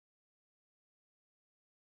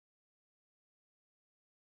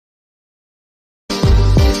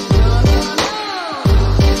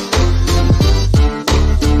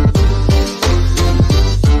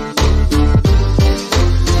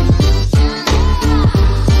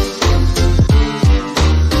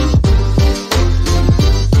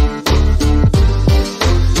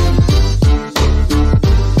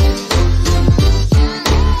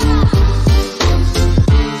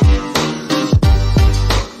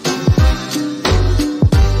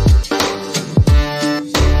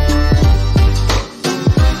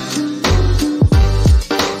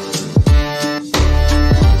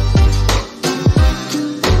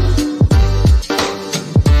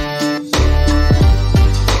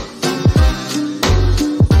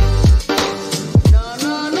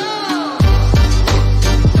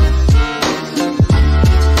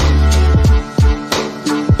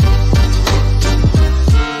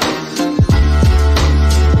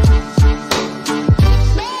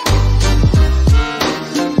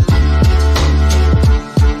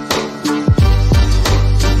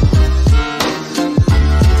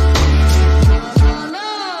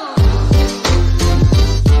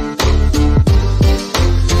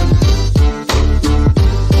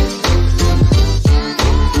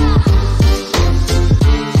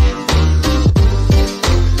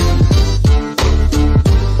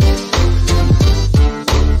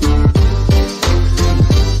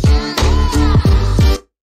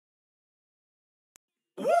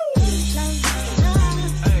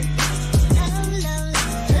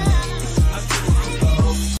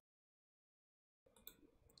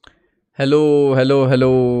Hello hello hello.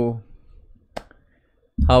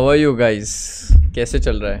 How are you guys? कैसे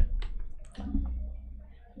चल रहा है?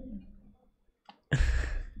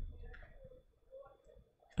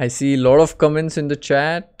 I see a lot of comments in the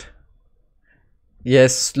chat.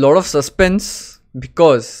 Yes, lot of suspense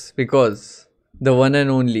because the one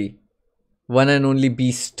and only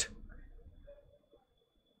beast,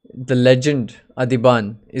 the legend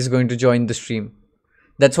Adhiban is going to join the stream.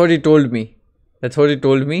 That's what he told me.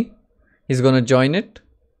 He's gonna join it,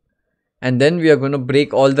 and then we are gonna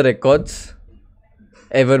break all the records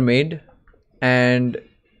ever made, and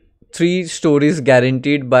 3 stories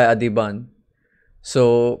guaranteed by Adhiban. So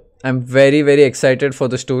I'm very very excited for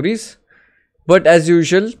the stories, but as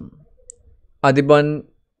usual, Adhiban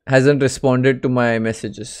hasn't responded to my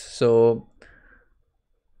messages. So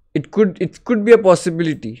it could be a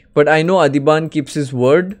possibility, but I know Adhiban keeps his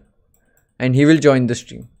word, and he will join the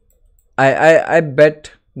stream. I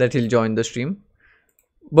bet that he'll join the stream.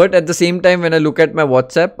 But at the same time, when I look at my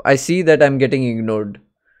WhatsApp, I see that I'm getting ignored.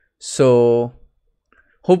 So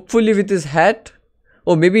hopefully with his hat,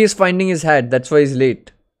 or maybe he's finding his hat, that's why he's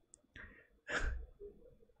late.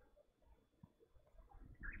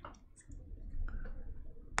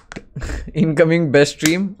 Incoming best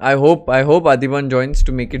stream. I hope Adhiban joins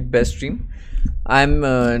to make it best stream. I'm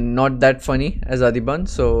not that funny as Adhiban,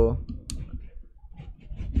 so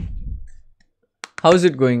how's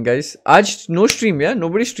it going, guys? Aj no stream, yeah?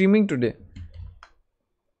 Nobody's streaming today.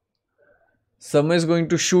 Summer is going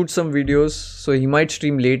to shoot some videos, so he might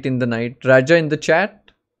stream late in the night. Raja in the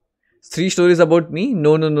chat. 3 stories about me?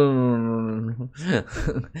 No. No. No.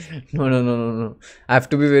 I have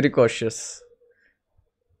to be very cautious.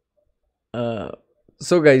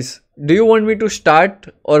 So guys, do you want me to start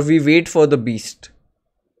or we wait for the beast?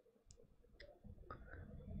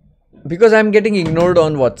 Because I'm getting ignored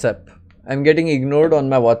on WhatsApp. I'm getting ignored on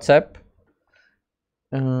my WhatsApp.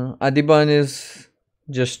 Adhiban is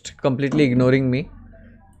just completely ignoring me.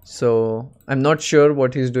 So I'm not sure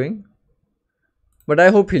what he's doing. But I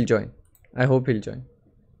hope he'll join.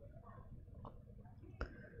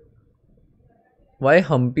 Why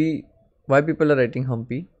Humpy? Why people are writing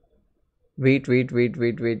Humpy? Wait.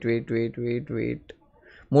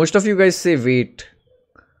 Most of you guys say wait.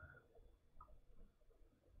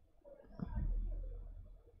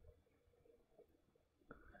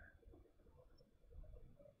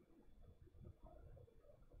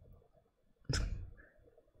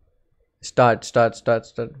 Start.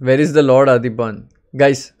 Where is the Lord Adhiban?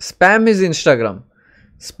 Guys, spam his Instagram.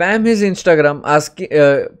 Ask,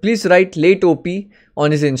 please write late OP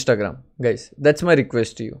on his Instagram. Guys, that's my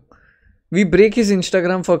request to you. We break his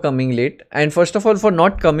Instagram for coming late, and first of all for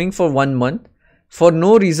not coming for 1 month for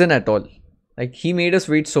no reason at all. Like, he made us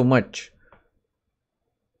wait so much.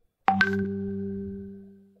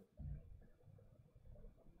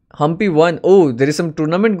 Humpy won. Oh, there is some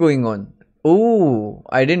tournament going on. Oh,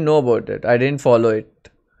 I didn't know about it. I didn't follow it.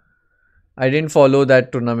 I didn't follow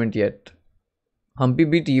that tournament yet. Humpy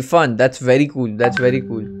beat Ifan. That's very cool.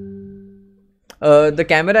 The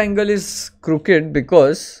camera angle is crooked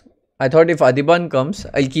because I thought if Adhiban comes,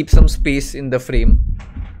 I'll keep some space in the frame.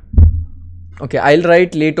 Okay, I'll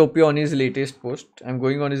write late OP on his latest post. I'm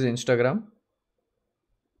going on his Instagram.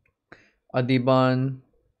 Adhiban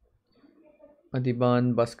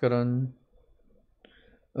Baskaran.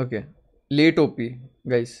 Okay, late OP,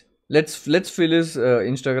 guys. Let's fill his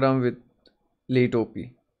Instagram with late OP.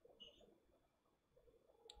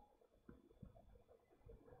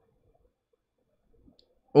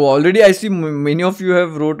 Oh, already I see many of you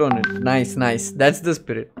have wrote on it. Nice. That's the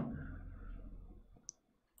spirit.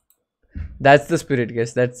 Guys.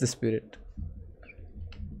 That's the spirit.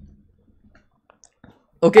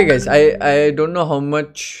 Okay, guys. I don't know how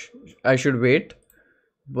much I should wait.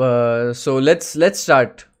 So let's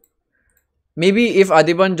start. Maybe if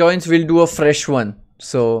Adhiban joins, we'll do a fresh one.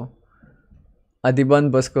 So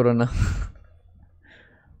Adhiban bus corona.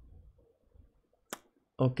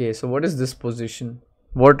 Okay, so what is this position?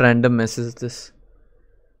 What random mess is this?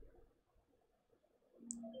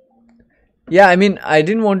 Yeah, I mean, I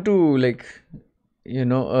didn't want to, like, you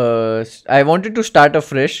know, I wanted to start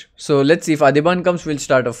afresh. So let's see, if Adhiban comes, we'll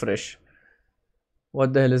start afresh.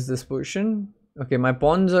 What the hell is this position? Okay, my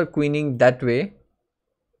pawns are queening that way.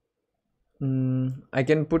 I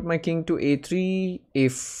can put my king to a3,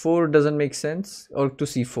 a4 doesn't make sense, or to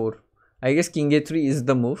c4. I guess king a3 is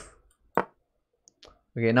the move.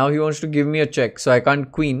 Okay, now he wants to give me a check, so I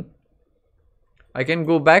can't queen. I can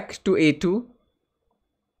go back to a2.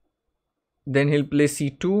 Then he'll play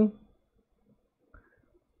c2.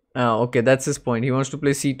 Okay, that's his point. He wants to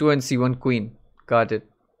play c2 and c1 queen. Got it.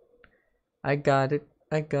 I got it.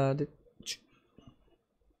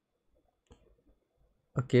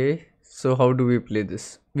 Okay, so how do we play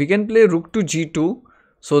this? We can play rook to g2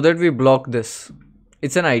 so that we block this.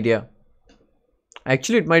 It's an idea.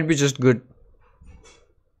 Actually, it might be just good.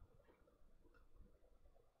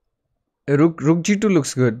 Rook g2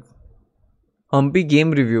 looks good. Humpy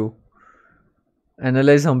game review.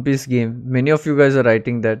 Analyze Humpy's game. Many of you guys are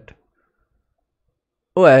writing that.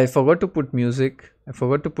 Oh, I forgot to put music.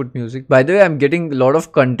 By the way, I'm getting a lot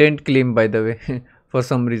of content claim, by the way, for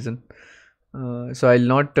some reason. So I'll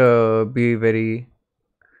not be very,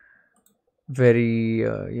 very,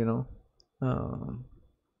 I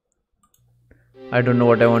don't know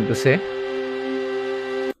what I want to say.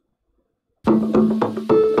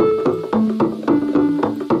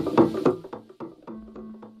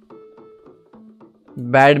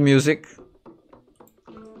 Bad music.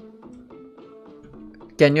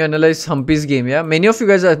 Can you analyze Humpy's game? Yeah, many of you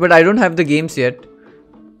guys are, but I don't have the games yet.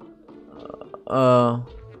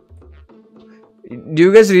 Do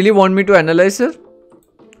you guys really want me to analyze it?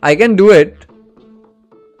 I can do it.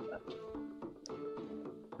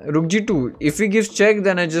 Rook g2. If he gives check,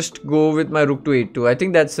 then I just go with my rook to a2. I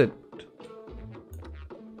think that's it.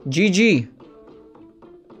 GG.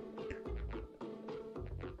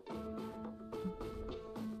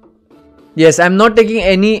 Yes, I'm not taking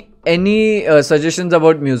any suggestions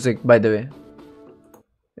about music, by the way.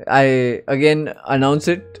 I again announce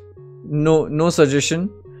it. No suggestion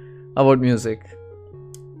about music.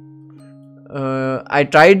 I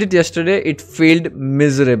tried it yesterday. It failed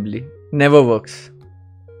miserably. Never works.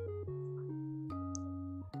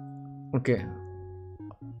 Okay.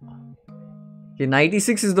 Knight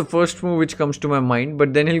e6 is the first move which comes to my mind,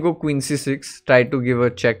 but then he'll go queen c6, try to give a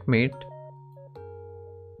checkmate.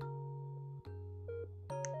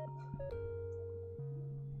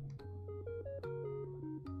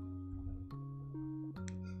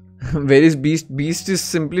 Where is Beast? Beast is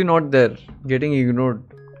simply not there, getting ignored.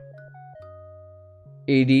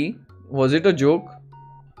 AD, was it a joke?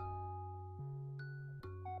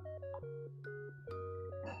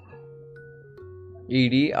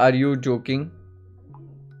 AD, are you joking?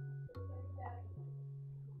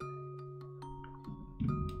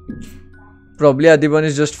 Probably Adhiban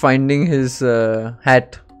is just finding his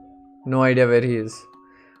hat. No idea where he is.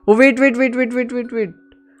 Oh wait. I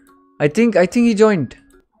think he joined.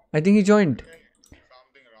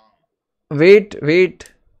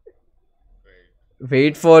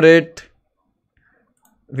 Wait for it.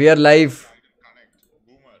 We are live.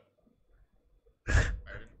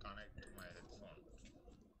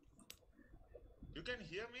 You can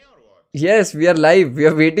hear me or what? Yes, we are live. We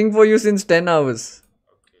are waiting for you since 10 hours.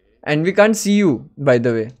 And we can't see you, by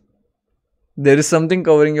the way. There is something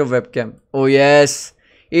covering your webcam. Oh yes.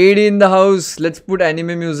 AD in the house. Let's put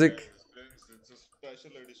anime music. It's a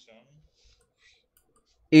special edition.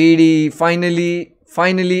 AD. Finally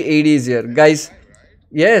AD is here. Guys.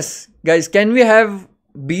 Yes. Guys, can we have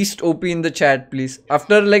Beast OP in the chat, please?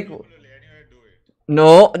 After like... Anyway, do it.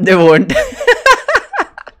 No, they won't. Do you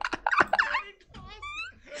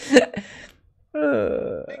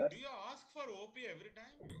ask for OP every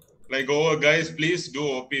time? Like, oh guys, please do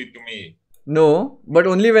OP to me. No, but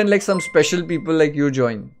only when like some special people like you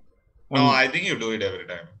join. No, I think you do it every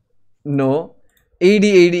time. No. AD.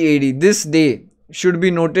 This day should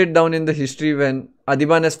be noted down in the history when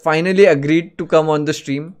Adhiban has finally agreed to come on the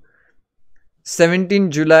stream.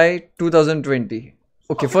 17 July 2020.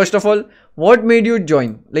 Okay, first of all, what made you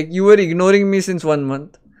join? Like you were ignoring me since 1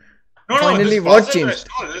 month. Finally, this what puzzle changed?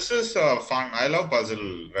 Rush, no, this is fun. I love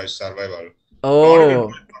puzzle rush survival. Oh. Not even for a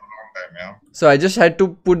long time, yeah. So I just had to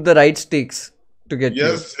put the right stakes to get you.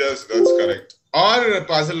 Yes, that's correct. Or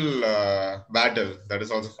puzzle battle. That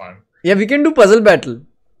is also fun. Yeah, we can do puzzle battle.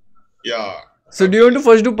 Yeah. So do you want to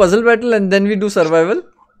first do puzzle battle and then we do survival?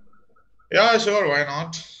 Yeah, sure. Why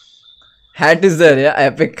not? Hat is there, yeah,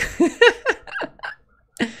 epic.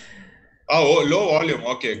 Oh, low volume.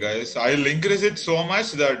 Okay, guys. I'll increase it so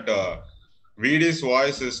much that VD's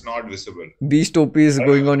voice is not visible. Beast OP is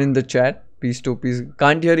going on in the chat. Beast OP is...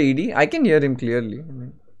 Can't hear AD. I can hear him clearly.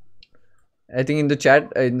 I think in the chat,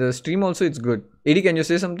 in the stream also it's good. AD, can you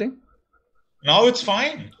say something? Now it's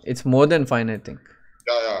fine. It's more than fine, I think.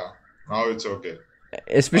 Yeah. Now it's okay.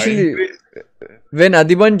 Especially when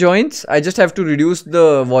Adhiban joins, I just have to reduce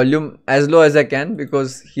the volume as low as I can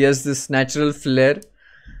because he has this natural flair.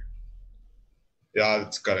 Yeah,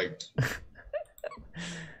 that's correct.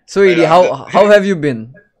 So AD, how have you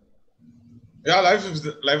been? Yeah, life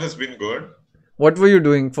has been good. What were you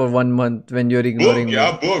doing for 1 month when you're ignoring me?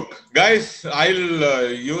 Book. Guys,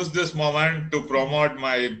 I'll use this moment to promote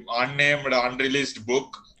my unnamed, unreleased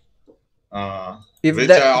book. I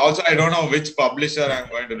don't know which publisher I'm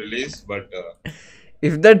going to release, but...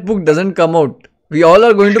 if that book doesn't come out, we all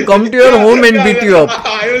are going to come to your home and beat you up.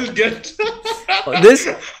 I will get. This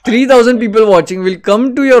 3,000 people watching will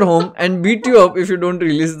come to your home and beat you up if you don't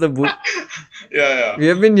release the book. Yeah. We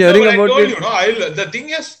have been hearing but about I told it. you,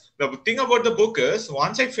 no. The thing about the book is,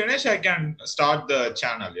 once I finish, I can start the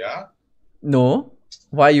channel. Yeah. No.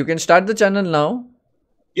 Why? You can start the channel now.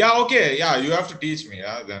 Yeah. Okay. Yeah. You have to teach me.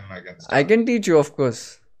 Yeah. Then I can start. I can teach you, of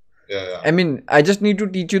course. Yeah. I mean, I just need to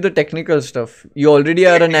teach you the technical stuff. You already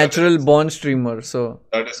are a natural born streamer, so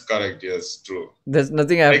That is correct. Yes. True. there's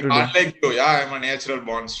nothing I have to do. Unlike you, yeah, I'm a natural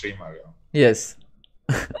born streamer. Yeah. Yes.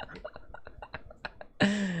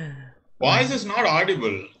 Voice is not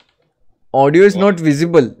audible. Audio is not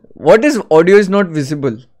visible. What is audio is not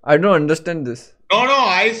visible? I don't understand this. No,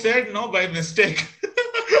 I said no by mistake.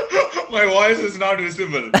 My voice is not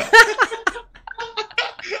visible.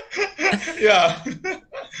 Yeah.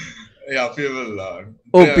 Yeah, people.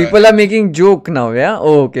 People are making joke now, yeah?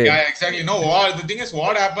 Oh, okay. Yeah, exactly. No, the thing is,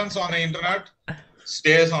 what happens on the internet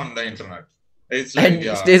stays on the internet. It's like,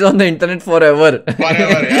 And stays on the internet forever.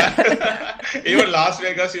 Forever, yeah. Even Las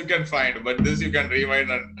Vegas you can find, but this you can rewind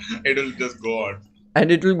and it will just go on.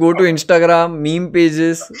 And it will go to Instagram, meme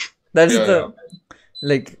pages. That's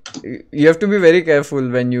like, you have to be very careful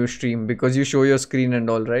when you stream because you show your screen and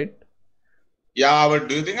all, right? Yeah, but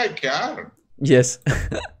do you think I care? Yes.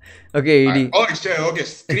 Okay, AD. Okay.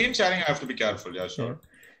 Screen sharing, I have to be careful. Yeah, sure.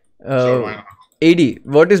 Sure, why not? AD,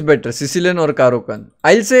 what is better, Sicilian or Karokan?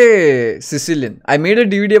 I'll say Sicilian. I made a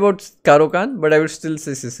DVD about Karokan, but I would still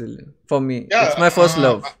say Sicilian. For me, it's my first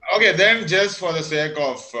love. Okay, then just for the sake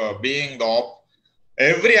of being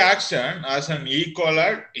every action has an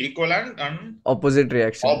equivalent and opposite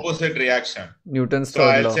reaction. Newton's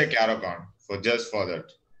third law. So I'll say Karokan for that.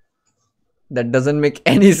 That doesn't make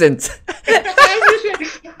any sense.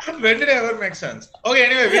 When did it ever make sense? Okay,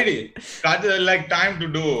 anyway, Vidi, that's like time to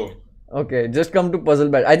do. Okay, just come to puzzle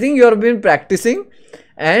bat. I think you have been practicing,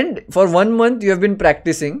 and for 1 month you have been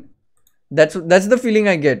practicing. That's the feeling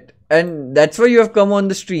I get, and that's why you have come on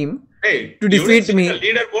the stream to defeat me. The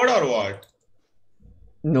leaderboard or what?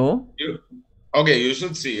 No. Okay, you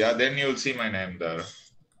should see. Yeah, then you'll see my name there.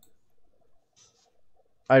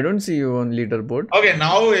 I don't see you on leaderboard. Okay,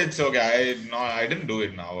 now it's okay. I didn't do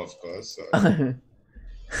it now, of course. So.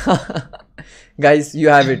 Guys, you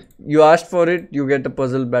have it. You asked for it. You get a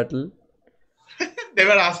puzzle battle. They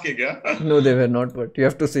were asking, yeah? No, they were not. But you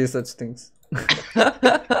have to say such things.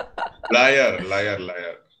 Liar.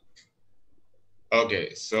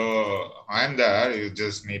 Okay, so I'm there. You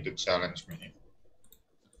just need to challenge me.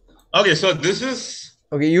 Okay, so this is...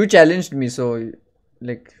 Okay, you challenged me. So,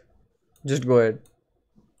 like, just go ahead.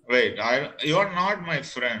 Wait, you are not my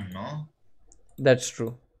friend, no? That's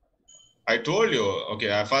true. I told you. Okay,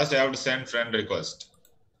 first I have to send friend request.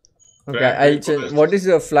 Okay, I'll change. What is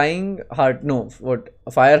your flying heart? No, what?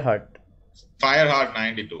 Fire heart. Fire heart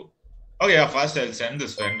 92. Okay, yeah, first I'll send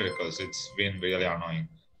this friend request. It's been really annoying.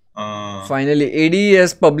 Finally, AD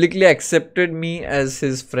has publicly accepted me as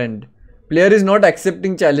his friend. Player is not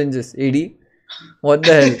accepting challenges. AD, what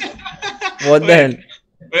the hell? What the hell?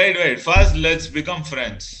 Wait. First, let's become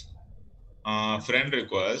friends. Friend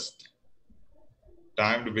request.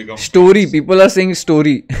 Time to become story. friends. People are saying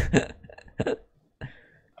story.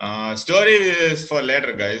 Story is for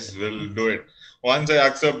later, guys. We'll do it. Once I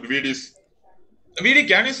accept VD's. VD,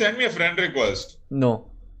 can you send me a friend request? No.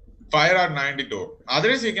 Fire at 92.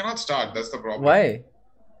 Otherwise, you cannot start. That's the problem. Why?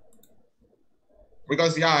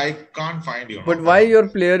 Because, yeah, I can't find you. But why your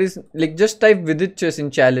player is... Like, just type Vidit chess in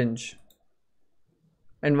challenge.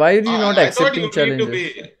 And why are you not accepting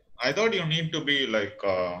challenges? I thought you need to be like...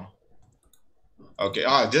 Okay,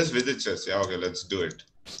 just Vidit chess. Yeah, okay, let's do it.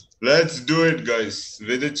 Let's do it, guys.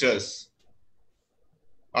 Vidit chess.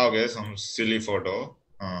 Okay, some silly photo.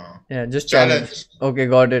 Yeah, just challenge. Okay,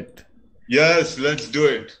 got it. Yes, let's do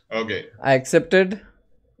it. Okay. I accepted.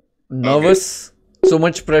 Nervous. Okay. So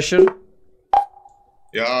much pressure.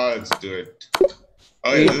 Yeah, let's do it.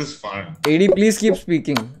 Okay, this is fun. AD, please keep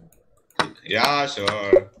speaking. Yeah,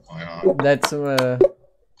 sure. Why not? That's...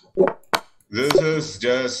 This is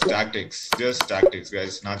just tactics. Just tactics,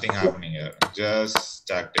 guys. Nothing happening here. Just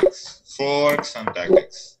tactics. Forks and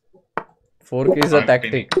tactics. Fork is a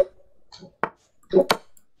tactic.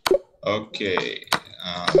 Okay.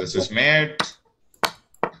 This is mate.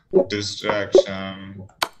 Distraction.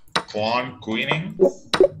 Pawn queening.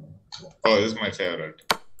 Oh, this is my favorite.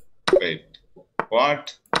 Wait.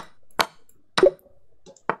 What?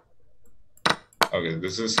 Okay,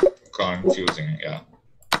 this is confusing. Yeah.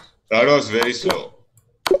 That was very slow.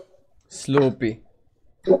 Sloppy.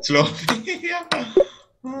 Sloppy? Yeah.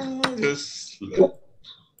 Just slow.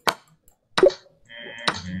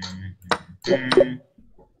 Hmm,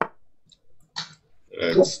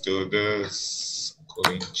 let's do this.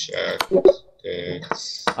 Coin check.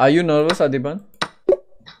 Takes. Are you nervous, Adhiban?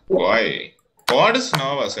 Why? What is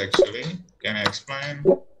nervous actually? Can I explain?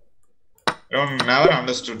 I never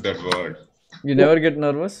understood that word. You never get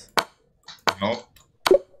nervous? Nope.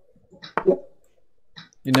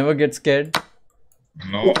 You never get scared?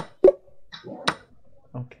 No.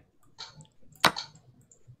 Okay.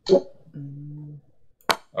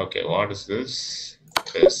 Okay, what is this?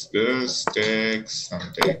 This takes some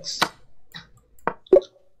takes.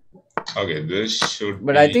 Okay, this should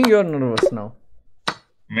But be I think you're nervous now.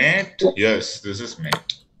 mate. Yes, this is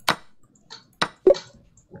mate.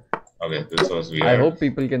 Okay, this was weird. I hope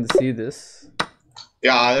people can see this.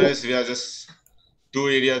 Yeah, otherwise we are just two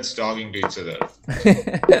idiots talking to each other.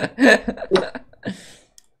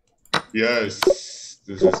 Yes,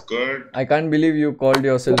 this is good. I can't believe you called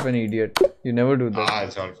yourself an idiot. You never do that. Ah,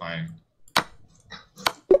 it's all fine.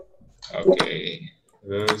 Okay,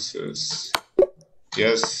 this is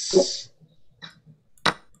yes.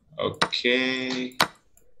 Okay.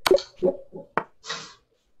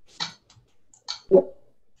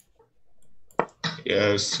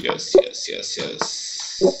 Yes, yes, yes, yes,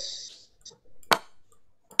 yes.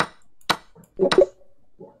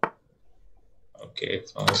 Okay,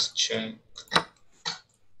 first check.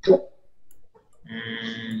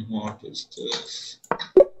 What is this?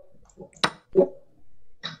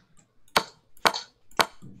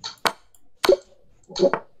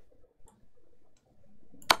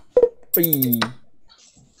 Ay.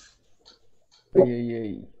 Ay, ay,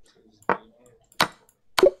 ay.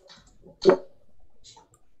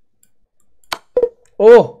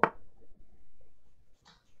 Oh!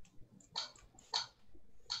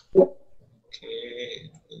 Okay,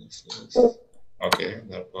 this is okay.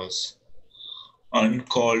 That was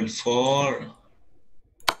uncalled for.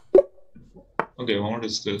 Okay, what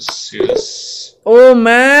is this? Yes. Oh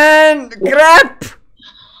man! Crap!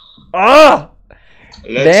 Ah!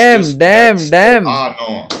 Let's Damn! Ah,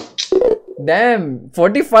 no. Damn!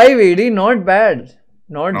 45 AD, not bad.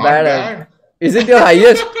 Not Not bad. bad. Is it your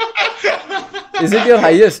highest? Is it your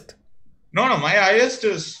highest? No, my highest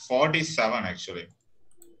is 47 actually.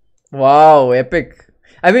 Wow, epic.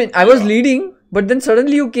 I mean, I was leading, but then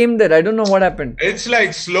suddenly you came there. I don't know what happened. It's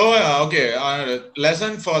like slow. Okay,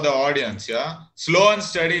 lesson for the audience. Yeah, slow and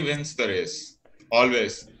steady wins the race.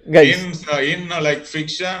 Always. Guys. In like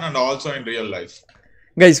fiction and also in real life.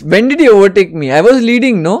 Guys, when did you overtake me? I was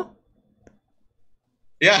leading, no?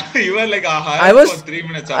 Yeah, you were like I was for 3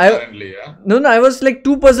 minutes apparently. Yeah. No, I was like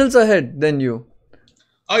 2 puzzles ahead than you.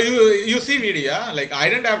 Oh, you see, Vidi, yeah? Like I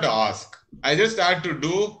didn't have to ask. I just had to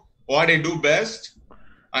do what I do best,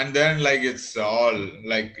 and then like it's all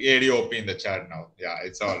like ADOP in the chat now. Yeah,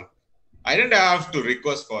 it's all. I didn't have to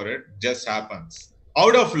request for it. Just happens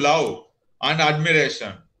out of love and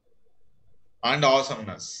admiration and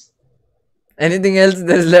awesomeness. Anything else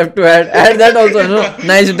there's left to add? Add that also, no?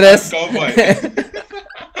 Nice dress. Cowboy.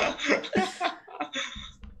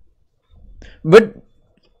 But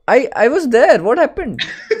I was there. What happened?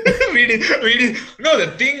 No,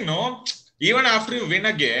 the thing, no. Even after you win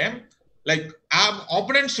a game, like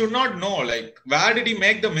opponent should not know, like where did he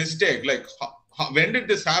make the mistake? Like when did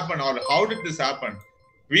this happen or how did this happen?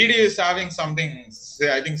 VD is having something.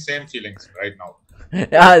 I think same feelings right now.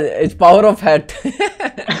 Yeah, it's power of hat.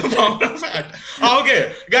 Power of hat.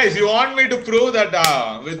 Okay, guys, you want me to prove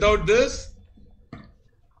that without this?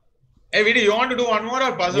 Hey, Vidi, you want to do one more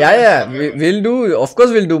or puzzle? Yeah, we'll do. Of course,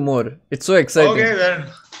 we'll do more. It's so exciting. Okay, then.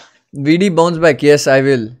 VD bounce back. Yes, I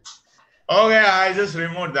will. Okay, I just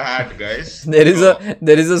removed the hat, guys. There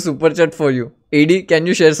is a super chat for you. AD, can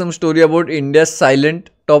you share some story about India's silent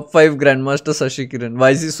top 5 Grandmaster Shashi Kiran?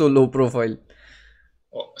 Why is he so low profile?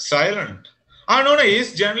 Oh, silent. No,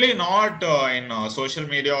 he's generally not in social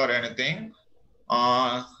media or anything.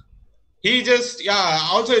 He just,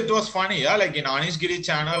 also it was funny, like in Anish Giri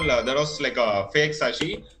channel, there was like a fake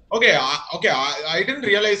Sashi. Okay, I didn't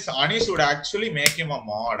realize Anish would actually make him a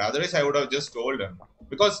mod. Otherwise, I would have just told him.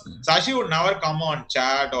 Because Sashi would never come on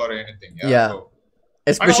chat or anything. Yeah. So.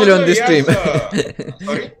 Especially on this stream.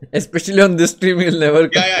 Sorry? Especially on this stream, he'll never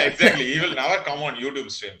come. Yeah, exactly. He will never come on YouTube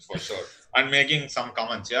streams for sure. And making some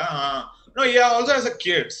comments, No, he also has a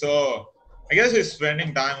kid. So, I guess he's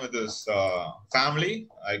spending time with his family.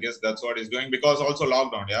 I guess that's what he's doing. Because also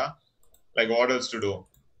lockdown, Like, what else to do?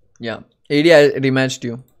 Yeah. AD, I rematched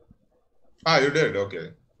you. You did?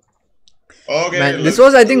 Okay. Okay. Man, this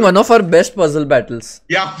was, I think, one of our best puzzle battles.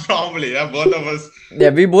 Yeah, probably. Yeah, both of us. Yeah,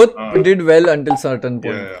 we both did well until certain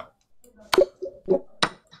point. Yeah.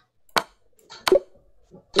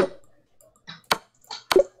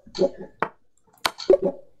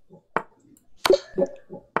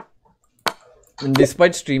 And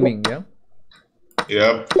despite streaming, yeah.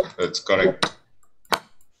 Yep, that's correct.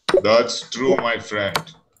 That's true, my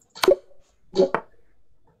friend.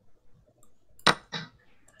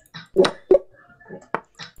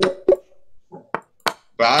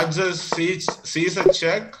 Badger sees a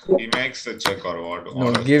check, he makes a check or what?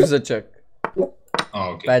 No, gives a check. Oh,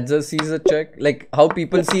 okay. Badger sees a check, like how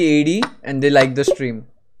people see AD and they like the stream.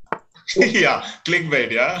 Yeah,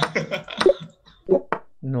 clickbait, yeah.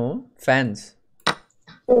 No, fans.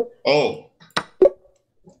 Oh,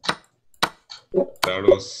 that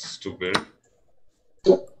was stupid.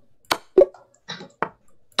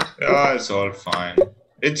 Yeah, it's all fine.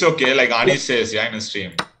 It's okay, like Anish says, yeah, in a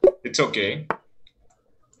stream. It's okay.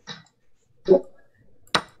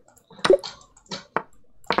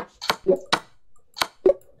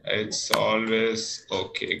 It's always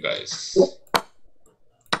okay, guys.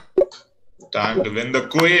 Time to win the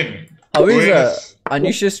queen. How is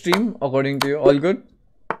Anish's stream according to you? All good?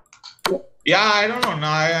 Yeah, I don't know.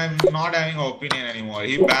 Now I'm not having an opinion anymore.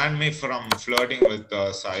 He banned me from flirting with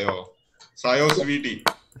Sayo. Sayo sweetie.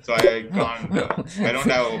 So I can't. I don't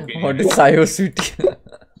have an opinion. What is Sayo sweetie?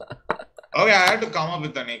 Okay, I had to come up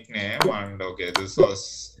with a nickname, and okay, this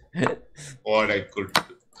was what I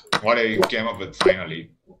came up with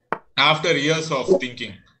finally. After years of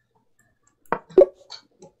thinking.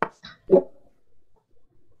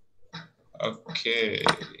 Okay.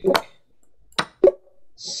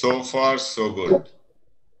 So far, so good.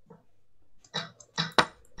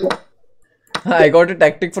 I got a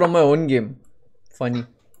tactic from my own game. Funny.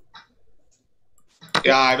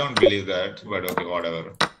 Yeah, I don't believe that, but okay,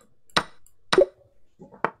 whatever.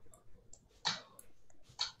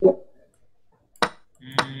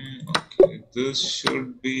 Okay, this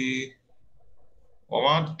should be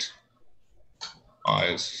what? Ah,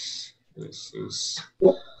 yes, this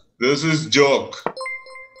is joke.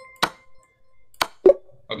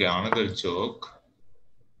 Okay, another joke.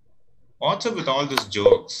 What's up with all these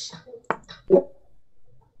jokes?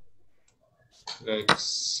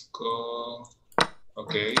 Let's go.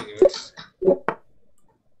 Okay, yes.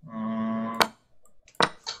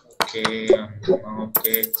 Okay, now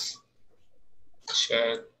text.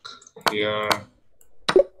 Check here.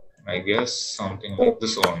 I guess something like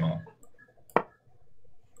this or no.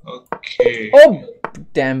 Okay. Oh,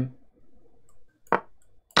 damn.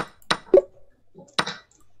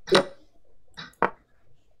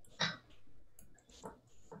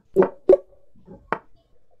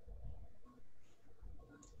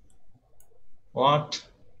 What?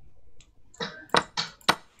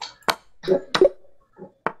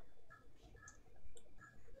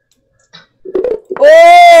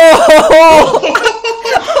 Oh!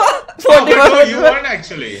 Oh, but no, you won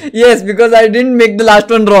actually. Yes, because I didn't make the last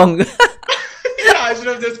one wrong. Yeah, I should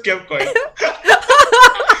have just kept quiet.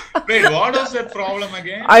 Wait, what was the problem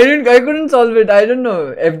again? I couldn't solve it. I don't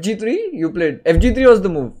know. FG3 you played. FG3 was the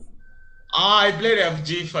move. Ah, I played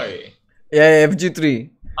FG5. Yeah, FG3.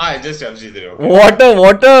 Ah, just FG3. Okay.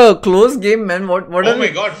 What a close game, man. What Oh my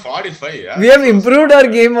god, 45. Yeah. We have improved our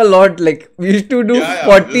game a lot. Like we used to do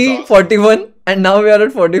 40, awesome. 41, and now we are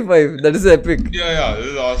at 45. That is epic. Yeah, this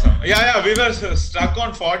is awesome. Yeah, we were stuck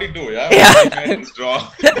on 42. Yeah. We made this draw.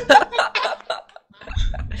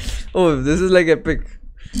 Oh, this is like epic.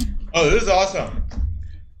 Oh, this is awesome.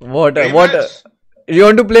 What? You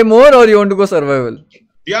want to play more or you want to go survival?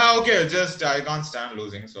 Yeah, okay. Just I can't stand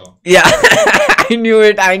losing, so. Yeah, I knew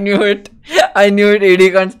it. AD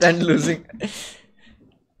can't stand losing.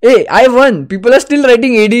 Hey, I won. People are still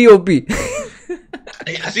writing AD OP.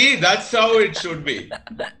 See, that's how it should be.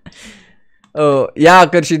 Oh, yeah,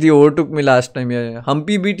 Karshiti overtook me last time. Yeah.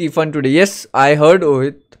 Humpy beat Ifan today. Yes, I heard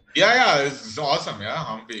Ohit. Yeah, it's awesome. Yeah,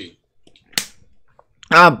 Humpy.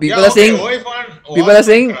 People are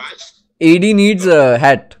saying AD needs a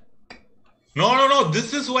hat. No.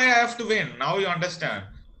 This is why I have to win. Now you understand.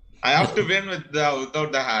 I have to win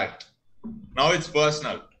without the hat. Now it's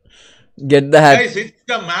personal. Get the hat. Guys, it's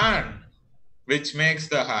the man which makes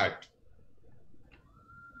the hat.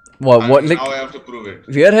 What? Like, now I have to prove it.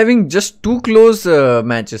 We are having just 2 close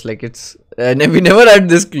matches. Like it's we never had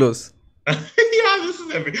this close. Yeah, this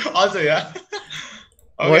is epic. Also, yeah.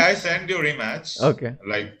 Okay, what? I sent you rematch. Okay.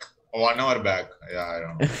 Like 1 hour back. Yeah, I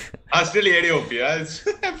don't know. Still ADOP. Yeah, it's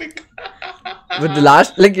epic. But the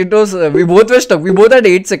last, like it was, we both were stuck. We both had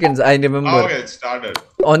 8 seconds. I remember. Okay, it started.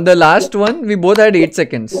 On the last one, we both had 8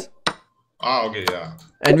 seconds. Okay, yeah.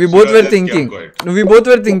 And we both were thinking. No, we both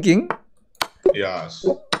were thinking. Yeah.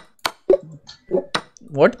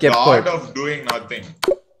 What kept the quiet? art of doing nothing.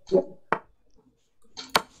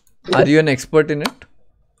 Are you an expert in it?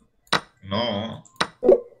 No.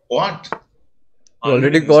 What? You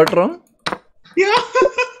already got wrong? Yeah.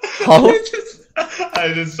 How?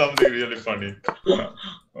 I did something really funny.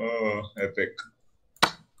 Oh, epic.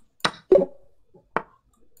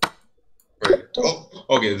 Wait. Oh,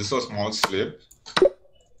 okay. This was small slip.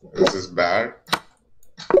 This is bad.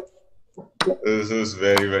 This is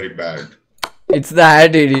very, very bad. It's the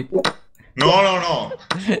hat, AD. No.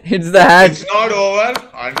 It's the hat. It's not over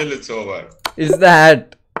until it's over. It's the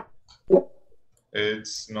hat.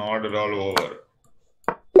 It's not at all over.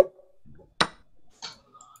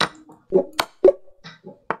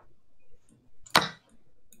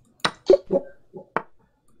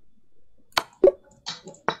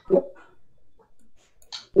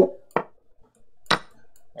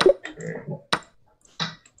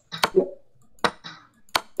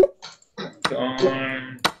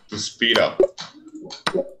 Time to speed up.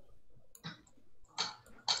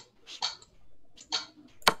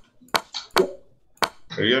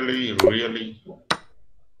 Really?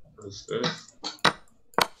 What is this?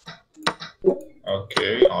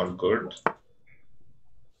 Okay, all good.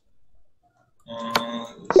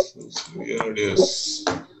 This is weird. Yes,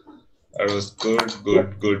 that was good.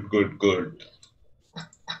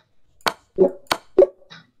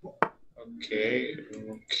 Okay,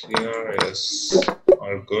 here, yes,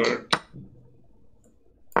 all good.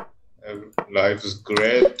 Life is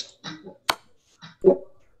great.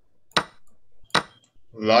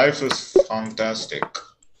 Life is fantastic.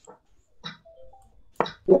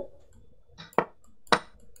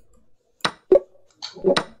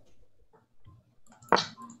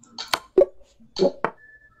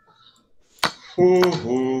 Hoo.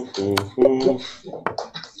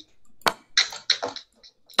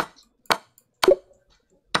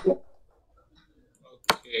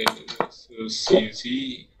 Okay, this is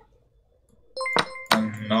easy.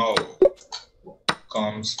 And now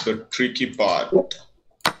comes the tricky part.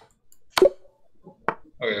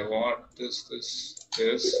 Okay, what is this?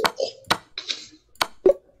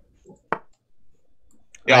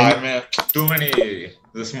 Yeah, I made too many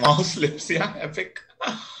this mouse slips. Yeah, epic.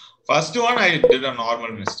 First one I did a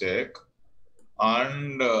normal mistake,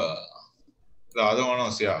 and the other one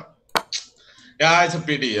was yeah, it's a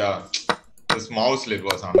pity. Yeah, this mouse slip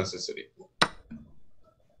was unnecessary.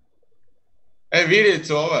 Hey, Vidit,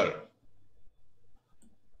 it's over.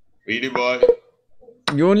 Vidit boy.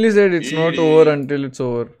 You only said it's not over until it's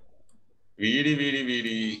over. Vidit.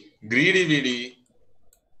 Greedy Vidit.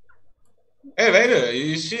 Hey, where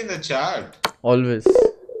is she in the chat? Always.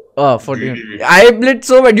 Ah, 40. I played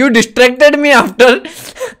so bad. You distracted me after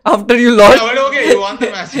you lost. Yeah, but okay, you won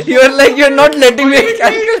the match. You were like, you're not letting me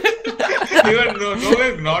calculate. You are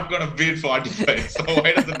nowhere not gonna beat 45, so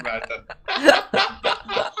why does it matter?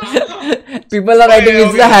 People are writing,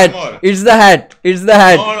 it's the hat. It's the hat. It's the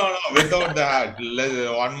hat. No. Without the hat.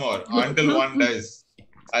 One more. Until one dies.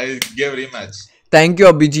 I give rematch. Thank you,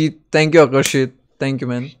 Abhijit. Thank you, Akarshit. Thank you,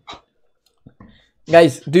 man.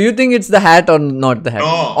 Guys, do you think it's the hat or not the hat?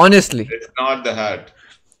 No. Honestly. It's not the hat.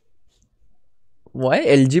 Why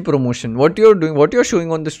LG promotion? What you're doing? What you're showing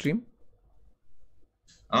on the stream?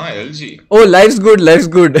 LG. Oh, life's good.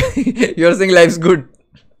 You're saying life's good.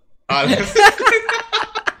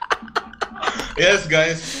 Yes,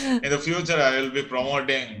 guys. In the future, I will be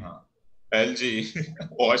promoting LG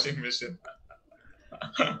washing machine.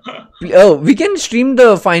 Oh, we can stream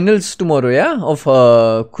the finals tomorrow, yeah? Of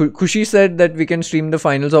Khushi said that we can stream the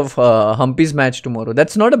finals of Humpy's match tomorrow.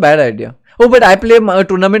 That's not a bad idea. Oh, but I play a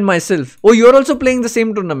tournament myself. Oh, you're also playing the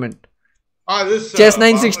same tournament. This Chess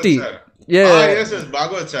 960. Yeah. Yes,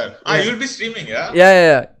 Bhagavad sir. You'll be streaming, yeah?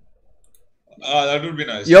 Yeah. That would be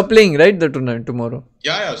nice. You're playing, right, the tournament tomorrow?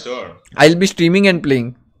 Yeah, sure. I'll be streaming and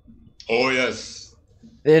playing. Oh, yes.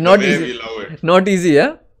 Not easy. We love it. Not easy,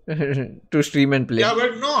 yeah? To stream and play. Yeah,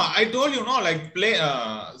 but no, I told you, no, like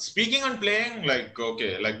speaking and playing, like,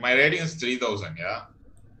 okay, like my rating is 3000, yeah?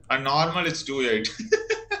 And normal it's 28.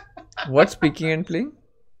 What, speaking and playing?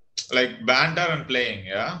 Like banter and playing,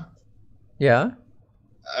 yeah? Yeah.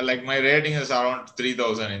 Like my rating is around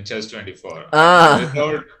 3000 in chess 24.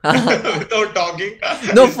 Without talking.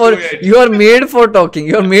 No, you are made for talking.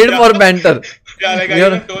 You are made for banter. Yeah, like I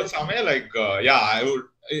even told Samay, like, I would.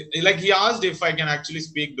 Like he asked if I can actually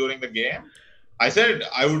speak during the game. I said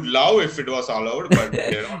I would love if it was allowed, but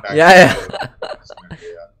they don't actually. Yeah.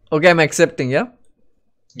 Okay, I'm accepting, yeah?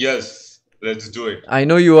 Yes, let's do it. I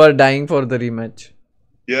know you are dying for the rematch.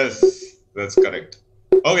 Yes, that's correct.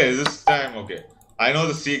 Okay, this time, okay. I know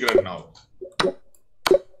the secret now.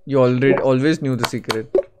 You always knew the secret.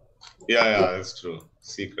 Yeah, that's true.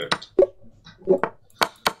 Secret.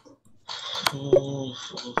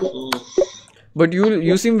 But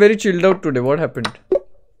you seem very chilled out today. What happened?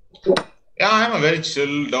 Yeah, I'm a very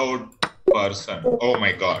chilled out person. Oh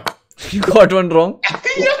my god. You got one wrong.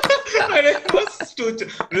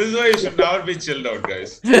 This is why you should never be chilled out,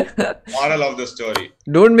 guys. Moral of the story.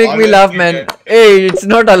 Don't make me Always laugh, be man. tense. Hey, it's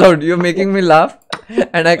not allowed. You're making me laugh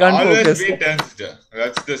and I can't Always focus. be tensed.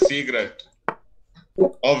 That's the secret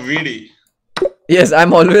of VD. Yes,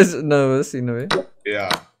 I'm always nervous in a way. Yeah.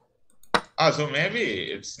 So maybe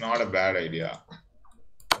it's not a bad idea.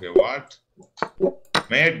 Okay, what?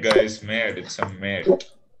 Mate, guys, mate. It's a mate.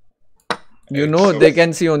 You know, they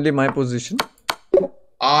can see only my position.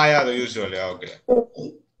 Yeah, the usual. Yeah, okay.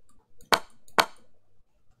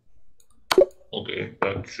 Okay,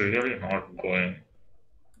 that's really not going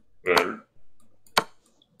well.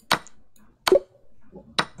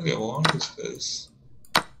 Okay, what is this?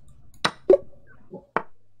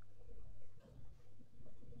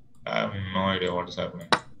 I have no idea what is happening.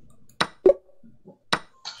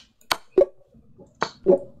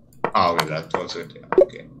 Okay, that was it. Yeah,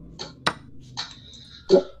 okay.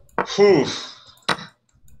 Whew.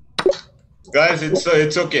 Guys,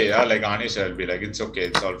 it's okay. Yeah, like Anish will be like, it's okay.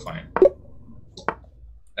 It's all fine.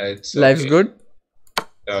 It's Life's okay. good.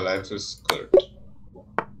 Yeah, life is good.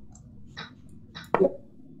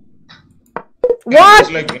 What?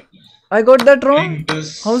 It's like, I got that wrong.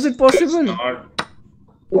 this, How is it possible? It's not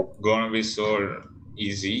gonna be so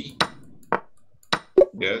easy.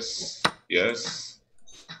 Yes, yes.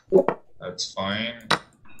 That's fine.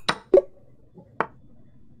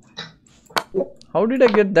 How did I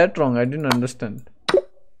get that wrong? I didn't understand.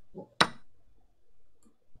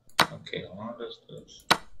 Okay, what is this?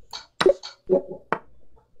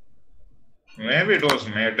 Maybe it was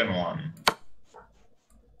mate in one.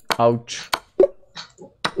 Ouch.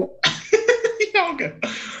 Yeah, okay.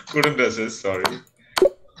 Couldn't resist, sorry.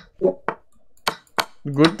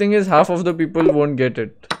 The good thing is half of the people won't get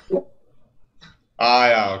it.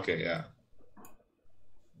 Yeah, okay, yeah.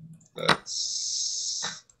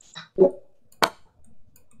 That's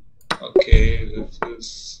okay. This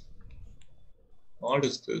is what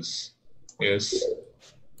is this? Yes.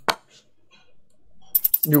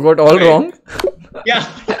 You got all Right. wrong? Yeah.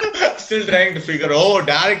 Still trying to figure. Oh,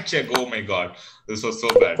 direct check. Oh my god, this was so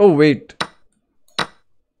bad. Oh, wait.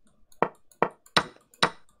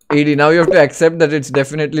 AD, now you have to accept that it's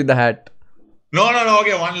definitely the hat. No.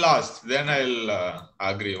 Okay, one last. Then I'll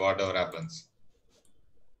agree. Whatever happens.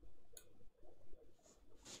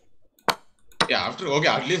 Yeah, okay,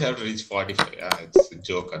 at least I have to reach 45. Yeah, it's a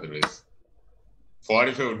joke otherwise.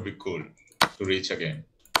 45 would be cool to reach again.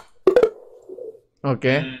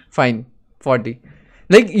 Okay, fine. 40.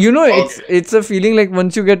 Like, you know, Okay. it's a feeling like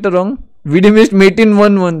once you get the wrong, we missed mate in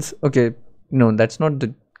one once. Okay, no, that's not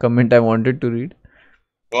the comment I wanted to read.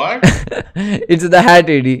 What? It's the hat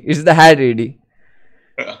AD. It's the hat AD.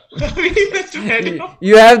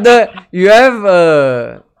 You have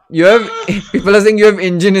people are saying you have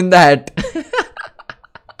engine in the hat.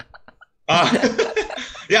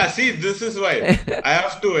 Yeah, see, this is why I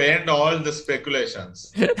have to end all the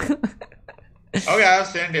speculations. Okay, I have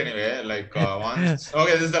sent anyway. Like once.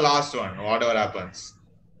 Okay, this is the last one. Whatever happens,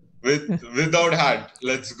 without hat,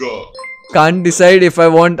 let's go. Can't decide if I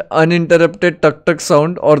want uninterrupted tuk tuk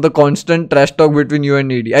sound or the constant trash talk between you and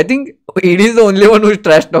ED. I think ED is the only one who's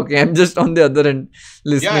trash talking. I'm just on the other end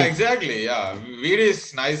listening. Yeah, exactly. Yeah, VD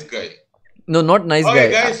is nice guy. No, not nice Okay,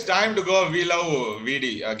 guy. guys, time to go. We love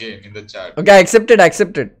VD again in the chat. Okay, I accepted.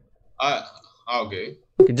 Okay.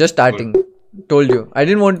 Okay, just starting. Told you. I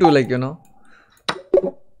didn't want to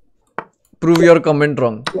prove your comment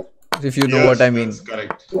wrong. If you know Yes, what I mean. that's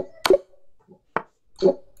correct.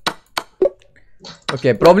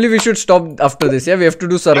 Okay, probably we should stop after this. Yeah, we have to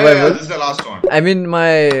do Yeah, survival. this is the last one. I mean,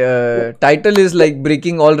 my title is like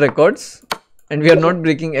breaking all records, and we are not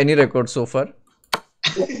breaking any records so far.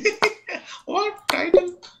 What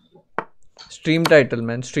title? Stream title,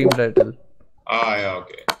 man. Stream title. Yeah,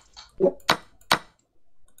 okay.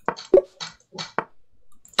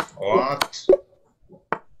 What?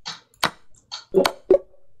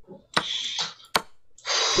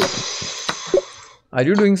 Are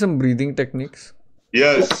you doing some breathing techniques?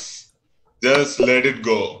 Yes. Just let it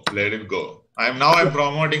go. Let it go. I'm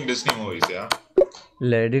promoting Disney movies, yeah.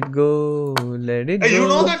 Let it go. Let it go. Hey, you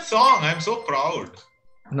know that song? I'm so proud.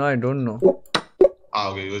 No, I don't know.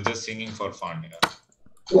 Okay, you were just singing for fun,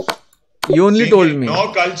 yeah. You only told me.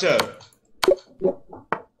 No culture.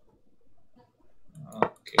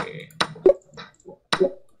 Okay.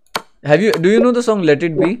 Do you know the song Let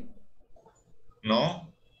It Be? No?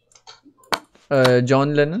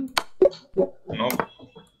 John Lennon? No?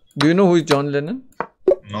 Do you know who is John Lennon?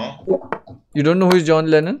 No? You don't know who is John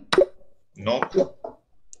Lennon? Nope.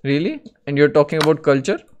 Really? And you're talking about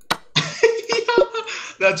culture?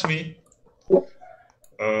 That's me.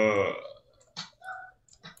 Uh,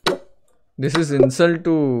 This is insult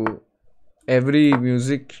to every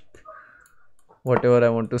music, whatever I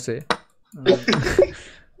want to say.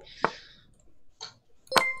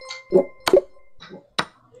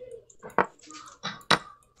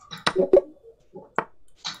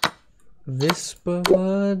 Whisper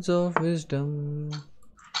words of wisdom.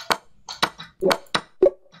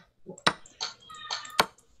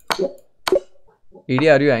 Edie,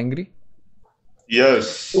 are you angry?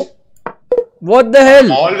 yes. What the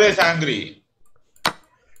hell? Always angry.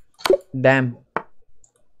 Damn.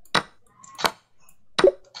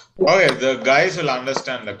 Okay, the guys will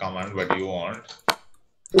understand the command, but you won't.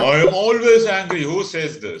 I am always angry. Who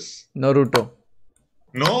says this? Naruto.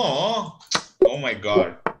 No. Oh my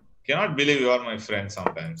god. Cannot believe you are my friend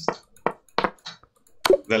sometimes.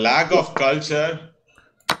 The lack of culture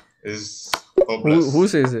is hopeless. Who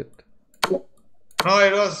says it? No,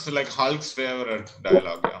 it was like Hulk's favorite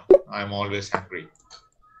dialogue. Yeah. I'm always angry.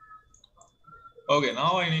 Okay,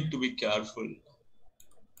 now I need to be careful.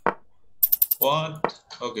 What?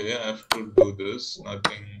 Okay, I have to do this.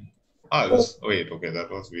 Nothing. This. Wait, okay, that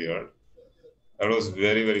was weird. That was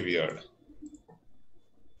very, very weird.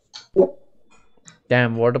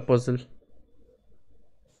 Damn, what a puzzle.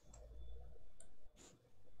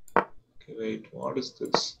 Okay, wait, what is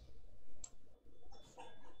this?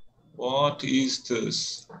 What is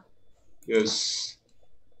this? Yes.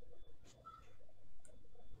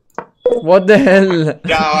 What the hell?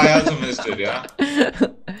 Yeah, I also missed it, yeah.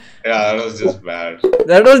 Yeah, that was just bad.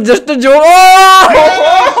 That was just a joke.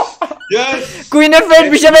 Oh! Yes! Queen F8, It's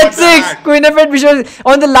Bishop not H6. that. Queen F8, Bishop.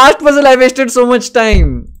 On the last puzzle, I wasted so much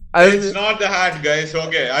time. It's not the hat, guys.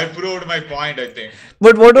 Okay, I proved my point, I think.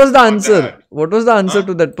 But what was the not answer? that. What was the answer Huh?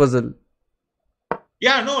 to that puzzle?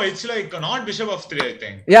 Yeah, no, it's like not Bishop of 3, I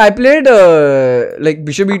think. Yeah, I played like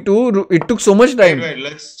Bishop E2. It took so much time. Wait,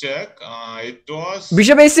 let's check. It was.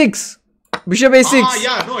 Bishop A6. Bishop A6.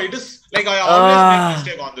 Yeah, no, it is. Like, I always make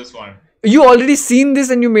mistake on this one. You already seen this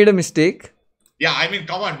and you made a mistake. Yeah, I mean,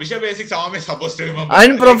 come on. Bishop A6, how am I supposed to remember?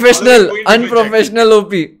 Unprofessional. Like, Unprofessional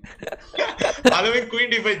OP. Allowing Queen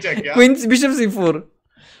D5 check, yeah? Queen Bishop C4.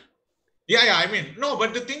 Yeah, I mean, no,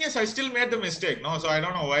 but the thing is, I still made the mistake, no? So I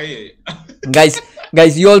don't know why.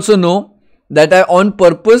 guys, you also know that I on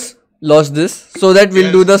purpose lost this so that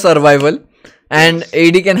we'll do the survival and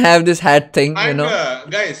AD can have this hat thing, And, you know.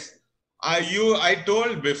 Guys, I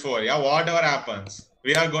told before, yeah, whatever happens,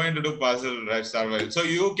 we are going to do puzzle, right, survival. So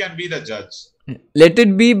you can be the judge. Let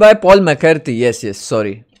it be by Paul McCarthy. Yes,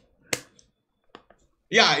 sorry.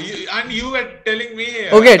 Yeah, you were telling me.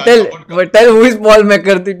 Okay, tell who is Paul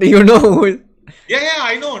McCarthy. Do you know who is? Yeah,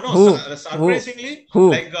 I know. No, Who? surprisingly,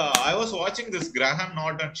 Who? like I was watching this Graham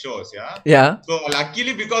Norton shows, yeah. Yeah. So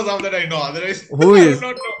luckily because of that I know. Otherwise, Who I is? would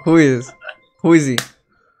not know. Who is? Who is he?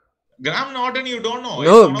 Graham Norton, you don't know.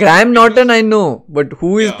 No, Graham Norton I know, but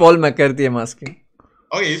who is Paul McCarthy? I'm asking.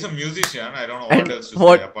 Okay, he's a musician. I don't know And what else to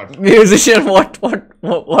what say apart from musician? What?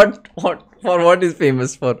 For what is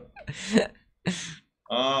famous for?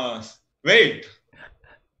 Wait,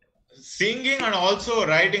 singing and also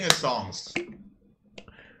writing his songs,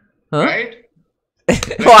 Huh? right?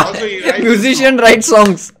 Like also he writes his Musician songs. writes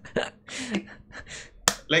songs.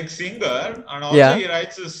 Like singer, and also Yeah. he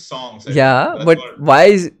writes his songs. I Yeah, think. That's but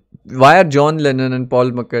what- why are John Lennon and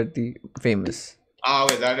Paul McCarthy famous?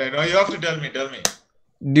 wait, that I know. You have to tell me.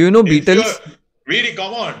 Do you know It's Beatles? your- Really,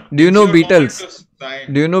 come on. Do you It's know your moment Beatles? to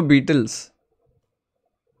shine. Do you know Beatles?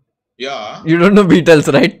 Yeah. You don't know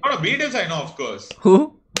Beatles, right? Oh, no, Beatles I know, of course. Who?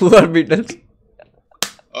 Who are Beatles?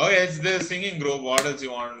 Oh, yeah, it's the singing group. What else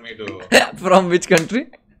you want me to? From which country?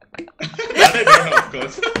 That I don't know, of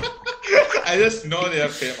course. I just know they are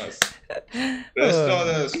famous. Rest of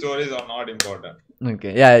the stories are not important.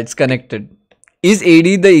 Okay, yeah, it's connected. Is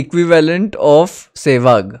AD the equivalent of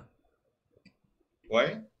Sehwag? Why?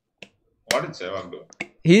 What did Sehwag do?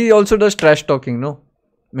 He also does trash talking, no?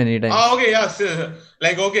 Many times. Okay, yes.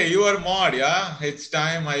 Like, okay, you are mod, yeah? It's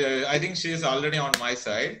time. I think she is already on my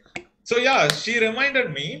side. So, yeah, she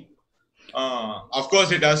reminded me. Of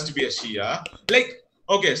course, it has to be a she, yeah? Like,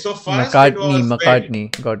 okay, so first it was... McCartney,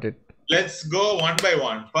 got it. Let's go one by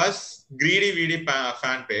one. First, Greedy VD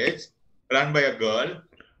fan page, run by a girl.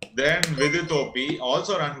 Then Vidit OP,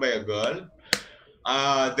 also run by a girl.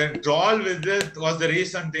 Then Troll Vidit was the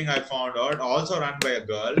recent thing I found out, also run by a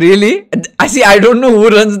girl. Really? I don't know who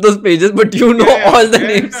runs those pages, but you know all the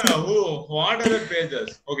names. What other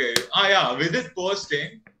pages? Okay. Yeah, Vidit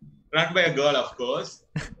posting, run by a girl, of course.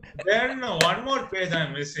 Then one more page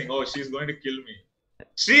I'm missing. Oh, she's going to kill me.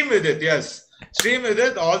 Stream Vidit, yes. Stream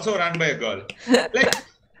Vidit, also run by a girl. Like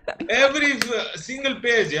every single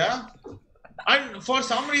page, yeah. And for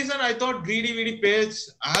some reason, I thought Greedy Vidi page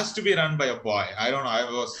has to be run by a boy. I don't know. I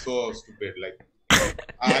was so stupid. Like,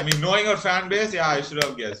 I mean, knowing our fan base, yeah, I should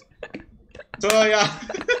have guessed. So yeah.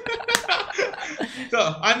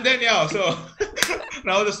 So and then yeah. So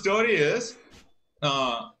now the story is.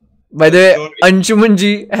 By the way, Anshuman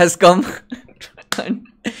ji has come.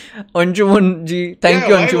 Anshuman ji, thank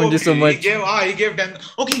you, Anshuman ji, so much. He gave 10.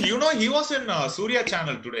 Okay, you know, he was in Surya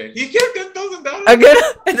channel today. He gave $10,000 again.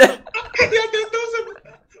 Yeah, 10,000.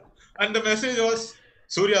 And the message was,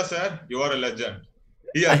 Surya sir, you are a legend.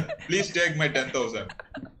 Here, please take my 10,000.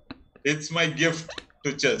 It's my gift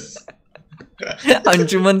to chess.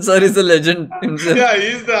 Anshuman sir is a legend himself. Yeah,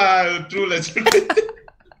 he's the true legend.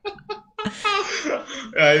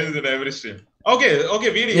 Yeah, he's in every stream.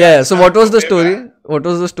 Okay, Vidi. Yeah, so what was the story? What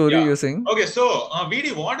was the story you're saying? Okay, so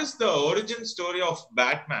Vidi, what is the origin story of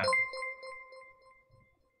Batman?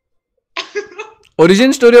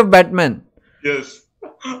 Origin story of Batman? Yes.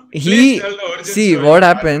 See what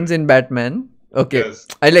happens in Batman. Okay, yes.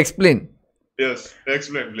 I'll explain. Yes,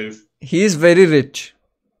 explain please. He is very rich.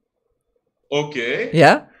 Okay.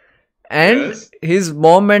 Yeah, and his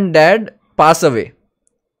mom and dad pass away.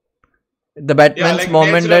 The Batman's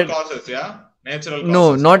mom and dad. Causes, yeah? Natural causes.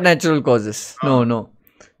 No, not natural causes. No.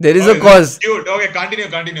 There is a cause. Cute. Okay,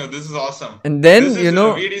 continue. This is awesome. And then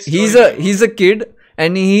he's a kid,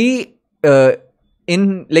 and he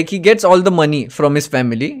he gets all the money from his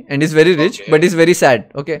family, and he's very rich, but he's very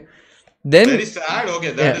sad. Okay. Then very sad.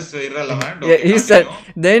 Okay, that is irrelevant. Okay, he's sad.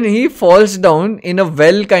 Then he falls down in a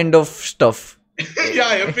well kind of stuff. Yeah,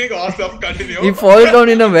 epic, awesome. Continue. He falls down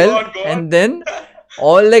in a well, go on. And then.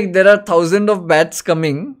 All there are thousands of bats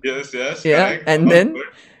coming. Yes. Yeah, correct. And then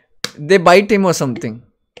they bite him or something.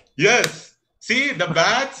 Yes. See, the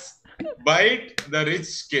bats bite the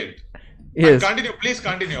rich kid. Yes. Please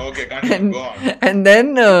continue. Okay, continue. Go on. And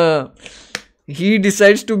then he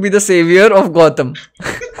decides to be the savior of Gotham.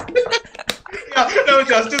 Yeah, now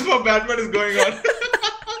justice for Batman is going on.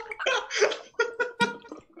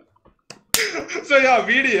 So yeah,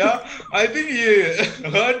 Vidi, I think he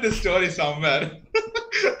heard this story somewhere.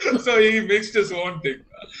 So he mixed his own thing.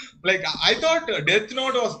 Like, I thought Death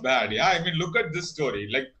Note was bad. Yeah, I mean, look at this story.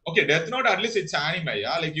 Like, okay, Death Note, at least it's anime.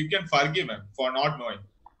 Yeah, like you can forgive him for not knowing.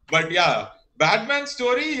 But yeah, Batman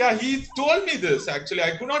story, yeah, he told me this actually.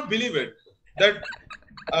 I could not believe it. That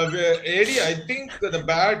AD, I think the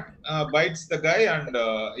bat bites the guy and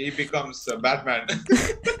he becomes Batman.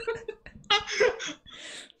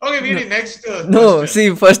 Okay, Vidi, next.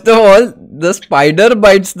 See, first of all, the spider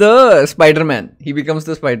bites the Spider-Man. He becomes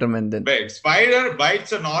the Spider-Man then. Wait, spider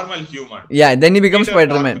bites a normal human. Yeah, then he becomes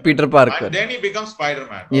Spider-Man, Peter Parker. And then he becomes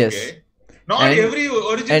Spider-Man. Yes. Okay. Not every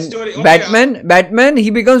origin story. Okay, Batman, he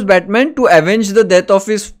becomes Batman to avenge the death of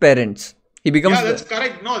his parents. He becomes. Yeah, that's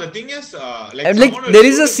correct. No, the thing is, there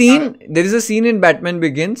is a scene in Batman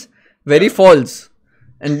Begins where he falls,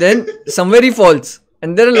 and then somewhere he falls,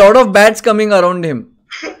 and there are a lot of bats coming around him.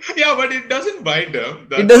 Yeah, but it doesn't bite him.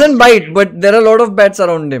 It doesn't bite, but there are a lot of bats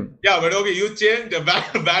around him. Yeah, but okay, you changed.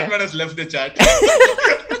 Batman has left the chat.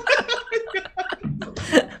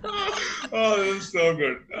 Oh, this is so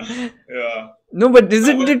good. Yeah. No, but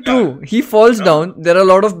isn't it true? He falls down. There are a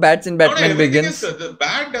lot of bats in Batman Begins. The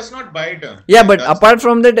bat does not bite him. Yeah, but apart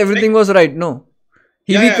from that, everything was right. No.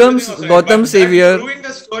 He becomes Gotham savior. He ruined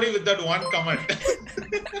the story with that one comment.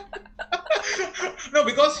 No,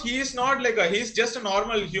 because he is not like he's just a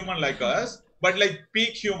normal human like us, but like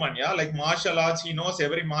peak human, yeah, like martial arts. He knows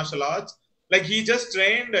every martial arts. Like he just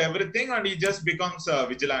trained everything and he just becomes a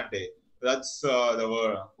vigilante. That's the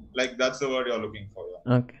word. Like that's the word you're looking for.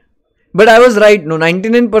 Yeah. Okay. But I was right. No,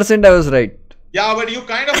 99% I was right. Yeah, but you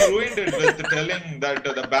kind of ruined it with telling that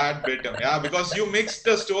the bat bit him. Yeah, because you mixed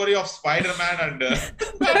the story of Spider-Man and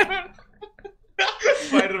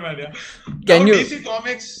Spider-Man. Yeah. Can you? DC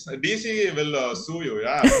Comics, DC will sue you.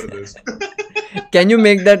 Yeah, after this. Can you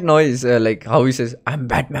make that noise like how he says, "I'm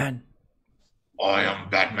Batman"? I am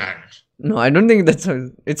Batman. No, I don't think that's how.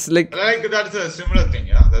 It's like that's a similar thing.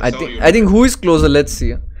 Yeah, that's I think who is closer? Let's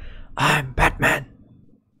see. I'm Batman.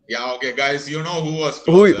 Yeah, okay, guys, you know who was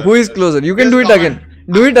closer. Who is closer? You can do it again.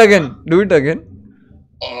 Do it again. Do it again.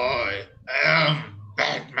 I am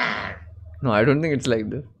Batman. No, I don't think it's like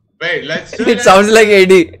this. Wait, let's. It sounds like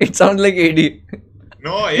AD. It sounds like AD.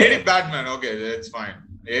 No, AD Batman. Okay, that's fine.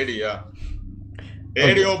 AD, yeah.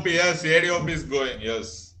 ADOP, yes. ADOP is going,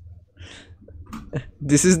 yes.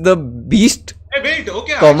 This is the beast. Hey, wait,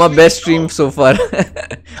 okay. Best stream so far.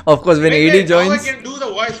 Of course, when AD joins. Now I can do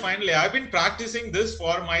the voice finally. I've been practicing this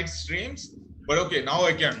for my streams, but okay, now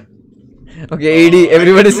I can. Okay, AD.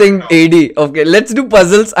 Everybody is saying AD. Okay, let's do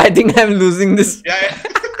puzzles. I think I'm losing this. Yeah.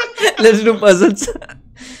 Let's do puzzles.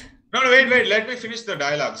 No, wait. Let me finish the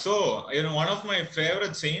dialogue. So, one of my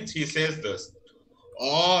favorite scenes, he says this.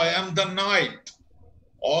 I am the night.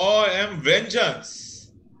 I am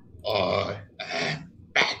vengeance. I am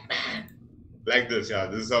Batman. Like this, yeah.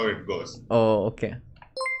 This is how it goes. Oh, okay.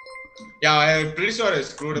 Yeah, I'm pretty sure I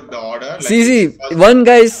screwed up the order. Like See, one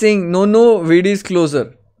guy is saying, no, VD is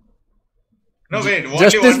closer. No, wait.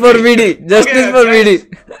 Justice for VD. Justice for VD.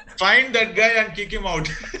 Find that guy and kick him out.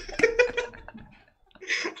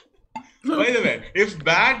 By the way, if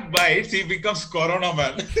bat bites, he becomes Corona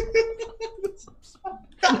Man.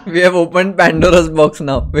 We have opened Pandora's box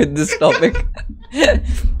now with this topic. Yeah,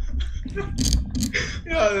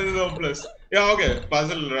 this is hopeless. Yeah, okay.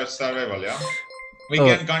 Puzzle rush survival, yeah. We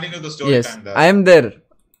can continue the story time there. I am there.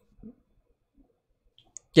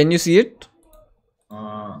 Can you see it?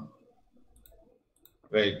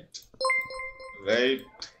 Wait.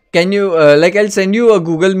 Can you, I'll send you a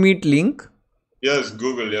Google Meet link. Yes,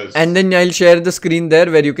 Google, yes. And then I'll share the screen there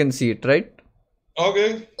where you can see it, right?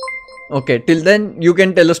 Okay. Okay, till then you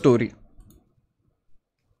can tell a story.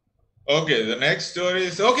 Okay, the next story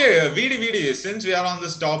is, VD, since we are on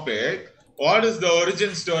this topic, what is the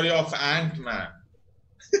origin story of Ant-Man?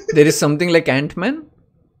 There is something like Ant-Man?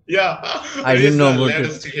 Yeah. I didn't know about it.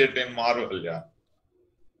 Latest hit in Marvel, yeah.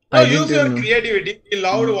 Use your creativity. We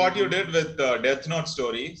loved what you did with the Death Note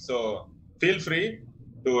story. So feel free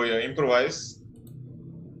to improvise.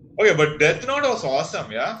 Okay, but Death Note was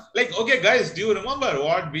awesome, yeah? Okay, guys, do you remember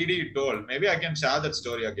what BD told? Maybe I can share that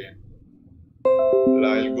story again.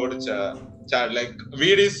 I'll go to chat.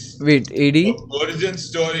 BD's origin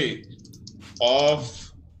story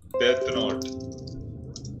of Death Note.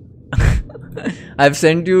 I've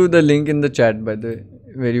sent you the link in the chat, by the way,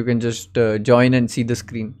 where you can just join and see the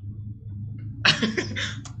screen.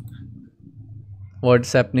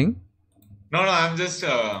 What's happening? No, I'm just...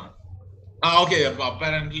 okay,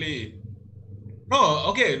 apparently... No,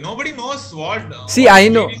 okay, nobody knows what... See, I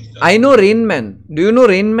know Rain Man. Do you know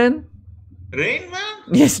Rain Man? Rain Man?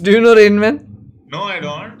 Yes, do you know Rain Man? No, I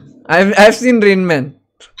don't. I've seen Rain Man.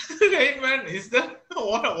 Rain Man, is that...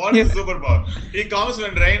 What is superpower? He comes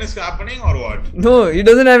when rain is happening or what? No, he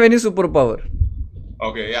doesn't have any superpower.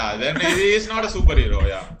 Okay, yeah, then he is not a superhero,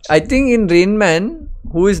 yeah. I think in Rain Man,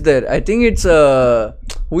 who is there? I think it's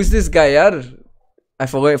who is this guy? I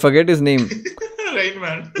forget his name. Rain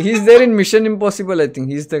Man. He's there in Mission Impossible. I think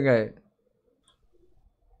he's the guy.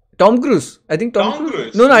 Tom Cruise. I think Tom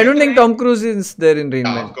Cruise. No, I don't think Tom Cruise is there in Rain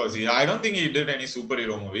Man. Of course, I don't think he did any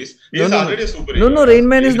superhero movies. He's already a superhero. No, Rain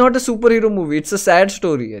Man is not a superhero movie. It's a sad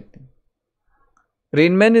story, I think.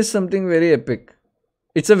 Rain Man is something very epic.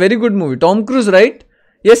 It's a very good movie. Tom Cruise, right?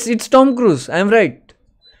 Yes, it's Tom Cruise. I'm right.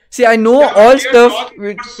 See, I know all stuff.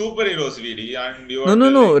 Superheroes, VD, and you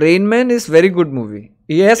no. Rain Man is very good movie.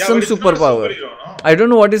 He has some superpower. No? I don't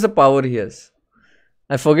know what is the power he has.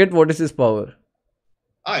 I forget what is his power.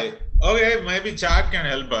 Okay, maybe chat can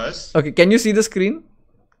help us. Okay, can you see the screen?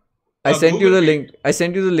 I sent you the link. I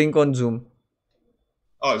sent you the link on Zoom.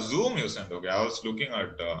 Oh, Zoom you sent. Okay, I was looking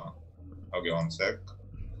at... Okay, one sec.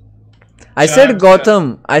 I said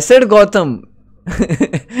Gotham. I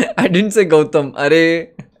didn't say Gautam.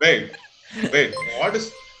 Arey. Wait. What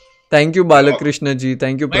is... Thank you, Balakrishna ji.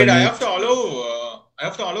 Thank you, Wait, Praneeth. I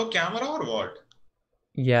have to allow camera or what?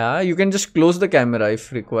 Yeah, you can just close the camera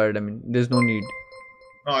if required. I mean, there's no need.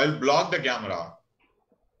 No, I'll block the camera.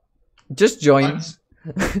 Just join.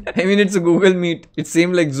 I mean, it's a Google Meet. It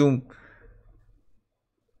seemed like Zoom.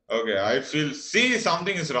 Okay, I feel... See,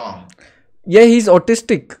 something is wrong. Yeah, he's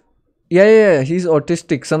autistic. Yeah, he's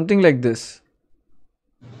autistic. Something like this.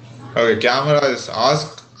 Okay, camera is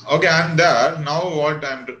asked. Okay, I'm there. Now what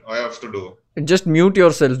I have to do? Just mute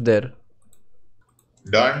yourself there.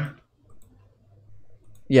 Done.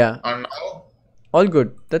 Yeah. And now? All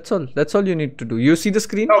good. That's all. That's all you need to do. You see the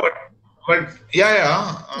screen? No, but but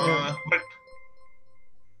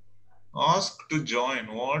ask to join.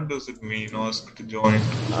 What does it mean? Ask to join.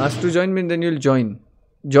 Ask to join means then you'll join.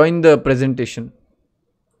 Join the presentation.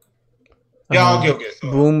 Yeah, okay.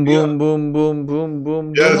 So, boom. Yes,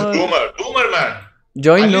 Boomer Man.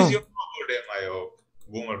 Join, no. You know about him, I hope.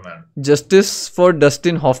 Boomer Man. Justice for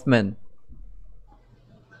Dustin Hoffman.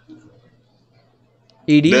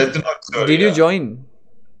 ED, did you join?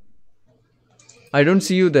 I don't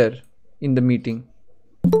see you there in the meeting.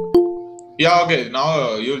 Yeah, okay.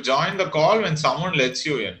 Now you'll join the call when someone lets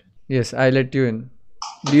you in. Yes, I let you in.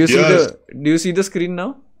 Do you see the screen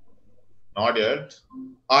now? Not yet.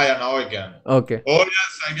 Yeah, now I can. Okay. Oh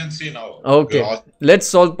yes, I can see now. Okay. Awesome. Let's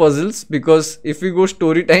solve puzzles because if we go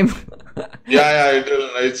story time. yeah,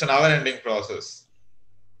 it's a never-ending process.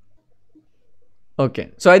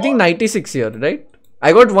 Okay. So I think 96 here, right?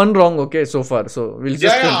 I got one wrong, okay, so far. So we'll just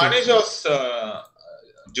Yeah, continue. Anish was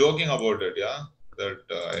joking about it, yeah,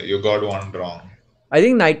 that you got one wrong. I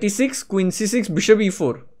think 96, Queen C6, Bishop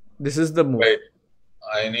E4. This is the move. Wait,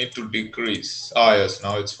 I need to decrease. Ah, yes,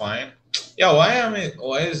 now it's fine. Yeah,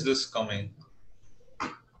 why is this coming?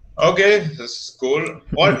 Okay, this is cool.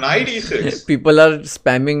 What, knight e6? People are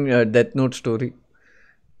spamming Death Note story.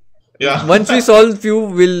 Yeah. Once we solve few,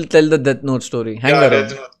 we'll tell the Death Note story. Hang Yeah, around.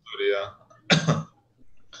 that's not story, yeah.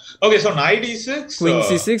 Okay, so knight e6. Queen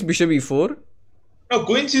C6, Bishop E4. No,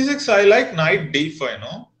 queen c6, I like knight d5,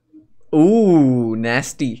 no? Ooh,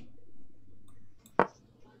 nasty.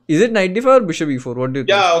 Is it knight d5 or bishop e4? What do you think?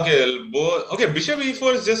 Yeah, okay. Okay, bishop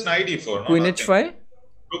e4 is just knight e4, no? Queen Nothing. h5?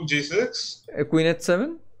 Rook g6? Queen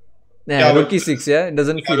h7? Nah, Yeah, rook but e6, yeah? It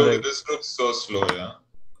doesn't yeah, feel look, right. this looks so slow, yeah.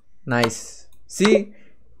 Nice. See?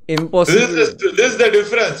 Impossible. This is the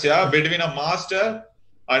difference, yeah, between a master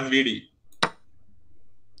and VD.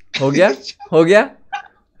 Ho gaya? Ho gaya?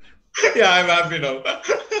 Yeah, I'm happy now.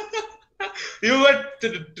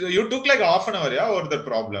 You took like half an hour, yeah, or the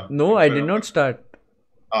problem? No, I did not start.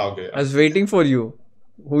 Ah, okay. I was waiting for you.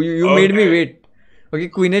 You made me wait. Okay,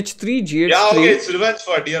 Queen h3, G h3. Yeah, okay, it's revenge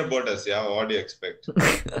for dear Botus. Yeah, what do you expect?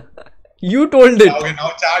 You told it. Okay,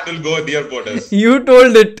 now chat will go dear Botus. You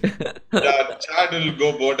told it. Yeah, chat will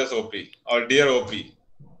go Botus OP or dear OP.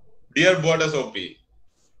 Dear Botus OP.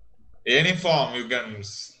 Any form you can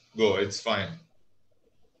go, it's fine.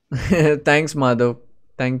 Thanks, Madhav.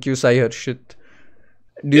 Thank you, Sai Harshit.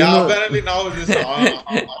 Do you Yeah, know, apparently now this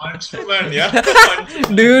Anshuman, yeah.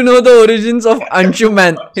 do you know the origins of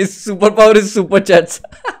Anshuman? His superpower is super chats.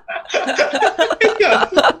 Yeah,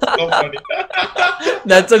 so funny.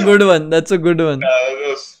 That's a good one. That's a good one.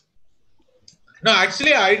 No,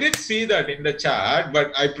 actually, I did see that in the chat,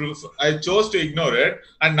 but I chose to ignore it.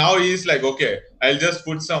 And now he's like, okay, I'll just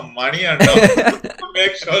put some money and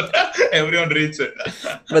make sure everyone reads it.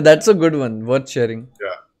 But that's a good one. Worth sharing.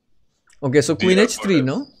 Yeah. Okay, so Queen Dear h3, Botus.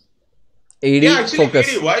 no? AD, Yeah, actually, focus.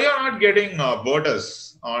 Giri, why you're not getting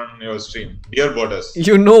Botus on your stream? Dear Botus.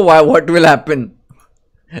 You know what will happen.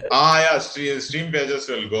 Yeah, stream pages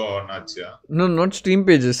will go nuts, yeah. No, not stream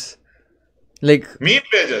pages. Like, Meme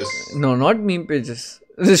pages. no, not meme pages.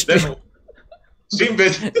 The Then stream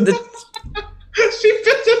pages. the- Stream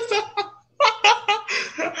pages.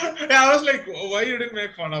 Yeah, I was like, why you didn't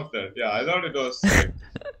make fun of that? Yeah, I thought it was. Like...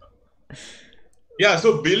 Yeah,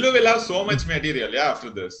 so Billu will have so much material, yeah, after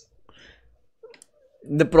this.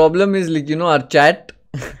 the problem is, like, our chat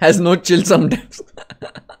has no chill sometimes.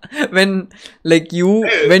 when when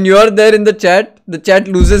you are there in the chat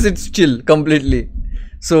loses its chill completely.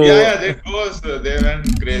 So Yeah, they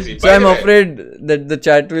went crazy. so By I'm the way, afraid that the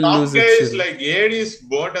chat will some lose guy its is chill. like AD's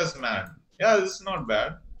Botus man. Yeah, this is not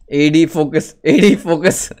bad. AD focus. AD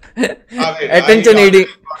focus. Okay, Attention, AD.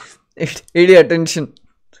 AD attention.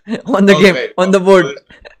 On the game, wait, on the board.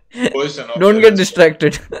 Position, okay, Don't get let's-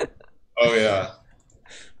 distracted. Oh, yeah.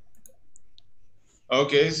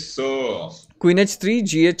 Okay, so. Queen h3,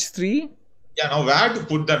 gh3. Yeah, now where to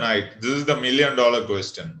put the knight? This is the $1 million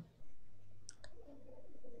question.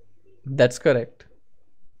 That's correct.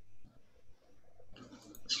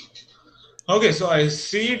 Okay, so I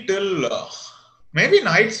see till maybe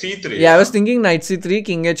knight c3. Yeah, I was thinking knight c3,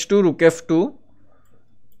 king h2, rook f2.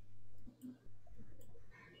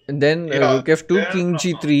 And then Yeah, rook f2, then, king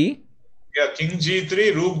g3, Yeah, king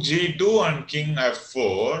g3, rook g2, and king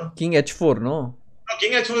f4. king h4, no? No,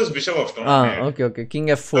 king h4 is bishop f2. Okay. King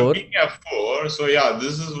So f4. king f4. So yeah,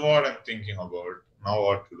 this is what I'm thinking about. Now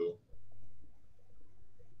what to do?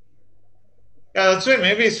 Yeah, that's why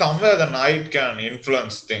maybe somewhere the knight can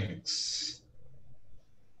influence things.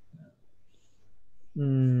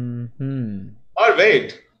 Or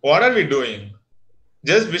wait, what are we doing?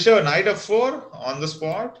 Just bishop knight f4 on the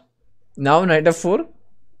spot? Now knight f4,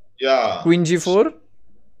 Yeah. queen g4.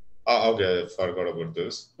 Okay, I forgot about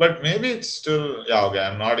this. But maybe it's still... Yeah, okay,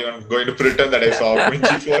 I'm not even going to pretend that I saw queen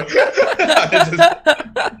g4.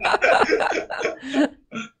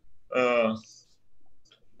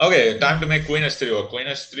 Okay, time to make queen h3 or queen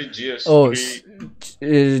h3, gh3. Oh,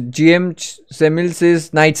 GM Semil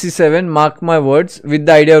says knight c7, mark my words, with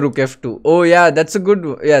the idea rook f2. Oh yeah, that's a good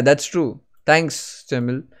one. Yeah, that's true. Thanks,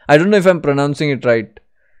 Semil. I don't know if I'm pronouncing it right.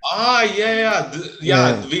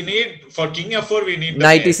 Yeah. We need... For king f4, we need the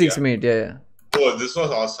Knight mate, e6 mate, yeah. Oh, this was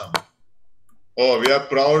awesome. Oh, we are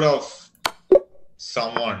proud of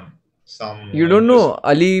someone. You don't know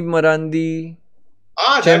Ali Marandi?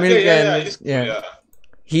 That Jamil guy, can- he's cool, yeah. yeah.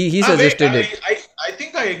 He suggested wait, it. I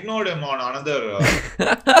think I ignored him on another.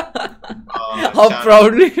 How channel.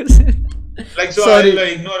 proudly you said. Like, so Sorry. I'll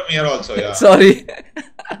ignore Mir also, yeah. Sorry.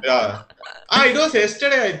 Yeah. It was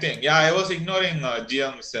yesterday, I think. Yeah, I was ignoring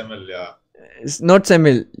GM Semil, yeah. It's not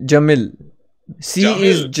Semil. Jamil. C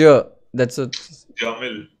is Jamil. J. That's a.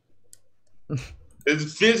 Jamil. It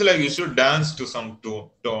feels like you should dance to some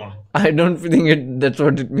tone. I don't think that's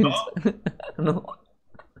what it means. No.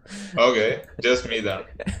 Okay, just me then.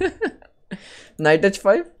 Night Touch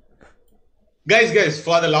 5? Guys,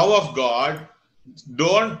 for the love of God,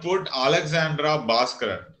 don't put Alexandra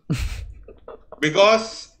Bhaskaran.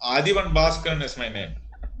 Because Adhiban Bhaskaran is my name.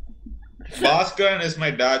 Bhaskaran is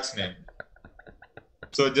my dad's name.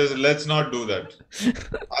 So just let's not do that.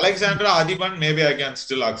 Alexandra Adhiban, maybe I can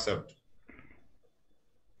still accept.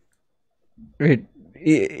 Wait.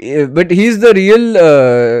 But he's the real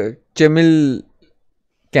Chemil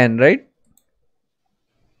Can, right?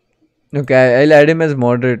 Okay, I'll add him as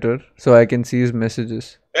moderator so I can see his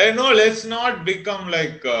messages. Hey, no, let's not become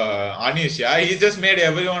like Anish. Yeah, he just made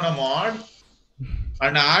everyone a mod.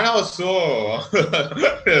 And Anna was so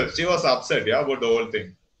she was upset, yeah, about the whole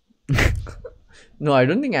thing. No, I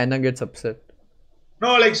don't think Anna gets upset.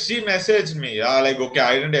 No, like she messaged me, yeah, like okay,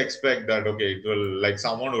 I didn't expect that. Okay, it will like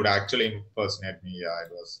someone would actually impersonate me. Yeah,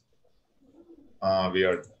 it was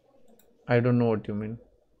weird. I don't know what you mean.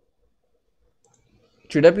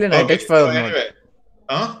 Should I play Night Touch 5 or not?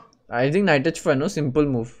 Huh? I think Night Touch 5, no? Simple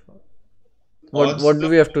move. What do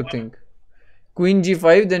we have to think? Queen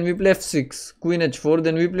G5, then we play F6. Queen H4,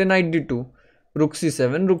 then we play Knight D2. Rook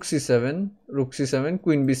C7, Rook C7, Rook C7,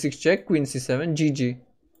 Queen B6 check, Queen C7, GG.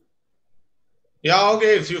 Yeah,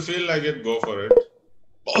 okay, if you feel like it, go for it.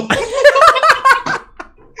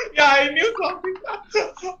 Yeah, I knew something.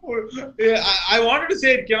 Yeah, I wanted to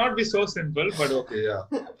say it cannot be so simple, but okay, yeah.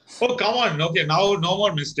 Oh, come on. Okay, now no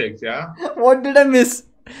more mistakes, yeah? What did I miss?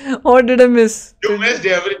 What did I miss? You missed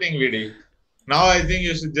everything, Vidit. Now I think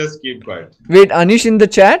you should just keep quiet. Wait, Anish in the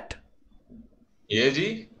chat?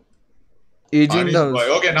 AG? AG in the house.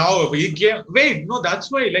 Boy. Okay, now he came. Wait, no,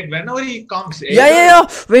 that's why. Like, whenever he comes. Yeah.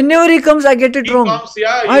 Whenever he comes, I get it wrong. Comes,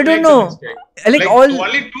 yeah, I don't know. Like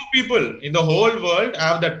only two people in the whole world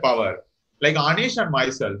have that power. Like Anish and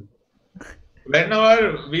myself.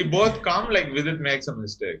 Whenever we both come, like Vidit makes a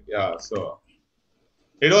mistake. Yeah, so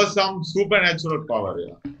it was some supernatural power.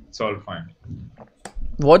 Yeah, it's all fine.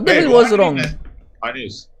 What the hell was wrong?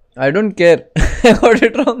 Anish. I don't care. I got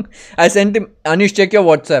it wrong. I sent him. Anish, check your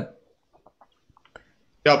WhatsApp.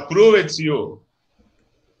 Yeah, prove it's you.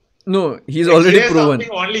 No, he's already proven.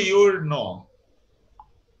 Something only you would know.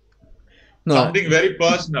 No. Something very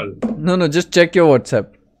personal. No, just check your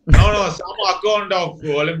WhatsApp. No, some account of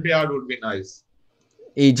Olympiad would be nice.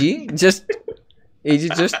 AG, just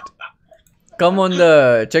come on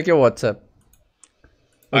the check your WhatsApp.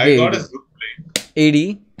 Okay. I got a Zoom AD,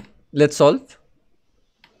 link. let's solve.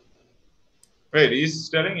 Wait, he's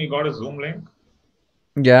telling he got a Zoom link?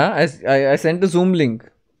 Yeah, I sent a Zoom link.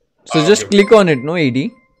 So just click on it, no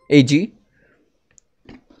AD. AG.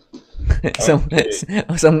 Some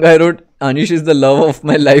guy wrote, Anish is the love of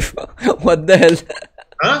my life. What the hell?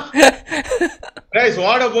 Huh? Guys,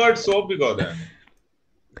 what about Sopico then?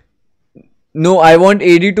 No, I want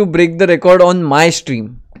AD to break the record on my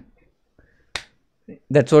stream.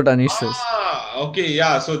 That's what Anish says. Okay,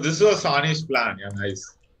 yeah. So this was Anish's plan. Yeah,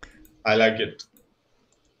 nice. I like it.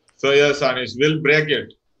 So yes, Anish, we'll break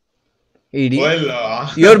it. AD.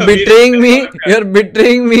 Well, you're betraying me. You're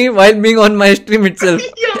betraying me while being on my stream itself.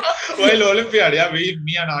 Yeah. While Olympiad, yeah,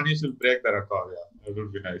 me and Anish will break the record. Yeah, it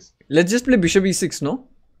would be nice. Let's just play Bishop E6, no?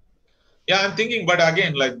 Yeah, I'm thinking, but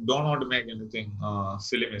again, like, don't want to make anything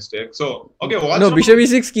silly mistake. So, okay, what's no, Bishop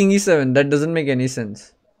E6, King E7. That doesn't make any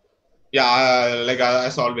sense. Yeah, like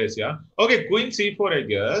as always, yeah. Okay, Queen C4, I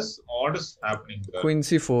guess. What is happening there? Queen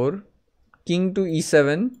C4, King to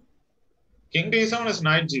E7. King to E7 is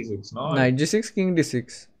Knight G6, no? Knight G6, King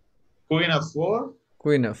D6. Queen F4.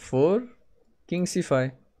 Queen F4, King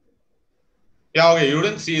C5. Yeah, okay, you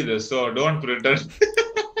didn't see this, so don't pretend.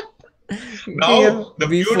 Now, the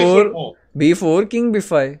beautiful move. B4, King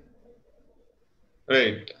B5.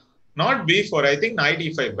 Wait, not B4, I think Knight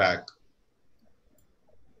E5 back.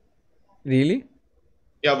 Really?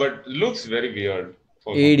 Yeah, but looks very weird.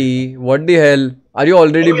 AD, what the hell? Are you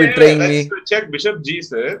already betraying me? Let's check Bishop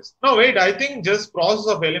G6. No, wait, I think just process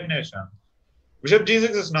of elimination. Bishop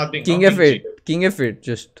G6 is nothing. King F8. King F8,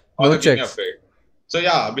 just. No checks. King F8. So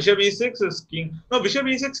yeah, Bishop E6 is King. No, Bishop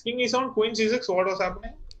E6, King E7, Queen C6. What was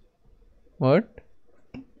happening? What?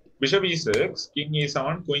 Bishop E6, King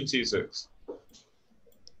E7, Queen C6.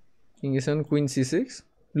 King E7, Queen C6.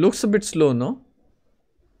 Looks a bit slow, no?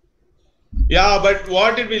 Yeah, but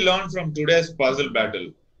what did we learn from today's puzzle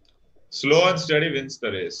battle? Slow and steady wins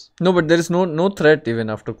the race. No, but there is no threat even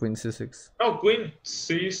after queen c6. No, queen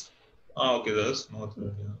sees. Ah, okay, there's no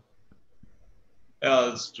threat. Yeah,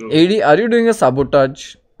 that's true. AD, are you doing a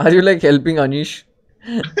sabotage? Are you like helping Anish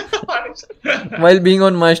while being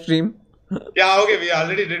on my stream? Yeah, okay, we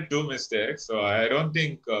already did 2 mistakes, so I don't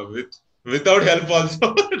think without help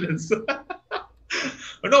also.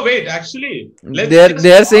 No, wait, actually,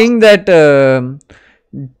 They are saying that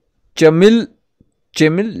Jamil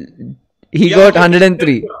he got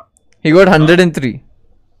 103. He got 103.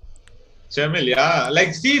 Jamil, yeah.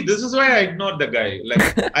 Like, see, this is why I ignored the guy.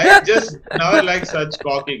 Like, I just never like such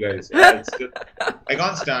cocky guys. Yeah, it's just, I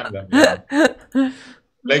can't stand them. Yeah.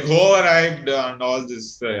 Like, overhyped and all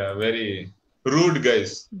this very rude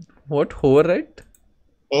guys. What? Overhyped?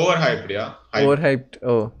 Overhyped, yeah. Hyped. Overhyped.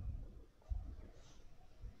 Oh.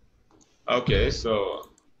 Okay, so.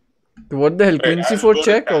 What the hell? Queen c4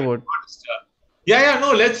 check or what? Yeah,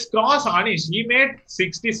 no, let's cross Anish. He made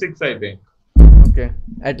 66, I think. Okay.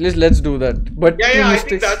 At least let's do that. But yeah, I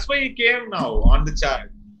think that's why he came now on the chat.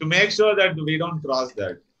 To make sure that we don't cross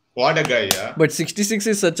that. What a guy, yeah. But 66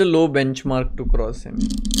 is such a low benchmark to cross him.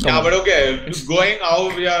 But okay, going how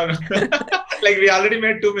we are, like we already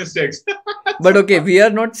made 2 mistakes. But okay, we are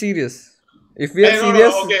not serious. If we are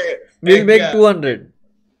serious, we'll make 200.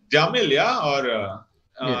 Jamil, yeah, or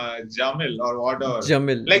Jamil or whatever.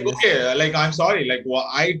 Jamil. Like, okay, like I'm sorry, like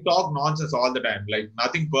I talk nonsense all the time, like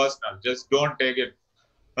nothing personal. Just don't take it.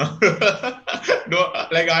 No,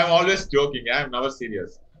 like I'm always joking. I'm never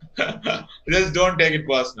serious. Just don't take it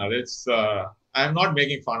personal. It's I'm not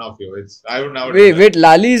making fun of you. It's I would never. Wait,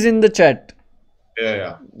 Lali is in the chat.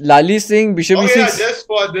 Yeah. Lali is saying Bishop E6. Yeah, just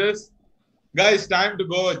for this, guys, time to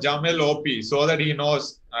go Jamil OP so that he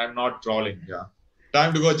knows I'm not trolling. Yeah,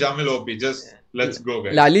 time to go Jamil OP. Just let's go,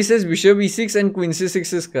 guys. Lali says Bishop E6 and Queen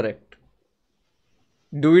C6 is correct.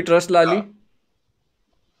 Do we trust Lali?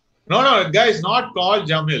 No, guys, not call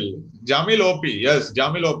Jamil. Jamil OP. Yes,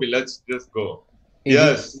 Jamil OP. Let's just go.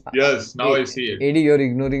 Yes. Now I see it. AD, you're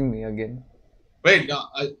ignoring me again. Wait,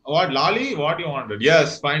 what? Lali? What you wanted?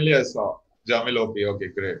 Yes, finally I saw. Jamil OP. Okay,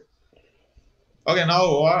 great. Okay, now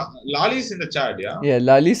Lali is in the chat, yeah? Yeah,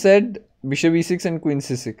 Lali said Bishop E6 and Queen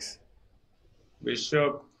C6.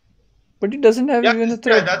 Bishop. But it doesn't have even a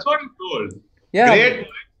threat. Yeah, that's what he told. Yeah. Great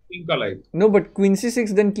think alike. No, but Queen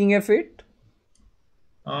C6, then King F8?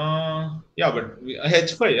 Yeah, but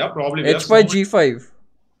H5, yeah, probably. H5, G5.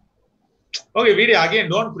 Okay, Vidit, again,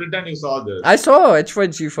 don't pretend you saw this. I saw H5,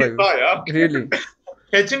 G5. You saw, yeah? Really?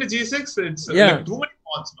 H into G6, it's like too many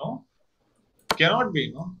pawns, no? Cannot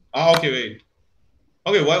be, no? Okay, wait.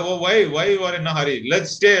 Okay, why you are in a hurry?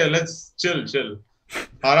 Let's chill.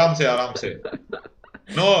 Aram se.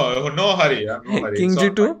 No hurry, yeah, no hurry. King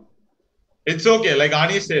G2? It's okay, like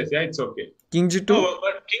Anish says, yeah, it's okay. King G2? No,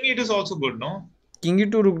 but King E2 is also good, no? King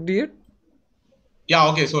E2, Rook D8? Yeah,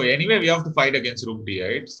 okay, so anyway, we have to fight against Rook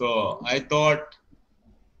D8. So I thought,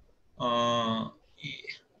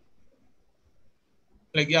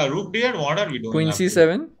 like, yeah, Rook D8, what are we doing? Queen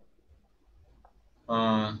C7?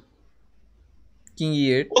 King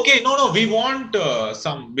E8? Okay, no, we want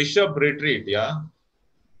some bishop retreat, yeah?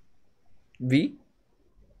 V?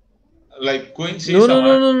 Like Queen C7.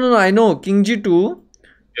 No, I know. King G2,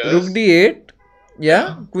 yes. Rook D8,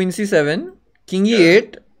 yeah, Queen C7, King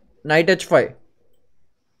E8, Knight H5.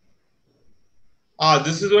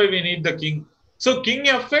 This is why we need the king. So King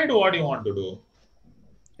F8, what do you want to do?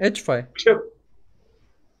 H5. Bishop.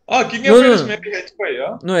 King F8 is maybe H5,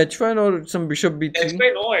 yeah? No, H5 or some Bishop B3.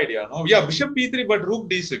 H5, no idea. No, yeah, Bishop B3, but Rook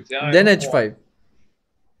D6. Yeah. Then H5.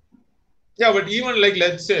 Yeah, but even like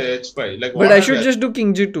let's say H5. Like, but I should just do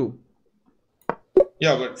King G2.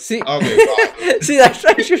 Yeah, but see, okay. See, that's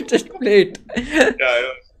why I should just play it.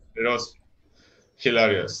 Yeah, it was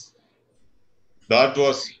hilarious. That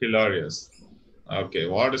was hilarious. Okay,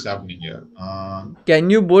 what is happening here? Can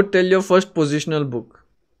you both tell your first positional book?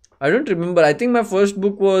 I don't remember. I think my first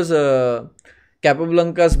book was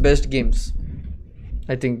Capablanca's Best Games.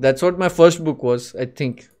 I think that's what my first book was. I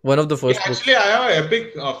think one of the first books. Actually, I have an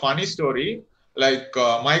epic, funny story. Like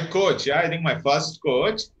my coach, I think my first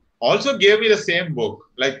coach also gave me the same book,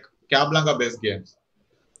 like Capablanca Best Games.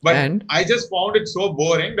 But I just found it so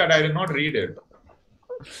boring that I did not read it.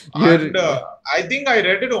 And I think I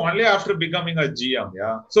read it only after becoming a GM.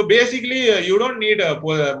 Yeah. So basically, you don't need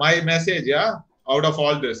my message. Yeah. Out of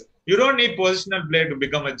all this, you don't need positional play to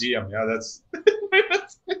become a GM. Yeah. That's my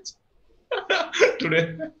message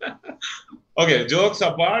today. Okay. Jokes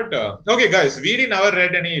apart. Okay, guys. Vidit never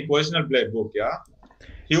read any positional play book. Yeah.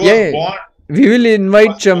 He was born. We will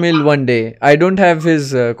invite Chamil one day. I don't have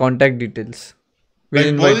his contact details. We Like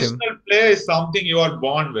didn't invite him. positional play is something you are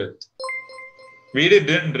born with. We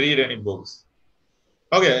didn't read any books.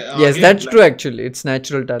 Okay. Yes, Again, that's like, true actually. It's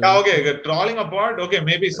natural yeah, talent. okay. Trolling apart. Okay,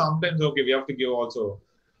 maybe sometimes okay we have to give also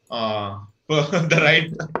uh the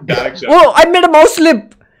right direction. Oh, I made a mouse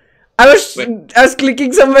slip. Wait. I was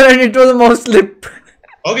clicking somewhere and it was a mouse slip.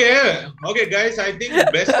 Okay, okay, guys. I think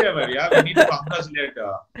best ever. Yeah, we need to congratulate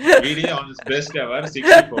Giri on his best ever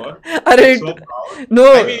 64. I'm Alright. so proud.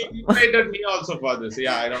 No. I mean, he invited me also for this.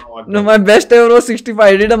 Yeah, I don't know what. No, my best ever was 65.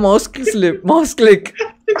 I did a mouse slip, mouse click.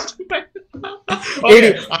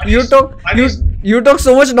 Okay, Adi, you talk, Anish, you talk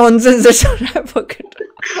so much nonsense that I forget.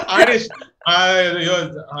 Anish,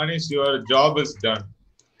 Anish, your job is done.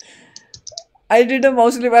 I did a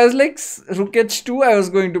mouse slip. I was like, Rook H2 I was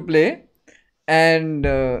going to play. And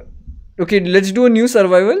okay, let's do a new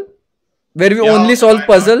survival where we Yeah, only okay, solve why not?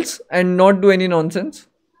 puzzles and not do any nonsense.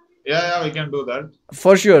 Yeah, we can do that.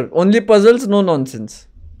 For sure. Only puzzles, no nonsense.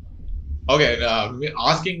 Okay,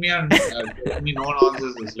 asking me and telling me no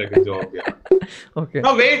nonsense is like a joke. Yeah. Okay.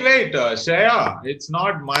 No, wait, Shreya, it's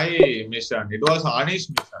not my mission. It was Anish's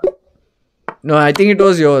mission. No, I think it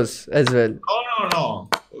was yours as well. No.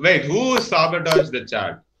 Wait, who sabotaged the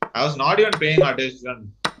chat? I was not even paying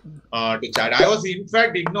attention to chat. I was in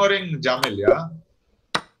fact ignoring Jamil, yeah?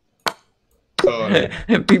 So,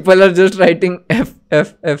 People are just writing F,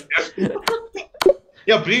 F, F.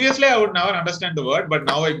 yeah, previously I would never understand the word, but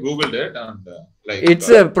now I googled it and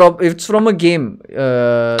It's from a game.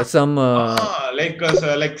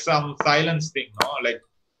 like some silence thing, no? Like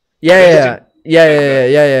Yeah,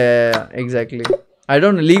 exactly. I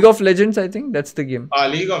don't know. League of Legends, I think that's the game.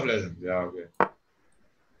 League of Legends. Yeah, okay.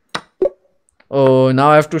 Oh, now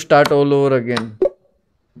I have to start all over again.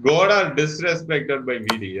 God are disrespected by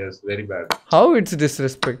VD. Yes, very bad. How it's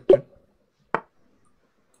disrespected?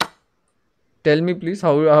 Tell me please,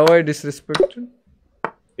 how I disrespected?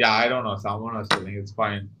 Yeah, I don't know. Someone was telling it's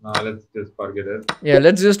fine. Let's just forget it. Yeah,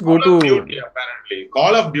 let's just go Call of to Duty, apparently.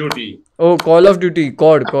 Call of Duty. Oh, Call of Duty,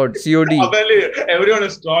 COD, COD. Apparently, everyone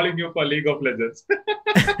is calling you for League of Legends.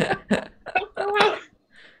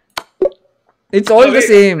 It's all the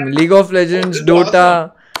same. League of Legends,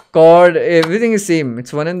 Dota, COD, everything is same.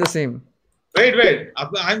 It's one and the same. Wait.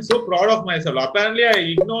 I'm so proud of myself. Apparently, I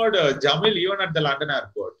ignored Jamil even at the London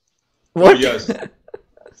airport. What? Oh, yes.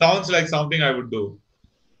 Sounds like something I would do.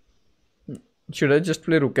 Should I just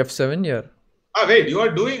play Rook F7 here? Wait, you are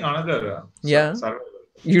doing another Yeah. survival.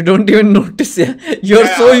 You don't even notice. Yeah. You're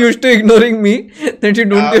so used to ignoring me that you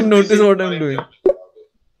don't even notice what I'm doing.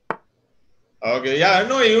 Okay, yeah,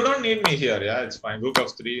 no, you don't need me here. Yeah, it's fine. Rook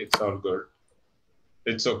of 3, it's all good.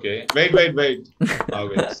 It's okay. Wait.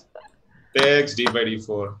 Okay. Takes d by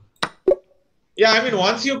d4. Yeah, I mean,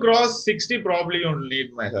 once you cross 60, probably you'll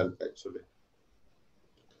need my help, actually.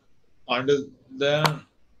 And then,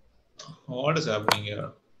 what is happening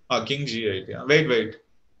here? King g8, yeah. Wait.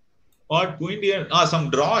 What? Queen d8? Some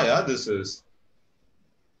draw, yeah, this is.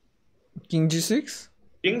 King g6?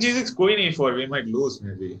 King g6, queen e4, we might lose,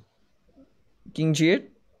 maybe. King g8?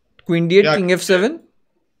 Queen d8, Yeah, King f7?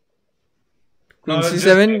 Queen let's just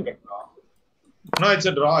c7? take a draw. No, it's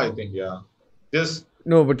a draw, I think, yeah. Just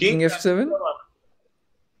No, but King f7?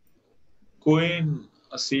 Queen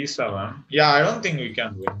c7. Yeah, I don't think we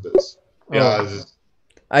can win this. Yeah,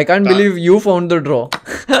 I can't believe you found the draw.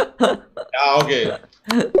 yeah, okay.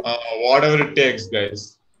 Whatever it takes,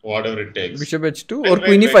 guys. Whatever it takes. Bishop h2 or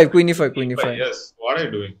Queen e5, Queen e5, Queen e5. Yes, what are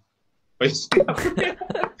you doing?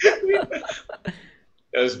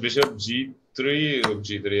 Yes, Bishop g3, Rook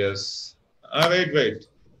g3, yes. Wait.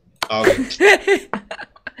 Okay.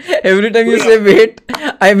 Every time you say wait,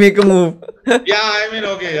 I make a move. Yeah, I mean,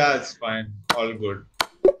 okay, yeah, it's fine. All good.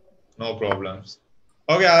 No problems.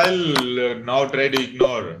 Okay, I'll now try to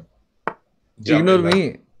ignore Jamil. Ignore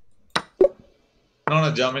me.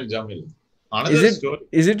 No, Jamil. Another story.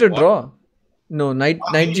 Is it a draw? No, knight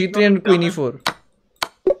g3 and queen e4.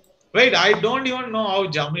 Wait, I don't even know how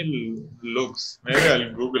Jamil looks. Maybe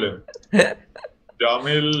I'll Google him.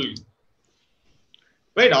 Jamil.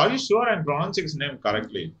 Wait, are you sure I'm pronouncing his name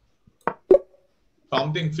correctly?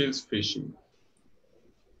 Something feels fishy.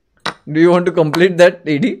 Do you want to complete that,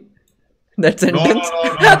 AD? That sentence? No,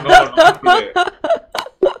 not today.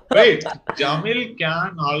 Wait, Jamil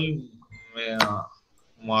Khan Al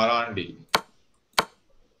Marandi.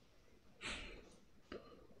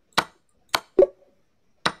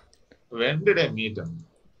 When did I meet him?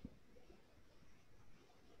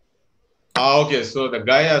 Okay, so the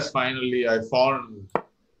guy has finally, I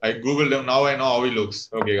googled him, now I know how he looks.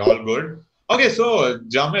 Okay, all good. Okay, so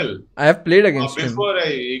Jamil. I have played against him. Before I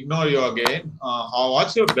ignore you again,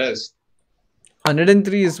 what's your best?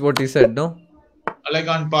 103 is what he said, no? like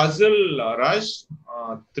on puzzle rush,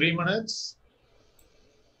 3 minutes.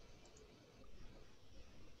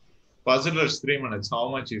 Puzzle rush 3 minutes. How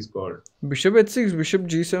much he scored? Bishop h6, bishop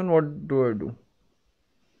g7. What do I do?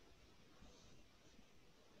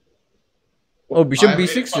 Oh, bishop I'm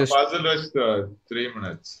waiting b6 for just puzzle rush 3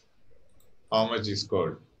 minutes. How much he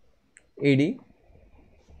scored? AD.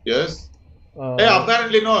 Yes. Uh, Hey,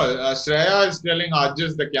 apparently no. Shreya is telling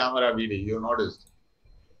adjust the camera video. You noticed?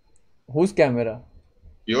 whose camera?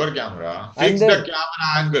 Your camera. I'm Fix the there. camera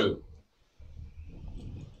angle.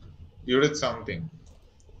 You did something.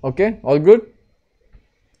 Okay, all good.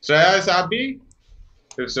 Shreya is happy.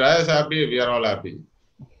 If Shreya is happy, we are all happy.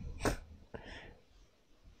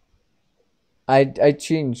 I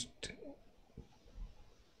changed.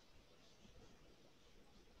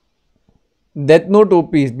 Death Note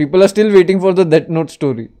OPs. People are still waiting for the Death Note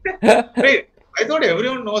story. Wait, I thought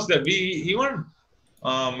everyone knows that. We even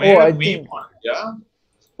made I a meme think. on it, yeah?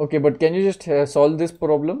 Okay, but can you just solve this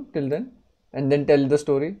problem till then? And then tell the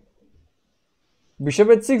story? Bishop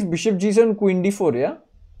h6, bishop g7, queen d4, yeah?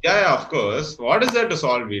 Yeah, of course. What is there to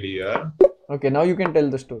solve video? Okay, now you can tell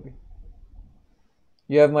the story.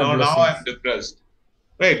 You have my No, now blessings. I'm depressed.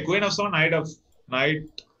 Wait, queen of stone, knight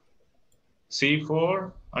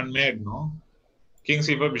c4 and mate, no? King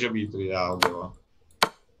c4, bishop e3. Yeah, okay. Well.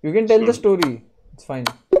 You can tell the story. It's fine.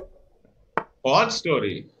 What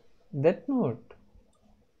story? Death Note.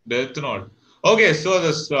 Death Note. Okay, so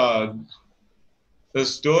this the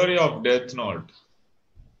story of Death Note.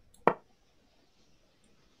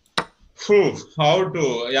 Phew, how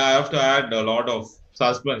to? Yeah, I have to add a lot of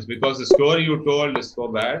suspense because the story you told is so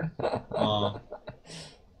bad.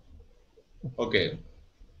 Okay,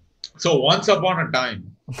 so once upon a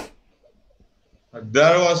time,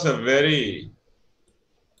 there was a very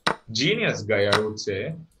genius guy, I would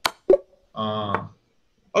say.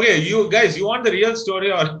 Okay, you guys, you want the real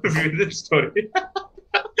story or Vidit story?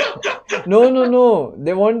 No.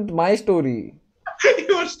 They want my story.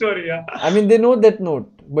 Your story, yeah. I mean, they know Death Note,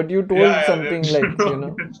 but you told something that's like,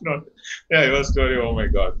 it's not. Yeah, your story. Oh my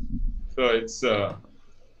god. So it's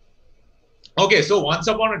okay. So once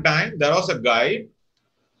upon a time, there was a guy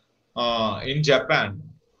in Japan.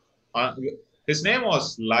 His name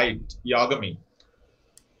was Light Yagami,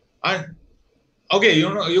 and okay,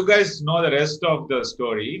 you guys know the rest of the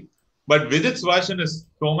story, but Vidit's version is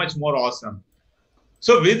so much more awesome.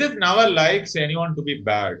 So Vidit never likes anyone to be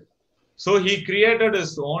bad. So he created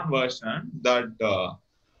his own version that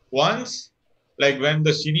once, like when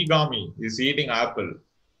the Shinigami is eating apple,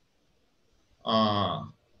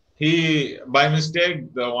 he by mistake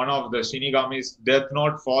one of the Shinigami's Death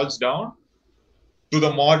Note falls down to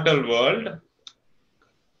the mortal world,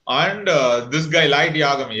 and this guy Light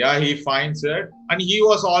Yagami, yeah, he finds it, and he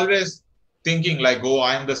was always thinking like, oh,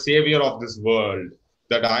 I am the savior of this world,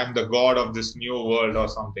 that I am the god of this new world or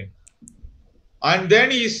something. And then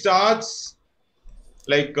he starts,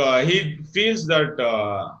 like, he feels that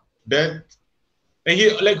death, he,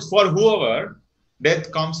 like, for whoever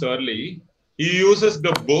death comes early, he uses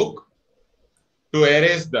the book to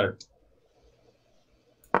erase that.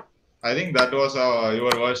 I think that was your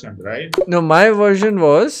version, right? No, my version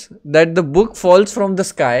was that the book falls from the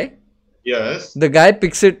sky. Yes. The guy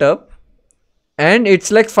picks it up, and it's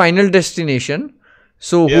like Final Destination.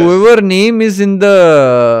 So Yes. whoever name is in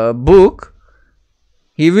the book,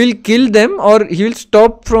 he will kill them or he will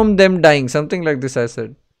stop from them dying. Something like this I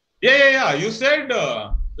said. Yeah. You said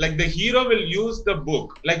like the hero will use the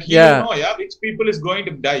book. Like he Yeah. will know, yeah, which people is going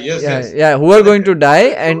to die. Yes. Yeah, who are going to die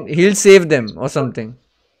and he'll save them or something.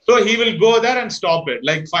 So he will go there and stop it,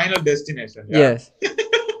 like Final Destination. Yeah? Yes.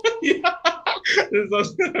 Yeah. This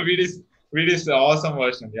was Vidit's awesome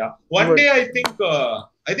version. Yeah. One But- day I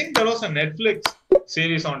think there was a Netflix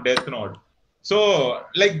series on Death Note. So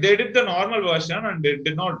like they did the normal version and they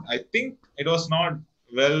did not. I think it was not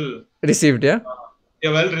well Received, yeah?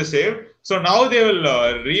 well received. So now they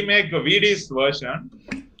will remake VD's version,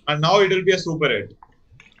 and now it will be a super hit.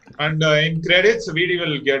 And in credits, VD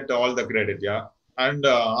will get all the credit. Yeah. And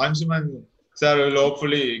Anshuman sir will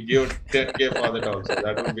hopefully give 10K for that also.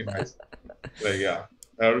 That would be nice. Like, yeah,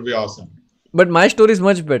 that would be awesome. But my story is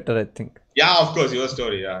much better, I think. Yeah, of course, your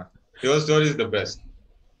story. Yeah, your story is the best.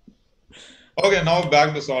 Okay, now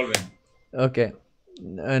back to solving. Okay.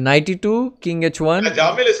 Knight e2, king h1.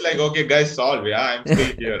 Jamil is like, okay, guys, solve. Yeah, I'm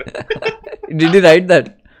still here. Did he write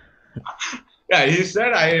that? Yeah, he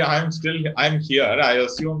said, I'm here. I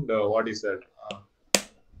assumed what he said.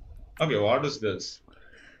 Okay, what is this?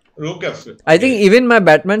 Rook F. I think even my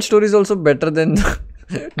Batman story is also better than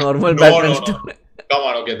the normal Batman story. Come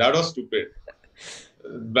on, okay, that was stupid.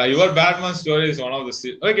 Your Batman story is one of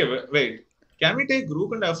the. Okay, wait. Can we take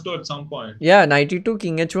rook and f2 at some point? Yeah, knight e2,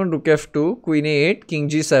 king h1, rook f2, queen a8, king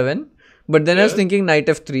g7. But then I was Yes. thinking knight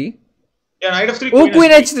f3. Yeah, knight f3, Oh,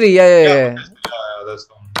 queen h3. h3. Yeah, yeah, Yeah, yeah. yeah, that's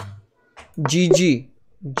the one. GG.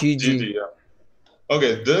 GG. GG, yeah.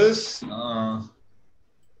 Okay, this.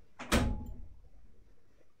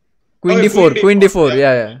 Queen Okay, d4. Queen d4.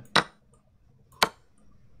 Yeah, yeah.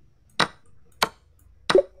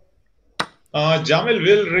 Jamil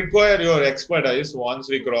will require your expertise once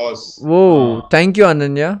we cross. Whoa. Thank you,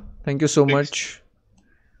 Ananya. Thank you so much.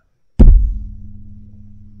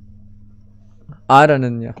 R.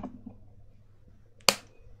 Ananya.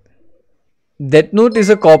 Death Note is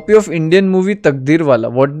a copy of Indian movie Takdir Wala.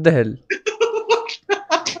 What the hell?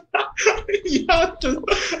 Yeah, this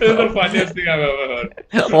is the funniest thing I've ever heard.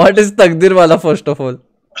 What is Takdir Wala, first of all?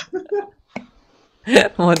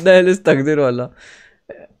 What the hell is Takdir Wala?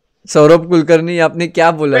 Saurabh Kulkarni आपने क्या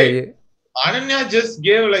बोला है ये? Ananya just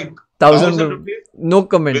gave like 1,000 rupees. No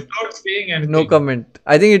comment. Without saying anything. No comment.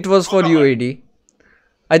 I think it was for you, AD.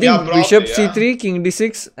 I think Yeah, probably, bishop yeah. c3, king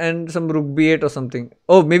d6 and some rook b8 or something.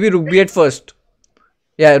 Oh, maybe rook b8 first.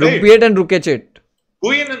 Yeah, rook Wait. b8 and rook h8.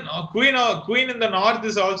 Queen in the north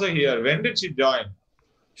is also here. When did she join?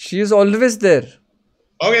 She is always there.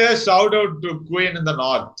 Okay, let's shout out to Queen in the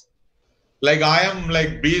north. Like I am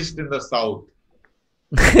like beast in the south.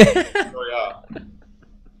 So yeah.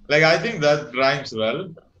 Like I think that rhymes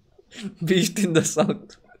well. Beast in the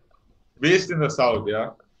south. Beast in the south, yeah.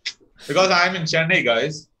 Because I'm in Chennai,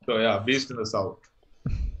 guys. So yeah, beast in the south.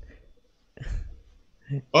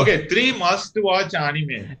 Okay, 3 must-watch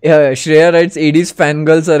anime. Yeah, Shreya writes AD's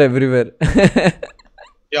fangirls are everywhere.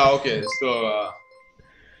 Yeah, okay. So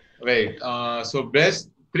wait. So best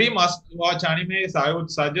 3 must-watch animes. I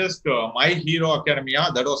would suggest My Hero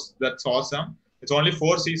Academia. That's awesome. It's only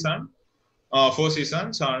 4 seasons. 4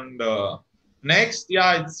 seasons, and next,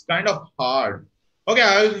 yeah, it's kind of hard. Okay,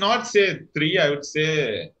 I will not say 3. I would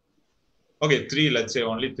say okay, 3. Let's say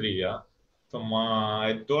only 3. Yeah. So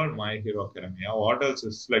I told My Hero Academia. What else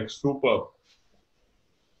is like superb?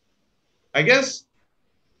 I guess.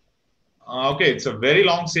 Okay, it's a very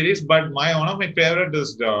long series, but one of my favorite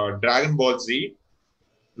is Dragon Ball Z.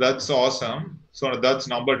 That's awesome. So that's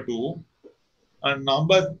number 2, and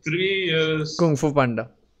number 3 is Kung Fu Panda.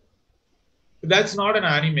 That's not an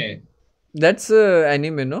anime. That's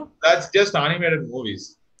anime, no? That's just animated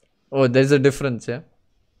movies. Oh, there's a difference, yeah.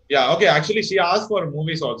 Yeah, okay. Actually, she asked for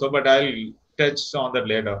movies also, but I'll touch on that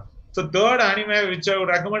later. So third anime which I would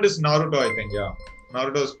recommend is Naruto, I think. Yeah,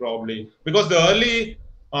 Naruto is probably because the early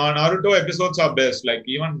Naruto episodes are best. Like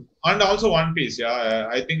even and also One Piece. Yeah,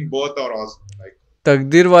 I think both are awesome. Like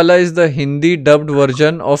Takdir Wala is the Hindi dubbed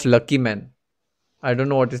version of Lucky Man. I don't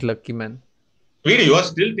know what is Lucky Man. Really, you are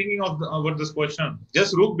still thinking about this question?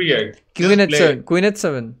 Just Rook B8. Queen h7. Queen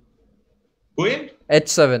h7. Queen?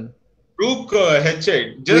 h7. Rook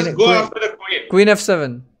h8. Just go after the queen. Queen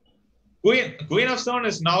f7. Queen f7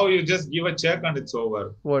 is now you just give a check and it's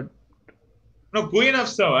over. What? No, Queen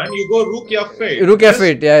f7. You go Rook f8. Rook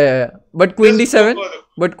f8. Yeah. But Queen d7.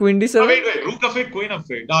 But Queen d7. Oh, wait. Rook f8. Queen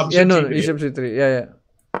f8. No, yeah, no. Bishop c3. Yeah.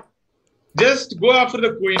 Just go after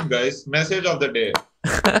the queen, guys. Message of the day.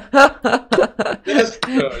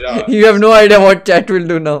 Yeah. You have no idea what chat will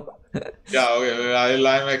do now. Yeah, okay.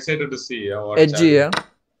 I'm excited to see what Edgy, yeah.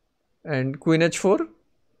 And Queen h4.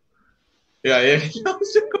 Yeah.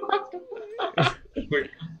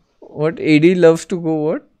 What AD loves to go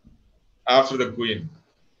what? After the queen.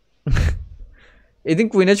 I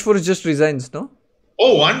think Queen h4 just resigns, no?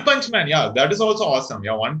 Oh, One Punch Man. Yeah, that is also awesome.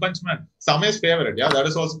 Yeah, One Punch Man. Same's favorite. Yeah, that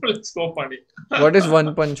is also so funny. What is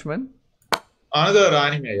One Punch Man? Another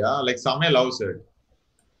anime, yeah. Like Same loves it.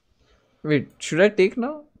 Wait, should I take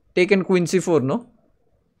now? Take and Queen c4, no?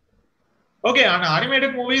 Okay, and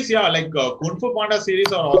animated movies, yeah, like Kung Fu Panda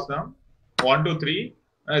series are awesome. 1, 2, 3.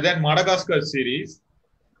 Then Madagascar series,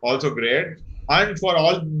 also great. And for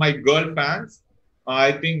all my girl fans,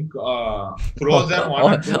 I think Frozen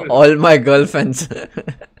 1 and 2. All my girlfriends.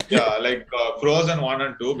 Yeah, like Frozen 1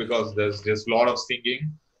 and 2 because there's just a lot of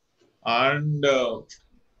singing. And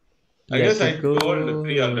I guess I told the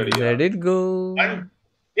 3 already. Let it go. And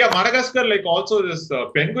yeah, Madagascar, like also this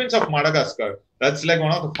Penguins of Madagascar. That's like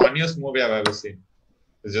one of the funniest movie I've ever seen.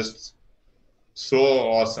 It's just so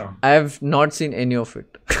awesome. I have not seen any of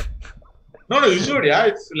it. No, you should. Yeah,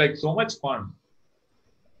 it's like so much fun.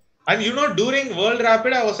 And during World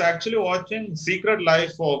Rapid, I was actually watching Secret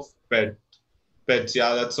Life of Pets.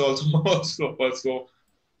 Yeah, that's also so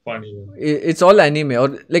funny. It's all anime,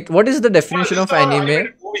 or like, what is the definition of anime?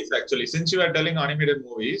 Animated movies, actually. Since you are telling animated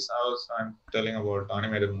movies, I'm telling about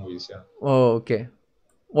animated movies. Yeah. Oh, okay.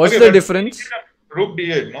 What's the difference? Rook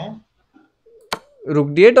D8, no? Rook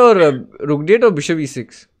d8 or Rook d8 or Bishop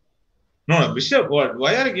e6? No, no, bishop. What?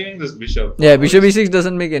 Why are you giving this bishop? Yeah, Bishop e6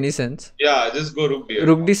 doesn't make any sense. Yeah, just go rook d8.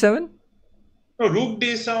 Rook d7? No, rook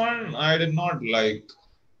d7. I did not like.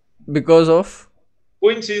 Because of?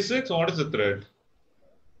 Queen c6. What is the threat?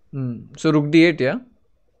 So Rook d8, yeah?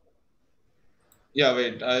 Yeah,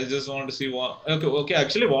 wait. I just want to see what. Okay, okay.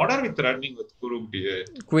 Actually, what are we threatening with rook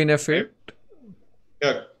d8? Queen f8.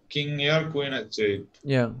 Yeah, king here, queen h8.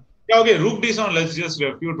 Yeah. Yeah, okay. Rook d7. Let's just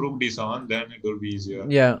refute rook d7. Then it will be easier.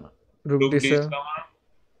 Yeah. Rook Rook d7. d7.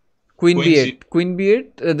 Queen b8. Queen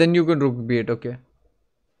b8. Then you can Rook b8. Okay.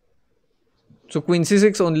 So Queen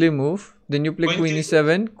c6 only move. Then you play Queen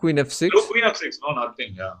e7. Queen f6. Rook queen f6. No,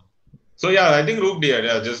 nothing. Yeah. So yeah, I think rook d8.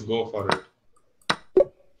 Yeah, just go for it.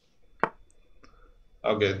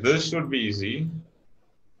 Okay, this should be easy.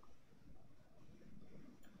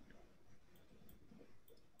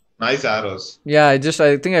 Nice arrows. Yeah, I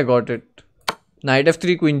think I got it. Knight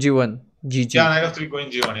f3, Queen g1. GG. Yeah, knight f3,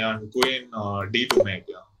 queen g1. Yeah, and queen d2 mate.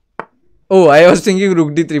 Yeah. Oh, I was thinking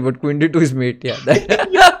Rook d3, but Queen d2 is mate. Yeah.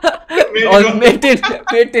 All mate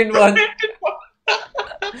in one.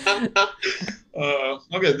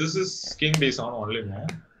 Okay, this is king d7 only. No,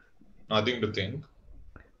 nothing to think.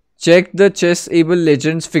 Check the Chessable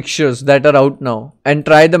Legends fixtures that are out now and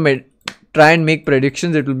try and make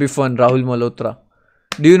predictions. It will be fun. Rahul Malhotra.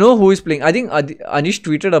 Do you know who is playing? I think Anish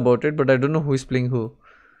tweeted about it, but I don't know who is playing who.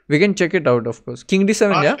 We can check it out, of course. King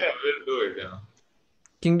d7, yeah? Yeah, we'll do it, yeah.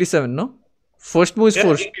 King d7, no? First move is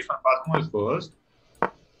first. King d7, first move is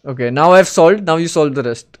first. Okay, now I've solved. Now you solve the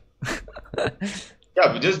rest. Yeah,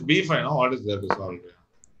 but just b5, no? What is there to solve?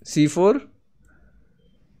 c4.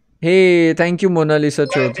 Hey, thank you, Mona Lisa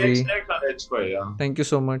Chaudhary. Check on h5, yeah. Thank you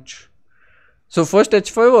so much. So first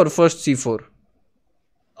h5 or first c4?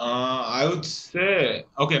 I would say,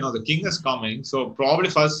 okay, no, the king is coming, so probably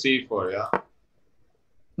first c4, yeah.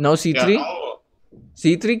 Now c3? Yeah, now,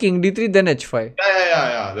 c3, king d3, then h5.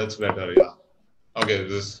 Yeah, that's better, yeah. Okay,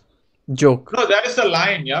 this. Joke. No, there is a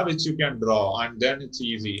line, yeah, which you can draw, and then it's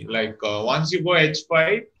easy. Like, once you go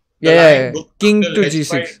h5, yeah. King to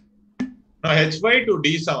g6. No, h5 to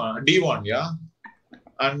d7, d1, yeah.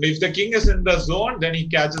 And if the king is in the zone, then he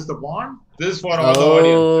catches the pawn. This is for all the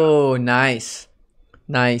audience. Oh, nice.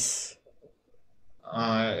 Nice.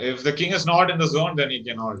 If the king is not in the zone, then he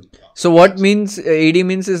cannot. So what means AD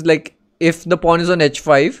means is like if the pawn is on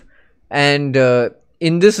h5 and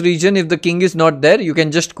in this region if the king is not there, you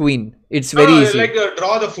can just queen. It's very easy. Like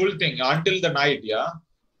draw the full thing until the knight, yeah.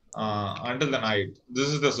 Until the knight. This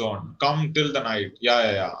is the zone. Come till the knight.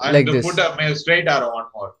 Yeah. And like put a straight arrow, one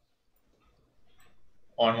more.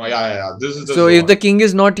 Yeah. This is the so zone. If the king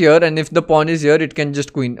is not here and if the pawn is here, it can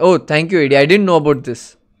just queen. Oh, thank you, AD. I didn't know about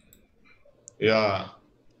this. Yeah.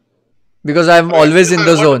 Because I'm always in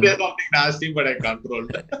the zone. I want to say something nasty, but I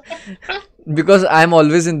controlled. Because I'm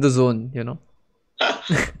always in the zone, you know.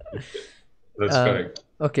 That's correct.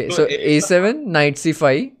 Okay, so a7, knight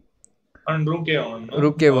c5. And rook a1. No?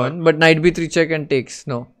 Rook a1, but knight b3 check and takes.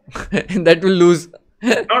 No. That will lose.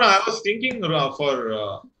 No, I was thinking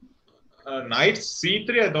for knight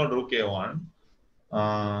c3, I thought rook a1.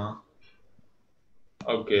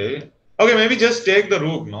 Okay. Okay, maybe just take the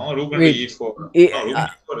rook, no? Rook and e4. No, rook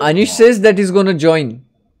Anish says that he's gonna join.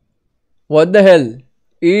 What the hell?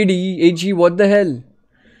 AG, what the hell?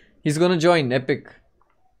 He's gonna join. Epic.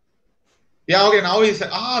 Yeah, okay, now he's...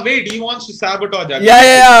 wait, he wants to sabotage again.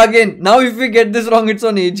 Yeah, again. Now if we get this wrong, it's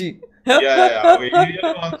on AG. Yeah. Wait, he really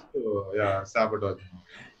wants to sabotage.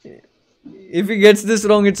 If he gets this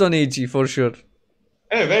wrong, it's on AG for sure.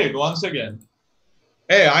 Hey, wait, once again.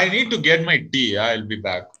 Hey, I need to get my tea. I'll be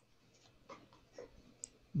back.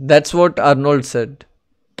 That's what Arnold said.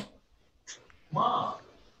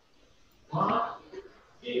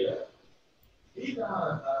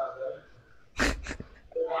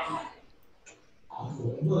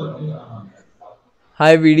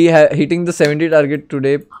 Hi VD, hitting the 70 target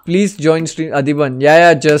today. Please join stream. Adhiban.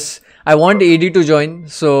 Yeah, just I want AD to join.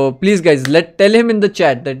 So please guys, tell him in the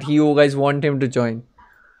chat that you guys want him to join.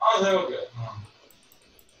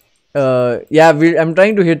 I'm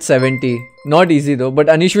trying to hit 70. Not easy though, but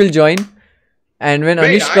Anish will join. And when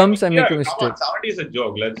Anish comes, I make a mistake. Come on, 70 is a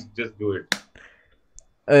joke. Let's just do it.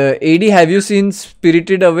 AD, have you seen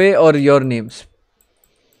Spirited Away or Your Names?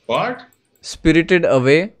 What? Spirited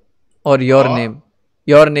Away or Your Name?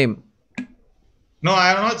 Your Name. No, I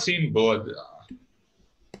have not seen both.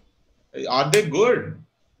 Are they good?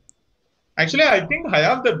 Actually, I think I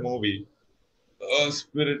have that movie.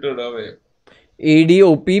 Spirited Away.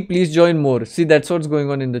 ADOP, please join more. See, that's what's going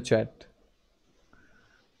on in the chat.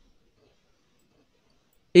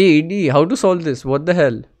 AD, how to solve this? What the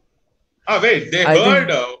hell? Ah, wait, they I think.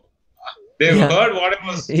 heard. They Yeah. heard what I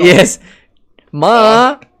was talking. Yes. Ma,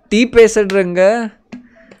 tea பேசுறங்க.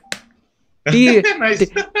 Tea, Nice.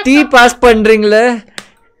 tea pass பண்றீங்களே.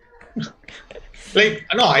 Like,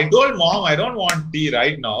 no, I told mom I don't want tea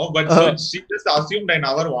right now, but so she just assumed I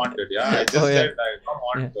never wanted. Yeah, I just yeah. said I don't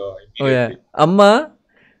want Oh yeah. immediately.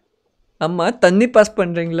 அம்மா தண்ணி pass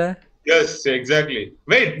பண்றீங்களா? Yes, exactly.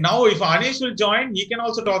 Wait, now if Anish will join, he can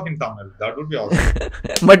also talk in Tamil. That would be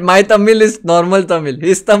awesome. But my Tamil is normal Tamil.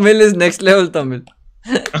 His Tamil is next level Tamil.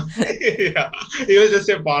 Yeah, he will just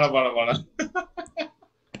say "Pana, pana, pana."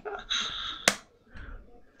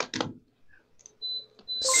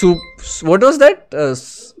 Soup. What was that?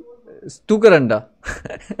 Tukaranda.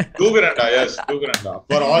 Gujrathi, yes, Gujrathi.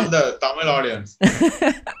 For all the Tamil audience.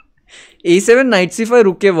 A7, knight c5,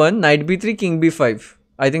 rook a1, knight b3, king b5.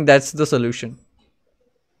 I think that's the solution.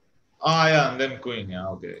 Ah, yeah, and then queen. Yeah,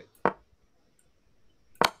 okay.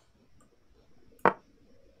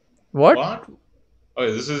 What?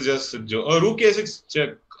 Oh, this is just a joke. Oh, rook a6 check.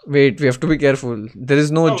 Wait, we have to be careful. There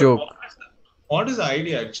is no joke. What is the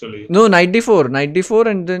idea actually? No, knight d4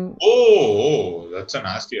 and then... Oh, that's a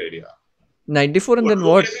nasty idea. Knight d4 and But then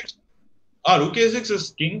what? A6, rook a6 is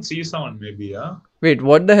king c7 maybe, yeah? Wait,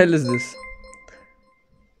 what the hell is this?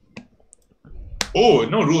 Oh,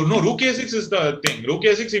 no, rook a6 is the thing. Rook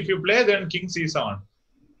a6, if you play, then king c7.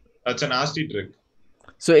 That's a nasty trick.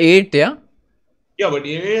 So 8, yeah? Yeah, but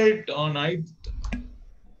 8 on knight.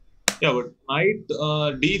 Yeah, but knight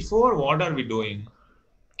d4, what are we doing?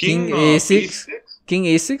 King a6. King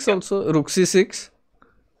a6 also. Rook c6.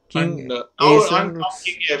 King and a7. now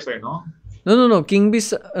king a5, no? No. King b...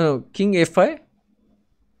 king a5? Yes,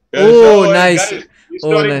 Oh, nice. Guys, Oh,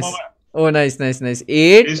 historic nice. moment. Oh, nice.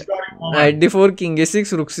 8, Historic moment. knight d4, king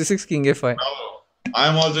a6, rook c6, king a5. Now, I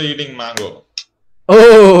am also eating mango.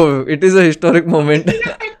 Oh, it is a historic moment.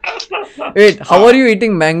 Wait, how are you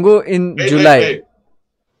eating mango in July?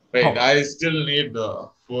 Wait, I still need the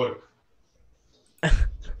fork.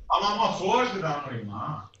 Amma, fork தான் முடியுமா?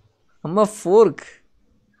 Amma, fork.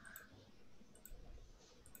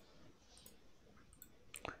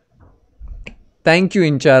 Thank you,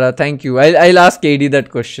 Inchara. Thank you. I'll ask AD that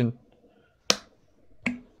question.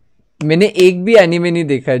 मैंने एक भी anime नहीं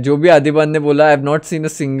देखा है जो भी आदिबान ने बोला I have not seen a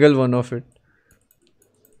single one of it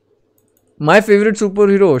my favourite super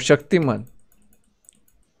hero Shaktimaan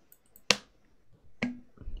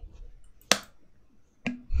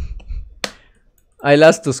I'll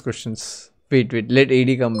ask those questions. Wait, let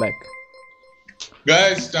AD come back.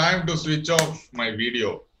 Guys, time to switch off my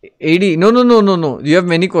video. AD, no. You have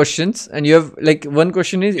many questions and you have like one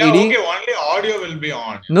question is Yeah, AD. okay, only audio will be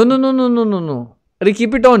on. No.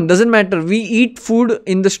 Keep it on. Doesn't matter. We eat food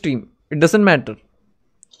in the stream. It doesn't matter.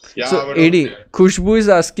 Yeah, So but AD, okay. Khushbu is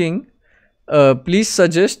asking, please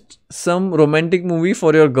suggest some romantic movie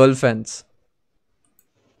for your girl fans.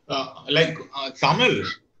 Like Tamil.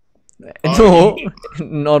 No,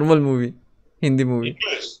 normal movie, Hindi movie.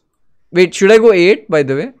 English. Wait, should I go 8 by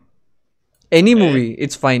the way? Any movie,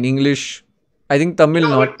 it's fine. English, I think Tamil No,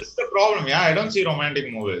 not. that's the problem. Yeah, I don't see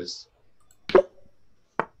romantic movies.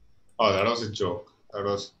 Oh, that was a joke. That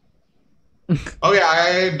was. Okay,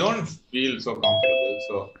 I don't feel so comfortable.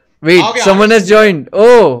 So. Wait, Okay, someone has joined.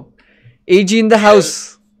 Oh, AG in the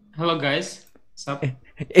house. Hello guys. What's up?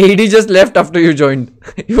 AD just left after you joined.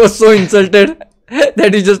 He was so insulted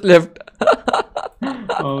that he just left.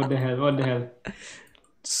 Oh the hell! What the hell?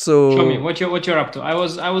 So Show me what you're up to. I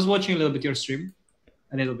was watching a little bit your stream,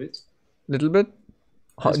 a little bit. little bit.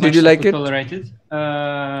 How, As did much you as like I it? could tolerate it?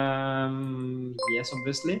 Yes,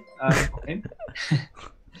 obviously. Okay.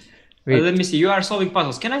 Wait. Let me see. You are solving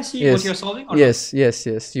puzzles. Can I see Yes. what you're solving? Or Yes.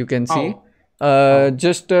 You can see. How?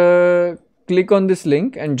 Just click on this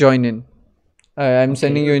link and join in. I'm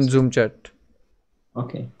sending you in Zoom chat. Not?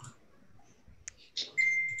 Okay.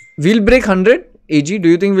 We'll break 100. AG, do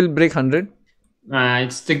you think we'll break 100?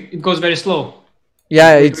 It goes very slow.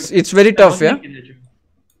 Yeah, it's very tough. Yeah.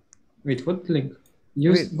 Wait, what link?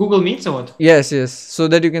 Use Google Meets or what? Yes. So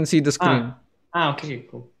that you can see the screen. Okay,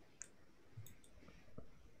 cool.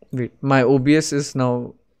 Wait, my OBS is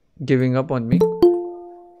now giving up on me.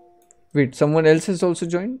 Wait, someone else has also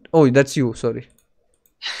joined? Oh, that's you. Sorry.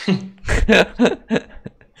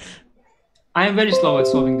 I am very slow at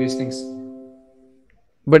solving these things.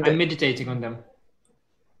 But I'm meditating on them.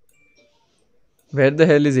 where the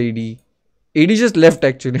hell is AD? AD just left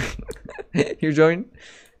actually. You joined?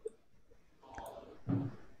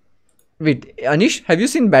 Wait, Anish, have you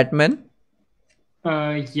seen Batman?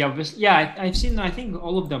 Yeah, I've seen. I think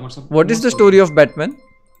all of them or something. What is the story of Batman?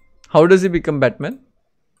 How does he become Batman?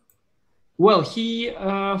 Well,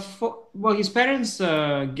 his parents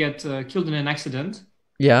get killed in an accident.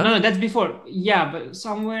 Yeah. No, that's before. Yeah, but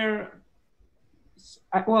somewhere.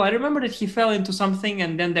 I remember that he fell into something,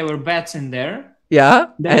 and then there were bats in there. Yeah.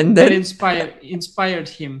 And That then inspired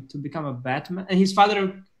him to become a Batman. And his father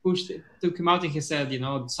took him out, and he said,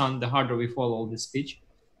 "Son, the harder we fall." All this speech.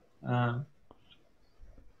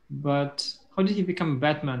 But how did he become a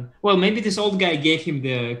Batman? Well, maybe this old guy gave him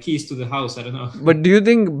the keys to the house. I don't know. But do you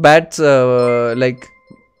think bats like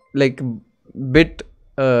bit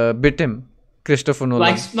him? Christopher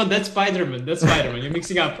Nolan. No, that's Spider-Man. That's Spider-Man. You're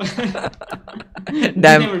mixing up.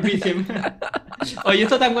 Damn. You never beat him. Oh, you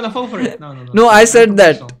thought I'm gonna fall for it? No. No, I said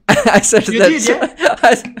that. I said You that. did, yeah?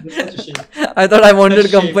 That's such a shame. I thought I wanted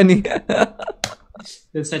That's a shame. company.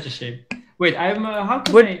 That's such a shame. Wait, how can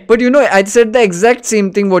I? But I said the exact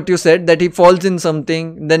same thing what you said, that he falls in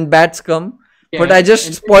something, then bats come. But Yeah, I just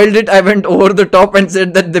and- spoiled it. I went over the top and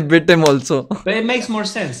said that they bit him also. But it makes more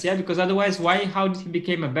sense, yeah, because otherwise, how did he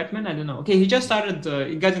become a Batman? I don't know. Okay, he just started.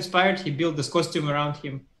 He got inspired. He built this costume around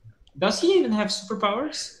him. Does he even have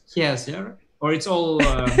superpowers? He has, yeah. Or it's all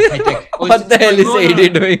high tech. What the hell is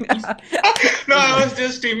AD doing? No, I was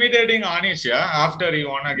just imitating Anish, yeah, after he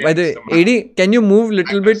won against By the way, AD, can you move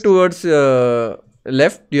little bit towards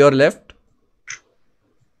left? Your left?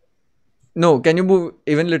 No, can you move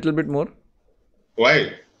even little bit more?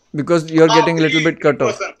 Why? Because you're getting a little bit cut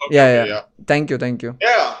off. 3%. Okay, Yeah. yeah. Thank you.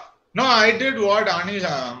 Yeah. No, I did what Anish.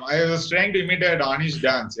 I was trying to imitate Anish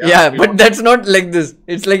dance. Yeah, but that's not like this.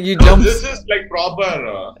 It's like you No, jump. this is like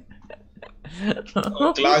proper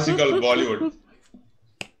classical Bollywood.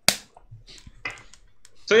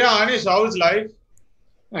 So yeah, Anish, how's life?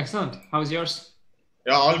 Excellent. How's yours?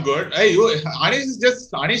 Yeah, all good. Hey,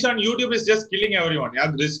 Anish on YouTube is just killing everyone. Yeah,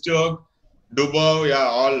 Gristok, Dubov, yeah,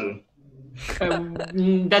 all.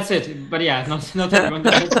 That's it. But yeah, not everyone.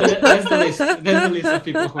 That's the list. That's the list of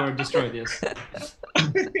people who are destroyed. Yes.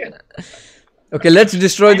 Okay, let's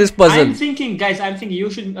destroy this puzzle. I'm thinking, guys. You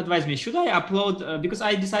should advise me. Should I upload? Because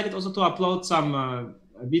I decided also to upload some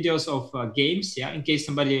videos of games. Yeah, in case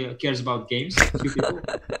somebody cares about games. Few people.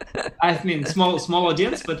 I mean, small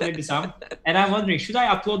audience, but maybe some. And I'm wondering, should I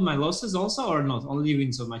upload my losses also or not? Only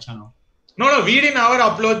wins on my channel. No, we didn't ever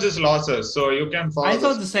upload these losses, so you can follow. I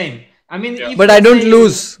thought the same. I mean, Yeah. if But I let's don't say-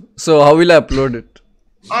 lose. So how will I upload it?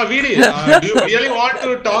 Vidit, do you really want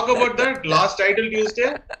to talk about that last title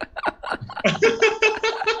Tuesday?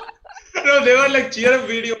 No, they were like cheer up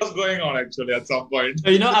videos going on actually at some point.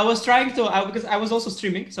 I was trying to because I was also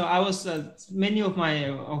streaming, so I was many of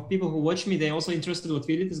people who watch me, they also interested what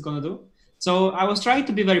Vidit is gonna do. So I was trying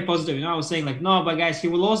to be very positive. I was saying like, no, but guys, he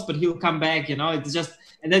will lose, but he'll come back. It's just,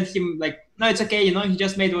 and then him like, no, it's okay. He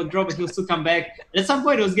just made one draw, but he'll still come back. And at some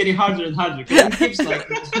point, it was getting harder and harder because he keeps like.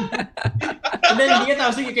 And then in the end, I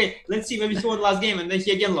was thinking, okay, let's see, maybe he won the last game, and then he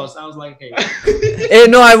again lost. I was like, okay. Hey,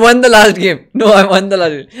 no, I won the last game.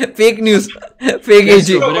 Fake news. Fake That's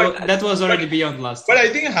AG. true, but that was already beyond last. But I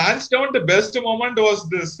think hands down the best moment was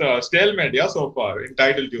this stalemate, yeah, so far in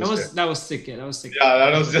title Tuesday. That was sick. Yeah, that was sick. Yeah,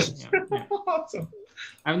 that was just Yeah. awesome.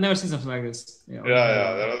 I've never seen something like this. Yeah,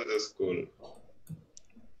 that was just cool.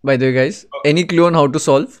 By the way, guys, any clue on how to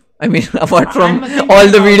solve? I mean, apart from I'm thinking all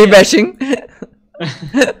the about VD it. bashing,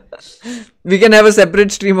 we can have a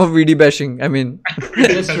separate stream of VD bashing. I mean,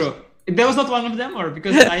 That's true. There was not one of them, or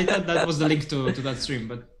because I thought that was the link to that stream,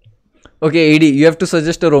 but okay, AD, you have to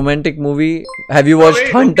suggest a romantic movie. Have you watched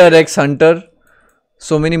wait, Hunter x Hunter?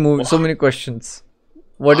 So many movies, so many questions.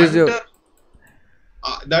 What is your?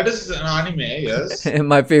 That is an anime, yes.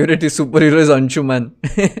 My favorite is superhero is Anshuman.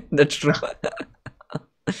 That's true.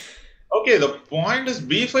 Okay, the point is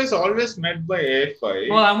B5 is always met by A5.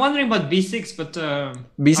 well, I'm wondering about B6, but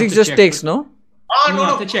B6 have to just check, takes, but- no? No, I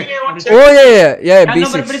have to check. Queen A1 I have to check. Oh yeah. Yeah, B6.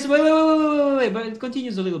 no, but it's, wait, but it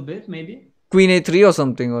continues a little bit, maybe. Queen A3 or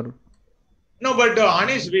something, or No, but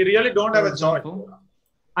Anish, we really don't have For a choice. example.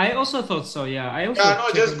 I also thought so. Yeah, I also. Yeah, no,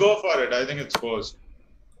 checked just it. go for it. I think it's forced.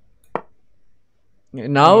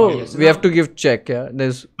 now Yes, we have to give check. Yeah,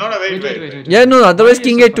 there's. No, Wait. Yeah, no. Otherwise, Why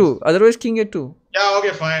King are you so A2. Otherwise, King A2. Yeah,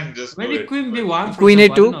 okay, fine. Just do Maybe it. Queen B1. for Queen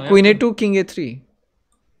example, I don't A2. know, Queen yeah. A2. King A3.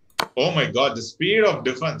 Oh my god, the speed of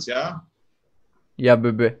defense, yeah? Yeah,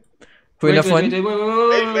 baby. Queen Wait, F1.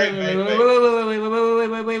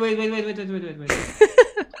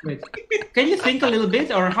 Wait. Can you think a little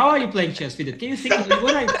bit, or how are you playing chess, Vidit? Can you think?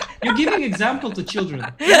 You're giving example to children.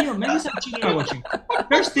 Maybe some children are watching.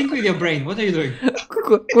 First, think with your brain. What are you doing?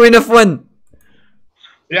 Queen F1.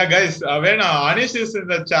 Yeah, guys, when Anish is in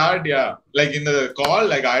the chat, yeah, like in the call,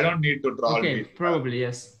 like I don't need to draw Okay, it. probably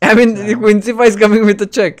yes. I mean, the Queen C5 is coming with a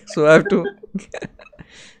check, so I have to.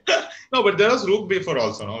 No, but there was rook before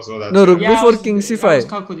also, no? So that's No, rook Yeah, before king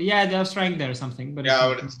c5. Yeah, they was trying there or something, but yeah,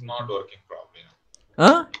 but it's not working properly.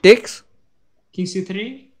 Huh? Takes? King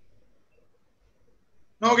c3.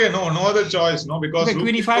 No, okay, no other choice, no, because Okay, rook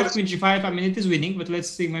queen before e5, queen g5. I mean, it is winning, but let's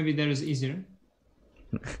see. Maybe there is easier.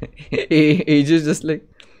 Age is just like.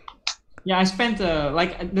 Yeah, I spent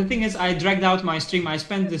like the thing is, I dragged out my stream. I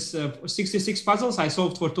spent this 66 puzzles I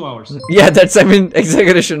solved for 2 hours. Yeah, that's, I mean,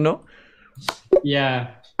 exaggeration, no?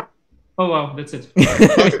 Yeah. Oh wow, that's it.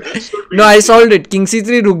 Okay, this should be No, I solved it. King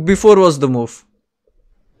c3, rook b4 was the move.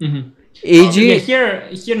 Mm-hmm. AG. Yeah,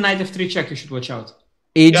 here knight f3 check. You should watch out.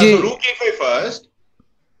 AG. yeah, so rook e5 first.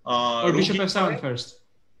 Or Rook bishop e5, f7 first.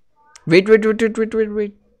 Wait. Rook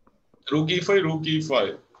e5.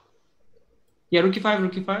 Yeah, rook e5,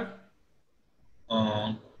 rook e5.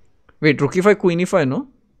 Wait, rook e5, queen e5, no?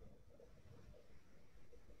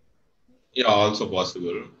 Yeah, also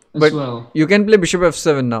possible. But As well. you can play bishop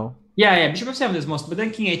f7 now. Yeah, bishop f7 is most, but then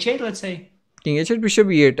king h8, let's say. King h8, bishop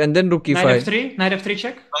e8, and then rook e5. Knight f3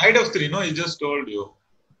 check. Knight f3, no, he just told you.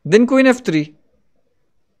 Then queen f3.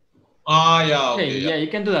 Yeah, Okay, okay. yeah, you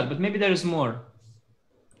can do that, but maybe there is more.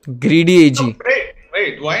 Greedy AG. No,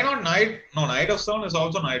 wait, why not knight? No, knight f7 is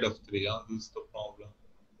also knight f3. Yeah, this is the problem.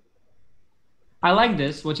 I like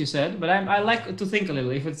this, what you said, but I like to think a little.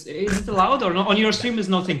 If is it allowed or not? On your stream is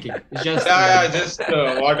no thinking. It's just Yeah, just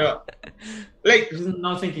what? Like, this is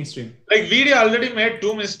no thinking stream. like Vidit already made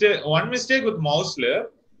one mistake with mouse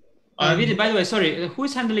slip. Vidit, by the way, sorry, who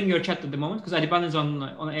is handling your chat at the moment? Because Adhiban is on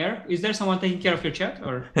air. Is there someone taking care of your chat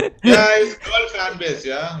or? Yeah, it's girl fan base.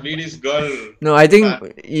 Yeah, Vidit's girl. No, I think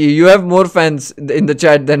you have more fans in the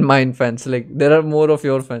chat than mine fans. Like, there are more of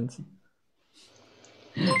your fans.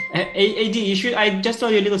 AD, I just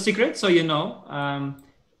tell you a little secret so you know.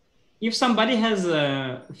 If somebody has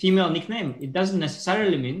a female nickname, it doesn't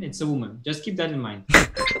necessarily mean it's a woman. Just keep that in mind.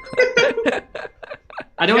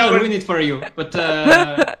 I don't want to ruin it for you, but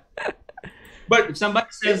if somebody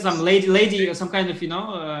says some lady or some kind of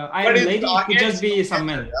iron lady, it could just be some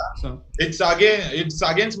man. Yeah? So it's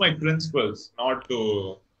against my principles not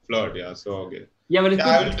to flirt. Yeah, so okay. Yeah, but it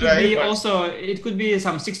could be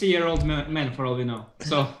some 60-year-old man for all we know.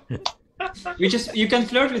 So you can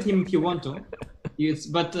flirt with him if you want to.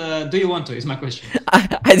 But do you want to? Is my question.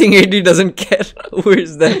 I think AD doesn't care who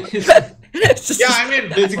is that. Yeah, I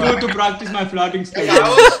mean, it's good to practice my flirting skills.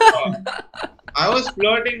 I was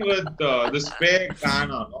flirting with this fake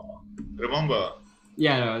Anna. Remember?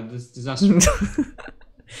 Yeah, no, this is disaster.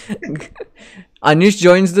 Anish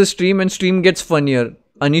joins the stream and stream gets funnier.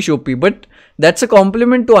 Anish OP, but that's a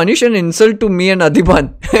compliment to Anish and insult to me and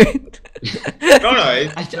Adhiban. No,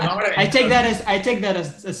 I take that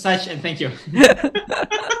as such, and thank you.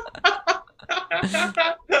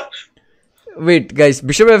 Wait, guys,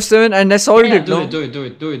 bishop f7, and I solved it. Do it.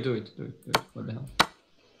 What the hell?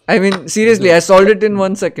 I mean, seriously, I solved it in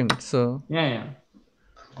 1 second. So yeah.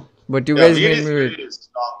 But you guys made me really wait.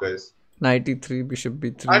 strong, guys. Knight e3, bishop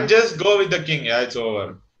b3. And just go with the king. Yeah, it's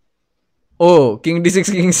over. Oh, king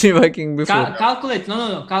d6, king c5, king b4. Calculate.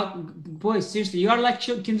 No. Boys, seriously, you are like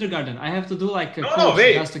kindergarten. I have to do like a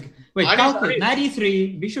wait. Wait, calculate. Knight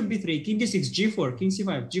e3, bishop b3, king d6, g4, king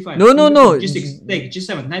c5, g5. No. G6, take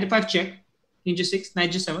g7, knight e5 check, king g6,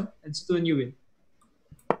 knight g7, and still a new win.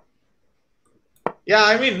 Yeah,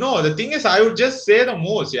 I mean, no, the thing is, I would just say the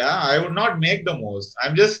moves. Yeah, I would not make the moves.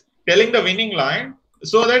 I'm just telling the winning line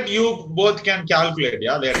so that you both can calculate.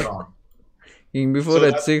 Yeah, later on. King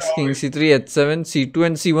b4, h6, king c3, h7, c2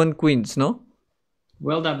 and c1 queens, no?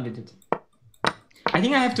 Well done, Vidit. I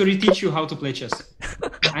think I have to reteach you how to play chess.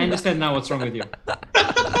 I understand now what's wrong with you.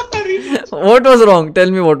 What was wrong? Tell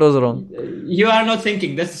me what was wrong. You are not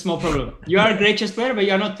thinking. That's the small problem. You are a great chess player, but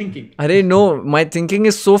you are not thinking. Arey, no, my thinking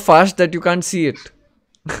is so fast that you can't see it.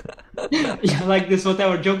 Yeah, like this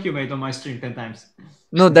whatever joke you made on my stream 10 times.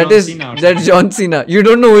 No, that's John Cena. You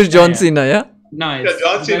don't know who is John Cena, yeah? No,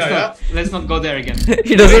 John Cena, let's not go there again.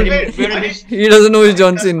 He doesn't know who is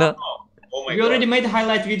John Cena. Oh my we already made a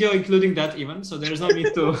highlight video including that even, so there is no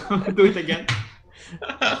need to do it again.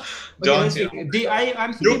 John Cena. I'm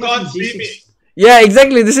thinking you can't see me. Yeah,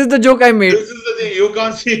 exactly. This is the joke I made. This is the thing. You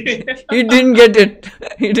can't see me. He didn't get it.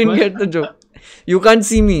 He didn't get the joke. You can't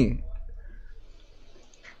see me.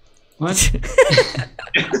 What?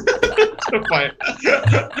 Fine.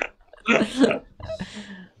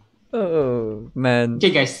 Oh, man.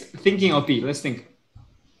 Okay, guys, thinking OP. Let's think.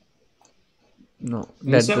 No.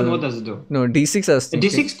 D7, what does it do? No, d6 I was thinking.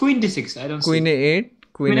 D6, queen D6. I don't Queen see. a8,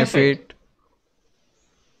 queen f8.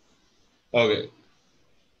 Okay.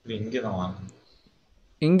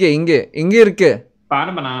 இங்க இருக்கு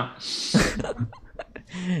Banana.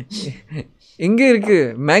 எங்க இருக்கு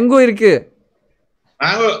mango இருக்கு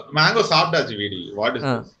Mango சாப்பிட்டாச்சு வீடி. What is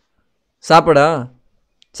this? சாப்பிடா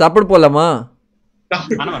சாப்பிட போலாமா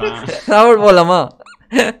சாப்பிட போலாமா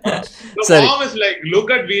The சரி mom is like, look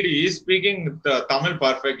at Vidi, he's speaking Tamil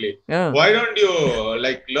perfectly. Why don't you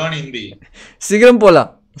like learn Hindi? சீக்கிரம் போலாம்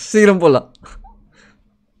சீக்கிரம் போலாம்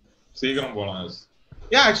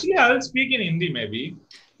Yeah, actually I will speak in Hindi maybe.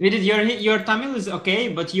 Vidit, your Tamil is okay,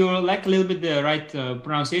 but you lack a little bit the right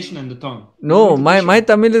pronunciation and the tone. No, my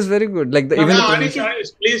Tamil is very good. Like even Anish,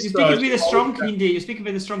 please. You speak it with a strong Hindi. You speak it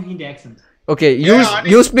with a strong Hindi accent. Okay,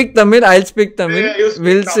 you speak Tamil. I'll speak Tamil.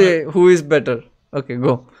 We'll say who is better. Okay,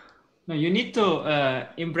 go. No, you need to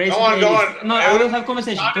embrace. Go on. No, I will have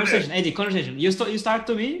conversation. Eddie, conversation. You start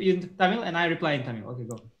to me in Tamil, and I reply in Tamil. Okay,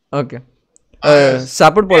 go. Okay.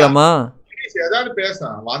 சாப்பிட போலாமா? ஏதாவது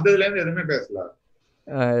பேசலாம். வந்ததுல இருந்து எதுமே பேசல.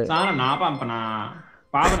 சானா நாபாம்பனா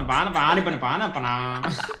பாவன பாணி பண்ண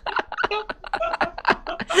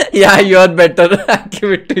Yeah, you are better. I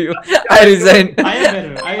give it to you. I resign. I am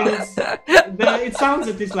better. It sounds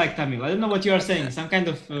that it's like Tamil. I don't know what you are saying. Some kind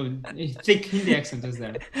of thick Hindi accent is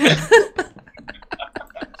there.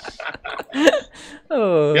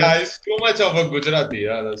 Yeah, it's too much of a Gujrathi.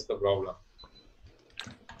 Yeah, that's the problem.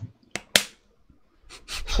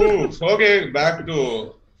 Okay, back to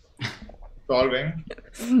solving.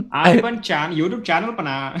 Adhiban YouTube channel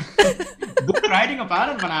pana. Book writing a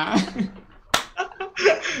paran pana.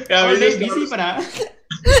 Yeah, we just busy pana.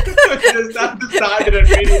 Just have to start it and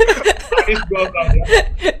Anish goes on.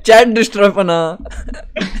 Chat destroy pana.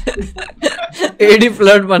 AD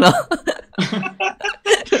flood pana.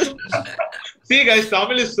 See guys,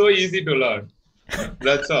 Tamil is so easy to learn.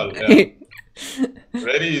 That's all. Yeah.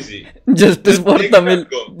 Very easy. Justice for Tamil.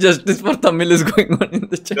 Justice for Tamil is going on in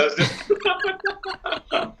the chat.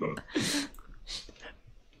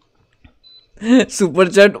 Super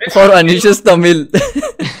chat for Anish's Tamil.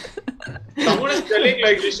 Someone is telling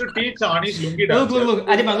like we should teach Anish Lungi dance. Look,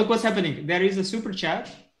 Adhiban, look what's happening. There is a super chat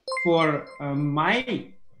for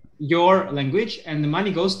your language, and the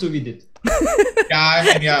money goes to Vidit.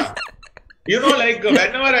 Yeah. You know, like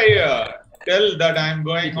whenever I tell that I'm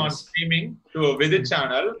going on streaming to Vidit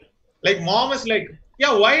channel, like mom is like,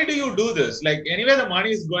 yeah, why do you do this? Like anyway the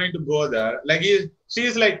money is going to go there. Like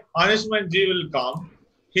she's like, Anishman Ji will come,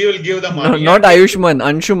 he will give the money. No, not Ayushman,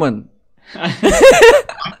 Anshuman.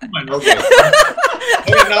 Anshuman, okay.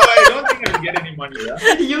 Okay, now I don't think I will get any money. Yeah?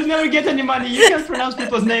 You'll never get any money. You can't pronounce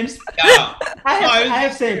people's names. Yeah. I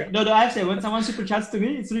have said when someone super chats to me,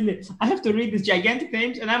 it's really, I have to read these gigantic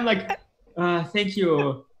names, and I'm like, thank you.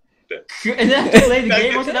 And then I have to play the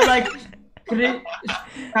game, and I'm like,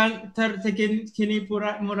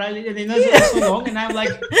 it's so long, and I'm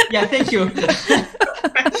like, yeah, thank you.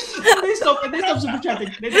 They stop super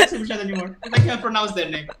chatting. They don't super chat anymore. I can't pronounce their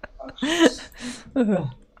name.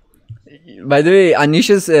 By the way,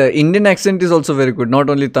 Anish's Indian accent is also very good, not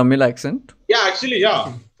only Tamil accent. Yeah, actually, yeah.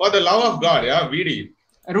 For the love of God, yeah, Vidi.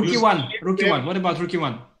 Rookie one. What about Rookie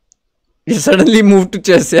one? He suddenly moved to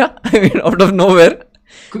chess, yeah? I mean, out of nowhere.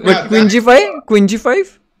 But Queen G5? Queen G5,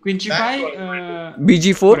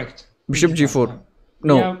 BG4? correct. Bishop G4.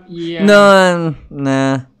 No. Yeah.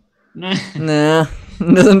 Nah.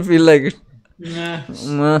 Doesn't feel like it.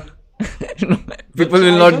 Nah. People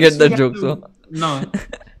will not get that joke, so. No.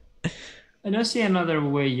 I don't see another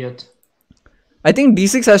way yet. I think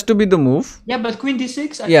D6 has to be the move. Yeah, but Queen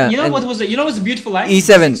D6. Yeah, you know what was a beautiful line?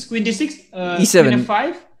 E7. Queen D6. E7. Queen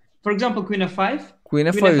F5. For example, Queen F5. Queen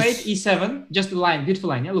F5 Queen F8, E7. Just a line, beautiful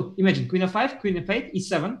line. Yeah, look, imagine Queen F5, Queen F8,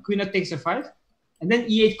 E7. Queen takes F5, and then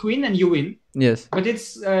E8 Queen, and you win. Yes. But it's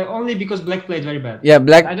only because Black played very bad. Yeah,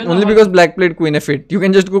 only because Black played Queen F8. You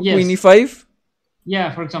can just go Queen E5. Yeah,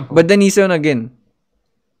 for example. But then E7 again.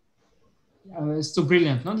 It's too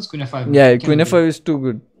brilliant, no? This Queen F5. Yeah, Queen F5 is too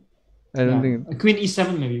good. I don't think. Queen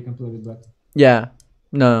E7 maybe you can play with Black. Yeah.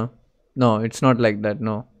 No, it's not like that.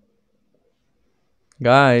 No.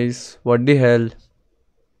 Guys, what the hell?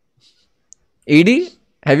 AD,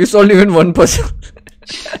 have you solved even one puzzle?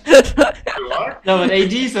 No, but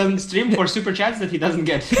AD is on stream for super chats that he doesn't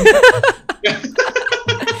get. He's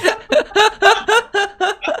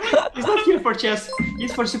not here for chess.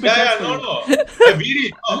 He's for super chats. No.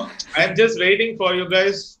 Vidi, I'm just waiting for you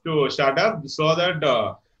guys to shut up so that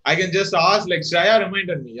I can just ask, like, Shreya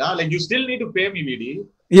reminded me, yeah? Like, you still need to pay me, Vidi.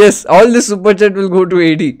 Yes, all this super chat will go to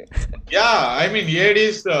AD. Yeah, I mean,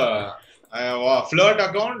 AD's flirt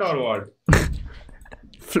account or what?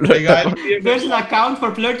 There's an account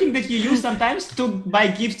for flirting that you use sometimes to buy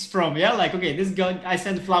gifts from. Yeah, like, okay, this girl, I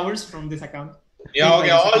send flowers from this account. Yeah,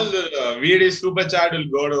 okay, all the VD's super chat will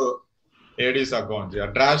go to AD's account. Yeah,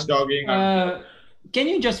 trash talking. can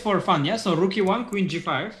you just for fun, yeah? So rook e1, queen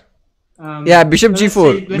g5. Yeah, bishop let's g4.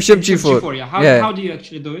 say- let's Bishop say g4. Yeah. Yeah. How do you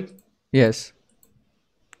actually do it? Yes.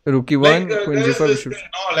 Rook e1, Like queen there is g5, this bishop. thing,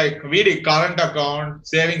 no, like Vidit, current account,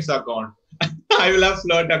 savings account. I will have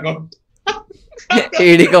flirt account.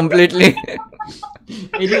 AD completely.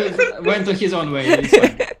 It went to his own way. It's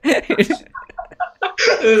fine. This is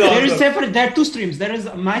There is awesome. separate. There are two streams. There is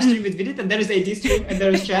my stream with Vidit, and there is AD stream, and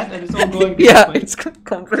there is chat, and it's all going. Yeah, this way. it's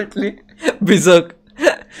completely berserk.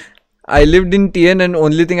 I lived in TN and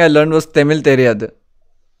only thing I learned was Tamil Teriyadu.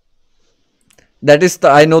 That is,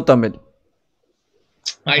 I know Tamil.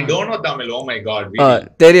 I don't know Tamil. Oh my god. Really.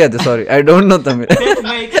 Teriyadu, sorry. I don't know Tamil. That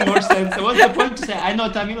makes more sense. What's the point to say? I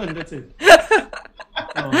know Tamil, and that's it.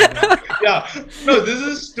 Oh my God. Yeah. No, this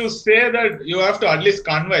is to say that you have to at least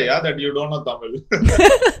convey, yeah, that you don't know Tamil.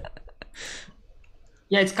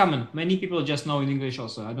 Yeah, it's common. Many people just know in English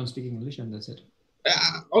also. I don't speak English, and that's it.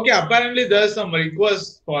 Okay, apparently there's some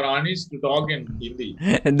request for Anish to talk in Hindi.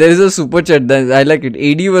 There is a super chat that I like it.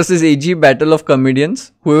 AD versus AG battle of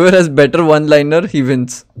comedians. Whoever has better one-liner, he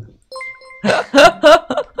wins.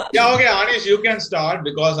 Yeah, okay, Anish, you can start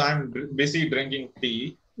because I'm busy drinking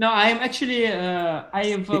tea. No, I am actually. I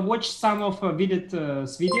have watched some of Vidit's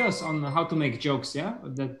videos on how to make jokes. Yeah,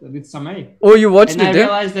 that with Samay. Oh, you watched And I it, yeah?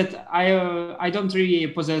 realized that I don't really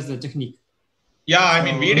possess the technique. Yeah, I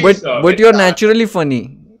mean, Vidit But you're naturally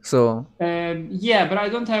funny. So, Yeah, but I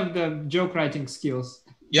don't have the joke writing skills.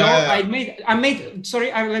 Yeah, So yeah. I made.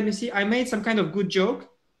 Sorry, let me see. I made some kind of good joke.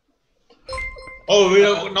 Oh,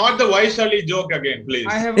 not the Vaishali joke again, please.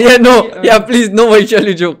 I have. yeah, no. already, Yeah, please, no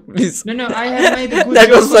Vaishali joke, please. No, I have made a good That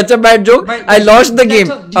joke. was such a bad joke. But- I lost the did I game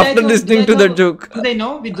tell- did I after tell- listening did to I that tell- joke. Do they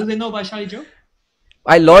know? Do they know Vaishali joke?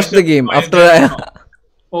 I lost the game after I...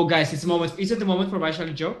 Oh, guys, it's a moment. Is it the moment for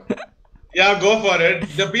Vaishali joke? Yeah, go for it.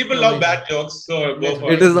 The people love bad jokes, so go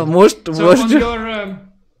for It it. is the most So worst on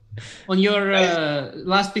joke. your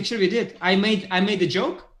last picture we did, I made a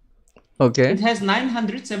joke. Okay. It has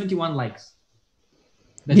 971 likes.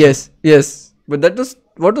 Yes. But that was...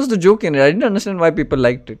 What was the joke in it? I didn't understand why people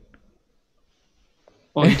liked it.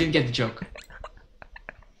 Oh, you didn't get the joke.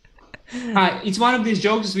 It's one of these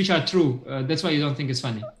jokes which are true. That's why you don't think it's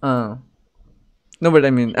funny. No, but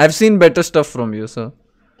I mean, I've seen better stuff from you, so...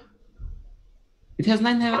 It has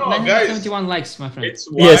 971 likes, my friend. It's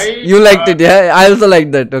why, Yes, you liked it. Yeah, I also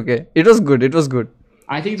liked that. Okay. It was good.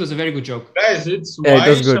 I think it was a very good joke. Guys, it's Yeah, it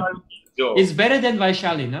was good. Vaishali joke. It's better than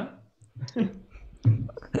Vaishali, no?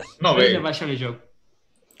 No, Better wait. than Vaishali joke.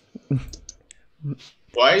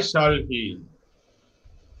 Why shall he?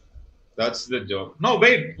 That's the joke. No,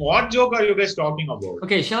 wait. What joke are you guys talking about?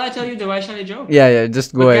 Okay, shall I tell you the Vaishali joke? Yeah,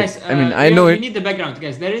 just go But ahead. guys, I mean, I know you it. need the background,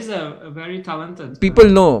 guys. There is a very talented. People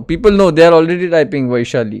know. They are already typing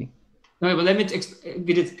Vaishali. No, but let me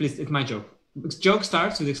Vidit, please. It's my joke. The joke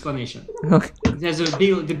starts with explanation. Okay. There's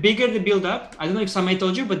the bigger the build up. I don't know if somebody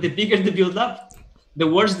told you, but the bigger the build up, the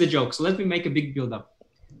worse the joke. So let me make a big build up.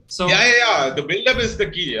 So Yeah. The build-up is the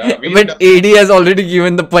key. Yeah. But AD has already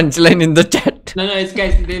given the punchline in the chat. no, it's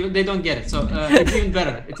guys. They don't get it. So it's even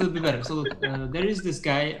better. It's a little bit better. So look, there is this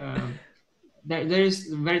guy. There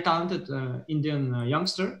is a very talented Indian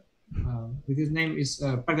youngster. His name is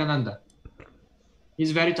Pragananda.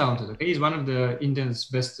 He's very talented. Okay, he's one of the Indians'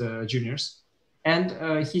 best juniors, and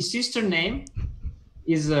his sister name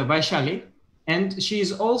is Vaishali, and she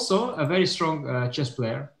is also a very strong chess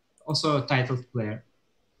player, also a titled player.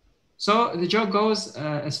 So the joke goes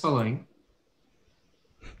as following.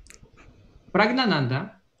 Pragnananda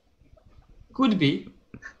could be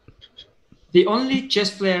the only chess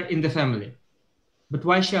player in the family. But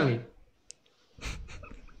why Shally?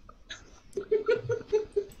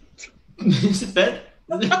 Is it bad?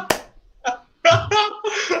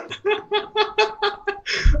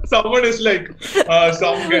 Someone is like,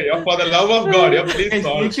 some guy, yeah, for the love of God, yeah, please Guys,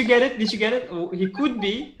 solve. did you get it? Did you get it? Oh, he could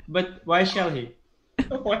be, but why shall he?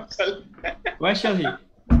 What shall- Why shall he?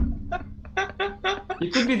 He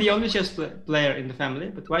could be the only chess player in the family,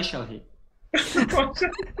 but why shall he? what shall-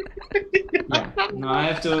 Yeah, no, I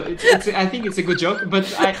have to. I think it's a good joke, but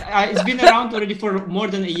it's been around already for more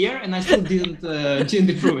than a year, and I still didn't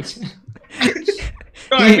improve it.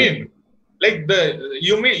 No, I mean, like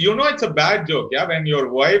you know it's a bad joke, yeah, when your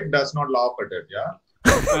wife does not laugh at it, yeah.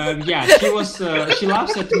 Yeah, she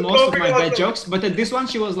laughs at most of my bad jokes, but at this one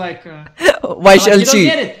she was like, Why I shall was like, you she?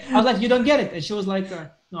 don't get it. I was like, you don't get it, and she was like,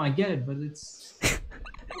 no, I get it, but it's.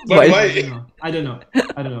 But Why- why? I don't know.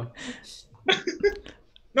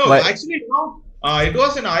 No, Why- actually, no. It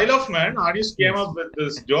was in Isle of Man. Anish came up with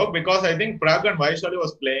this joke because I think Prag and Vaishali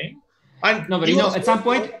was playing. And No, but he you know, was- at some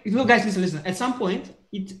point, look, guys, listen. At some point,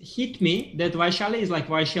 it hit me that Vaishali is like,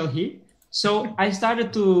 why shall he? So I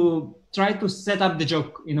started to try to set up the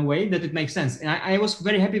joke in a way that it makes sense. And I was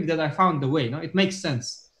very happy that I found the way. No, it makes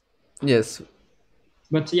sense. Yes.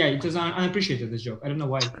 But yeah, it was unappreciated, this joke. I don't know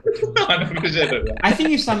why. Unappreciated. I think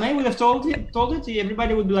if Samay would have told it,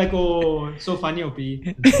 everybody would be like, "Oh, so funny, OP."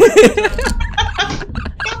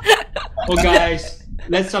 Oh, guys,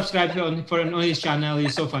 let's subscribe on his channel.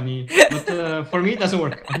 He's so funny. But for me, it doesn't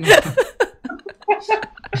work.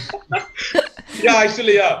 Yeah,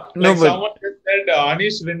 actually, yeah. No, Like but- someone just said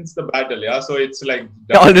Anish wins the battle. Yeah, so it's like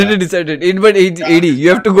Already decided. But AD, you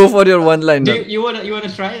have to go for your one liner. Do you wanna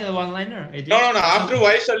try a one-liner? No. After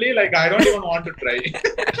Vaishali, like I don't even want to try.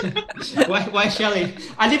 Why Shelly?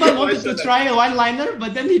 Adhiban wanted to try a one-liner,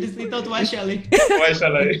 but then he thought, why Shelly?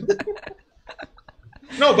 Vaishali.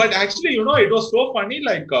 No, but actually, it was so funny.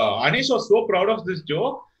 Like Anish was so proud of this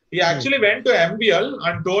joke. He actually went to MBL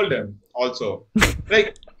and told him also.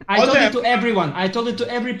 Like I told it to everyone. I told it to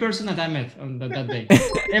every person that I met on that day.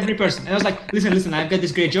 Every person. And I was like, listen, I've got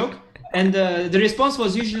this great joke. And the response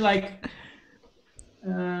was usually like,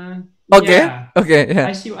 Okay. yeah, Okay. Yeah.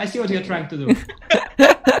 I see what you're trying to do.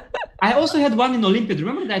 I also had one in Olympiad.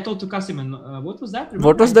 Remember that I told to Kasim? And what was that? Remember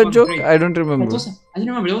What was I had that one joke? great. I don't remember. I don't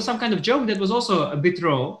remember. There was some kind of joke that was also a bit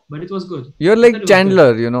raw, but it was good. You're I thought like it was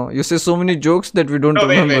Chandler, You say so many jokes that we don't No,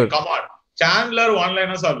 remember. wait, come on. Chandler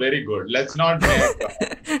one-liners are very good. Let's not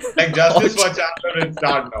make like justice for Chandler will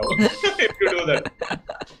start now. If you do that.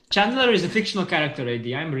 Chandler is a fictional character, AD.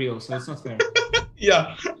 I'm real, so it's not fair.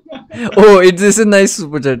 Yeah. Oh, this is a nice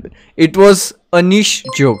super chat. It was a niche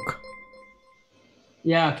joke.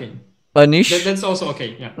 Yeah, okay. A niche? That's also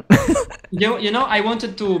okay. Yeah. I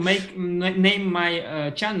wanted to name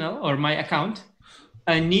my channel or my account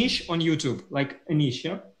Anish on YouTube, like Anish,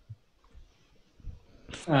 yeah.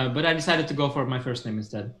 But I decided to go for my first name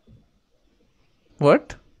instead.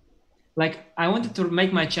 What? Like I wanted to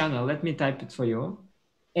make my channel. Let me type it for you.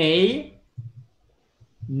 A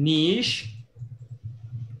niche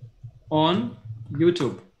on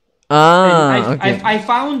YouTube. Ah, okay. I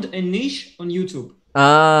found a niche on YouTube.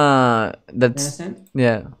 Ah, that's Understand?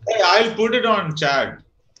 yeah. Hey, I'll put it on chat.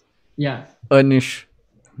 Yeah. A niche.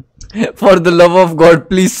 For the love of God,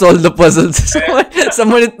 please solve the puzzles.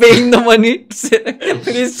 Someone is paying the money to say,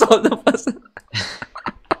 please solve the puzzle.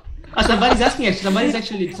 Somebody's asking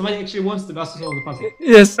actually. Somebody actually wants to solve the puzzle.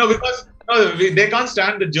 Yes. No, because they can't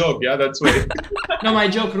stand the joke. Yeah, that's why. No, my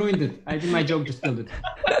joke ruined it. I think my joke just killed it.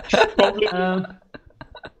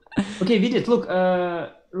 Okay, Vidit, look.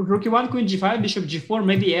 Rook 1, Queen G5, Bishop G4,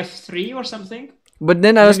 maybe F3 or something. But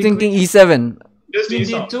then I was Maybe thinking E7. Just Queen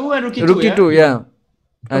Esau. D2 and Rook 2. Rook E2, yeah.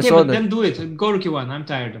 I Okay, saw but that. then do it. Go Rook 1. I'm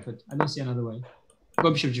tired of it. I don't see another way.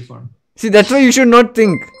 Go Bishop G4. See, that's why you should not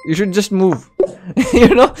think. You should just move.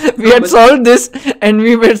 We had solved this and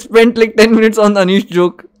we had spent like 10 minutes on Anish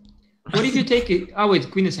joke. What if you take it? Oh wait,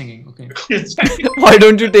 Queen is hanging. Okay. Why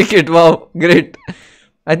don't you take it? Wow, great.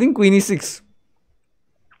 I think Queen E6.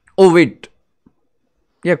 Oh, wait.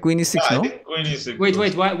 Yeah, Queen E6, I no? think Queen is Wait.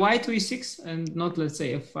 Why 2e6 and not, let's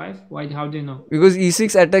say, F5? Why? How do you know? Because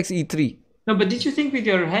E6 attacks E3. No, but did you think with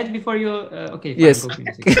your head before you? Okay. Fine, Yes. Go Queen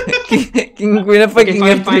E6. King Queen F5, Okay, King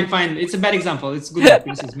fine, F3. fine. It's a bad example. It's good that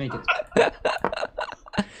Queen E6 make it.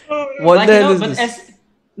 What Like, the you hell know, is but this?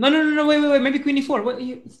 No. Wait. Maybe Queen E4. What?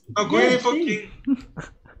 No, Queen for see. King.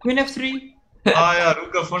 Queen F3. Yeah,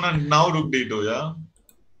 Rook F1 and now Rook D2, yeah.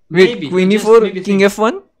 Wait, Maybe, Queen just E4, maybe King think.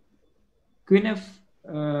 F1? Queen F.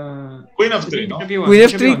 Queen F3, no? Bishop E1, Queen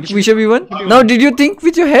Bishop E1, F3, Bishop E1? E1. Now, did you think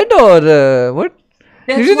with your head or what?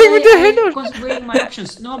 That's Did you think why with your head I'm or? considering my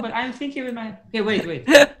options. No, but I'm thinking with my. Okay, wait.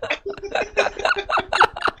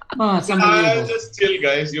 Oh, it's unbelievable. Just chill,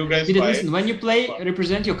 guys. You guys Vidit, fight. listen, when you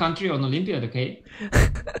represent your country on Olympiad, okay?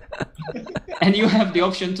 And you have the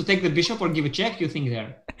option to take the bishop or give a check, you think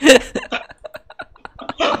there.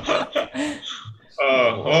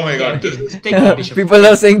 Oh my god. This is Take the bishop. People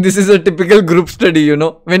are saying this is a typical group study,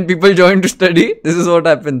 When people join to study, this is what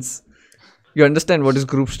happens. You understand what is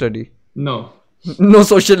group study? No. No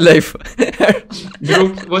social life.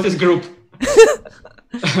 Group? What is group?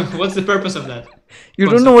 What's the purpose of that? You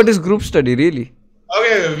don't know what is group study, really.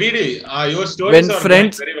 okay, VD. Your stories are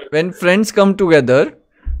going very well. When friends come together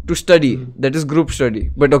to study, that is group study.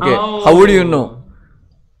 But okay, how would you know?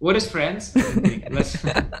 What is friends?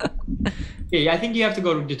 Okay, I think you have to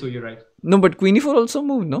go Rook D2, you're right. No, but Queen E4 also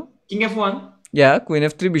moved, no? King F1, Yeah, Queen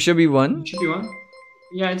F3, Bishop E1. Bishop E1.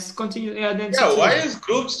 Yeah, it's continue. Yeah, then. Yeah, why is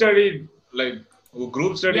group study like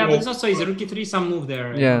group study? Yeah, but it's not so easy. Rook E3, some move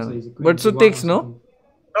there. Yeah, It's not so easy. but so Queen takes, E1 no? or something.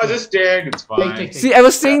 No, just take. It's fine. Take. See, I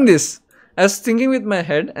was saying this. I was thinking with my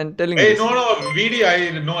head and telling Hey, this. no, VD.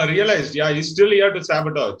 I realized. Yeah, he's still here to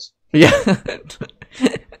sabotage. Yeah.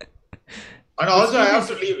 And also, I have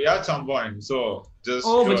to leave at some point. So just.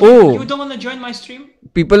 Oh, but Oh. you don't want to join my stream?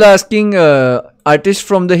 People are asking artist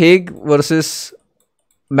from The Hague versus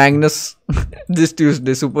Magnus this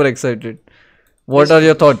Tuesday. Super excited. What That's are true,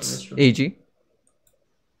 your that's true, thoughts, that's true. AG?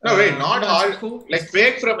 No, wait, not that's all. cool. Like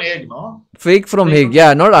fake from egg, no? Fake from Fake Hague. from-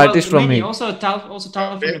 Yeah, not Well, artist from many. Hague. Also, Tal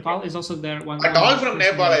from fake. Nepal is also there. One. But all from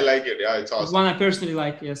Nepal, I like it. Yeah, it's awesome. One I personally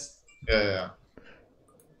like. Yes. Yeah.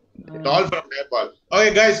 Tall from Nepal.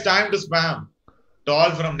 Okay, guys, time to spam.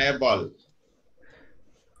 Tall from Nepal.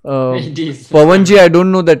 It is. Pawanji, I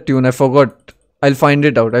don't know that tune. I forgot. I'll find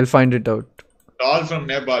it out. Tall from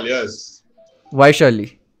Nepal, yes.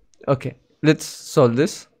 Vaishali. Okay, let's solve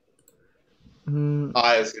this.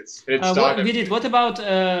 Yes, it's What, started. Vidit, what about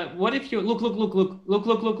what if you look?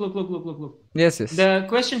 Yes. The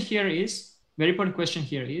question here is very important. Question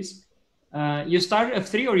here is, you start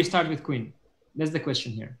F3 or you start with Queen? That's the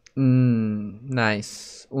question here.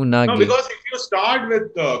 Nice. No, Unagi. because if you start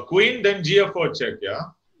with Queen, then GF4 check, yeah?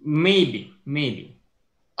 Maybe.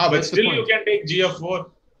 But That's the still you point. can take GF4.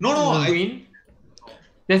 No, Queen.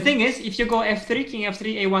 The thing is, if you go F3, King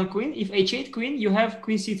F3, A1 Queen, if H8 Queen, you have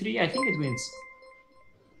Queen C3, I think it wins.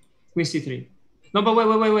 Queen C3. No, but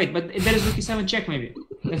wait. But there is Rook E7 check maybe.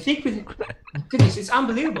 I think with... Goodness, it's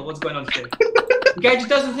unbelievable what's going on here. The guy just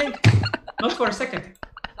doesn't think. Not for a second.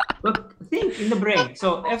 Look, think in the brain.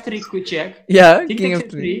 So F3 quick check. Yeah, King King takes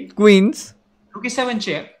of 3. F3. Queens. Rook E7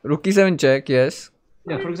 check. Rook E7 check, yes.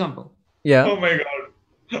 Yeah, for example. Yeah. Oh my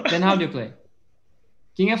god. Then how do you play?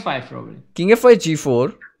 King F5 probably. King F5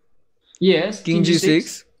 G4. Yes. King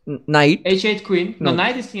G6. Knight. H8 Queen. No, No.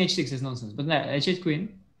 Knight is King H6 is nonsense. But H8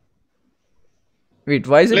 Queen. Wait,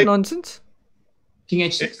 why is it Like- nonsense? King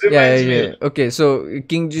H6. It reminds me. Okay, so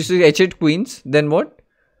King G6, H8 Queens. Then what?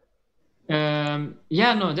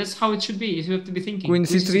 Yeah, no, that's how it should be. You have to be thinking. Queen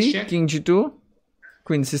C6 C3, check. King G2,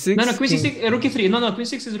 Queen C6. No, Queen King- C6, Rook E3. No, Queen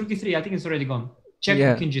 6 is Rook E3. I think it's already gone. Check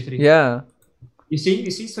Yeah. King G3. Yeah. You see?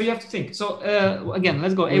 So you have to think. So again,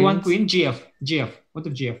 let's go. A1 Queen, GF. What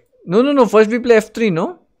if GF? No. First we play F3,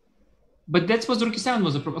 no? But that's what Rook E7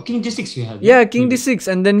 was the problem. King G6 you had. Yeah, King D6,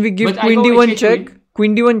 and then we give But I Queen go D1 H8 check,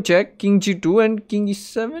 Queen D1 check, King G2, and King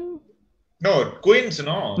E7. No, Queens,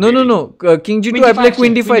 no. No. King G2, Queen I play D5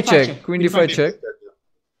 Queen check, D5 Queen D5 check, check, Queen Queen D5 D5 check.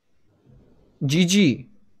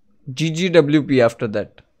 GGWP after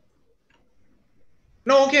that.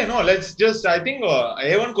 No, okay, no. Let's just. I think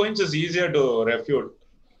A1 Queens is easier to refute.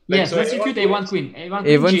 Yes, so let's refute A1 Queen. A1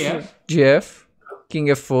 Queen, A1 GF. GF, King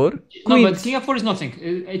F4, No, Queens. but King F4 is nothing.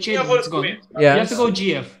 H8 King F4 is is gone. Queen. Yeah. You have to go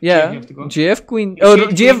GF. Yeah, GF you have to go. GF Queen. H8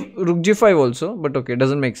 GF Rook G5 also, but okay,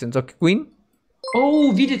 doesn't make sense. Okay, Queen.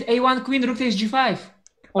 Oh, Vidit, A1 Queen, Rook takes G5.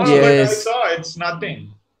 Oh, Yeah. but I Yes. saw it's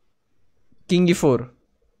nothing. King E4.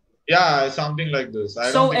 Yeah, something like this.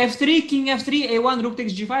 I So don't think... F3, King F3, A1, Rook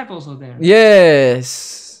takes G5 also there.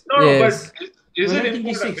 Yes. No, yes. but is Well, it I think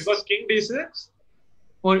important? D6. Because King D6?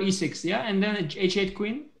 Or E6, yeah? And then H8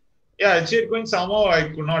 Queen. Yeah, H8 Queen somehow I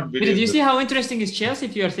could not But believe. did you this. see how interesting is chess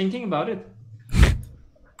if you are thinking about it?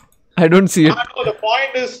 I don't see it. No, the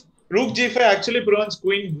point is Rook G5 actually prevents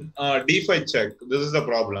Queen D5 check. This is the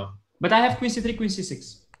problem. But I have Queen C3, Queen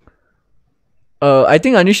C6. I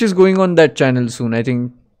think Anish is going on that channel soon. I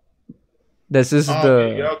think this is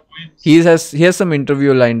Okay, yeah, Queen. he has some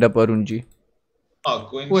interview lined up, Arunji.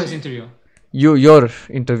 Queen. Who has C- interview? Your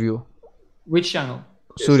interview, Which channel?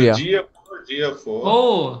 Surya. So GF4.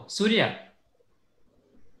 Oh, Surya.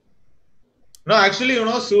 No, actually,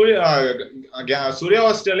 Surya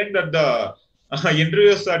was telling that the interview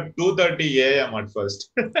is at 2:30 a.m. at first.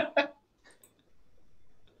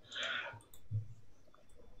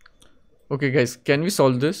 Okay, guys, can we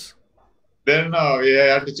solve this? Then we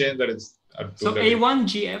had to change that it's at 2:30. So A1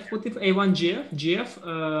 GF. What if A1 GF? GF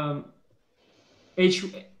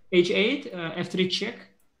H8 F3 check.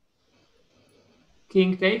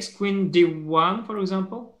 King takes Queen D1, for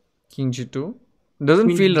example. King G2 doesn't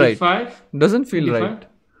Queen feel right. D5. Doesn't feel D5. right.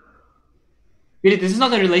 Really, this is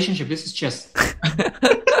not a relationship. This is chess.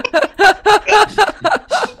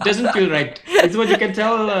 Doesn't feel right. It's what you can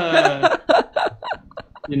tell.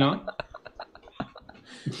 You know.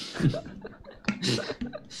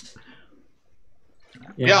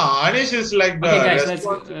 Yeah, Anish is like the Okay, guys. Let's.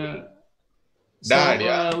 responsible dad.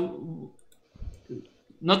 Yeah,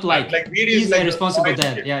 Not like. Like Veer is He's like a the responsible spoiled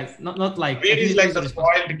dad. kid. Yeah, it's not like. Veer is he's like the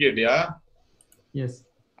responsible. spoiled kid. Yeah. Yes.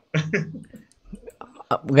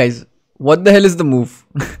 Guys, what the hell is the move?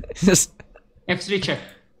 Just F3 check.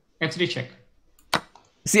 F3 check.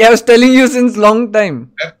 see, I was telling you since long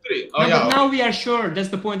time. F3. Oh No, yeah. but now we are sure. That's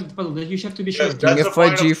the point of the puzzle. That you have to be sure. Yes, King That's the F5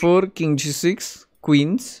 point of- G4, King G6,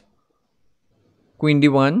 Queens, Queen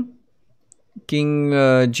D1, King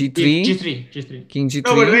G3. G3. King G3.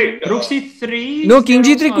 No, but wait. Rook C3. No, is King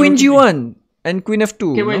there G3, also, or Queen Rook D3? G1, and Queen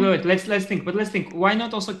F2. Okay, no? wait. Let's think. But let's think. Why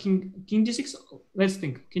not also King D6? Let's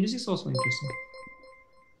think. King D6 is also interesting.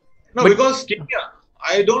 No, But- because king,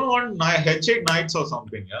 I don't want H8 knights or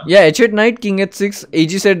something. Yeah. Yeah, H8 knight, King H6.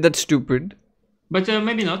 AG said that's stupid. But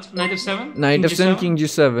maybe not. Knight F7. Knight King F7, G7. King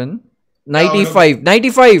G7. Knight Yeah, E5. Knight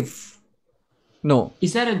E5. No.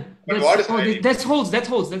 Is that a? But what is That holds. That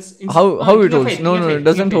holds. That's How it King holds? F8, No, King no, F8, it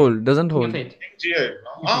doesn't King F8, hold. Doesn't King hold. F8. King G8.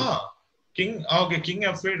 No? King. Okay, King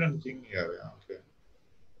F8 and King here. Yeah, okay.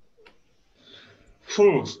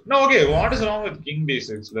 Phew. No, okay. What is wrong with King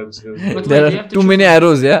D6? Let's just. But There wait, you are have to too choose many one.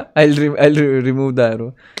 arrows, yeah? I'll remove the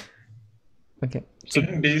arrow. Okay. So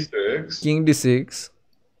King D6. King D6.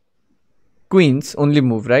 Queens only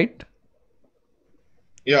move, right?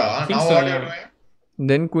 Yeah. think Now so, what yeah. you're doing?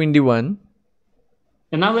 Then Queen D1.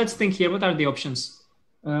 And now let's think here. What are the options?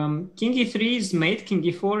 King E3 is mate. King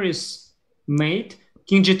E4 is mate.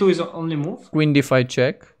 King G2 is only move. Queen D5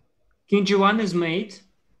 check. King G1 is mate.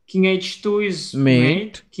 King H2 is Mate.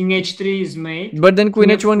 mate. King H3 is mate. But then Queen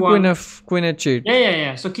King H1, F1. Queen H8.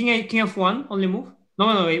 Yeah. So King F1 only move.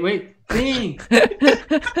 No, wait. Think.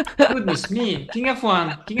 Goodness me. King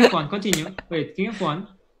F1. Continue. Wait. King F1.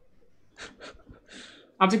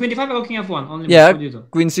 After Queen D5, I go King F1 only. Yeah, Move. What do you do?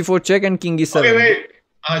 Queen C4 check and King E7. Okay, wait.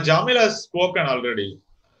 Jamil has spoken already.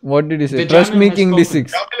 What did he say? The Trust Jamil me, has King spoken.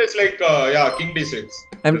 D6. Jamil is like, King D6.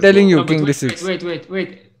 I'm Let's telling go. you, No, but King wait, D6.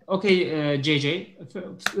 Wait. Okay, JJ,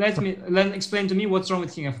 let explain to me what's wrong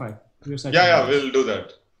with King F5. Yeah, we'll do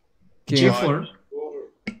that. King G4.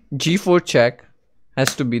 G4 check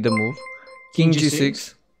has to be the move. King King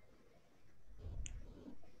G6.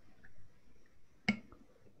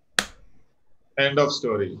 End of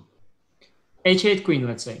story. H8 Queen,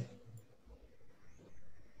 let's say.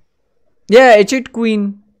 Yeah, H8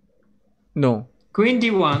 Queen. No. Queen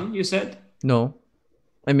D1, you said? No.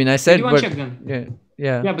 I mean, I said, D1 but check then.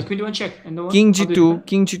 yeah. Yeah, but Queen D1 check. And the one, King how do you do G2,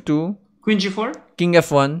 King G2, that? Queen G4? King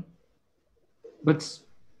F1. But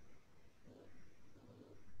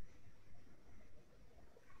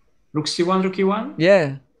Rook C1, Rook E1?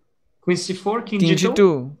 Yeah. Queen C4, King King G2?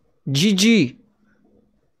 G2. GG.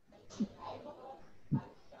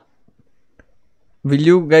 Will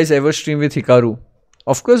you guys ever stream with Hikaru?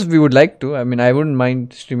 Of course, we would like to. I mean, I wouldn't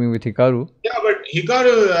mind streaming with Hikaru. Yeah, but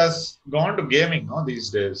Hikaru has gone to gaming, no, these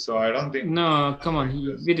days. So I don't think. No, come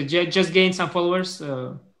on. Vidit, just gain some followers.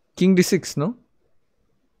 King D6, no?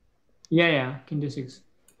 Yeah, King D6.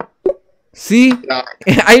 See? Yeah.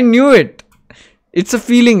 I knew it. It's a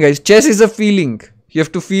feeling, guys. Chess is a feeling. You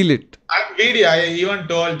have to feel it. And VD, I even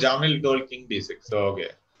told Jamil told King D6. So okay.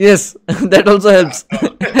 Yes, that also helps.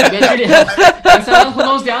 That really helps. When someone who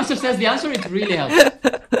knows the answer says the answer, it really helps.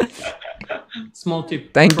 Small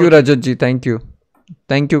tip. Thank you, Rajatji. Thank you.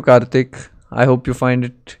 Thank you, Karthik. I hope you find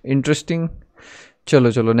it interesting.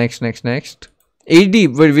 Chalo. Next. AD,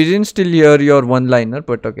 but we didn't still hear your one-liner,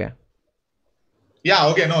 but okay. Yeah,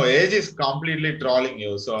 okay. No, Age is completely trolling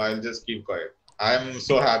you. So I'll just keep quiet. I'm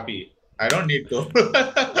so happy. I don't need to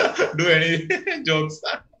do any jokes.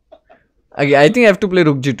 Okay, I think I have to play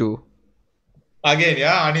Rook G2. Again,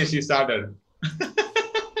 yeah, Anish, you started.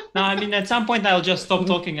 No, I mean, at some point I'll just stop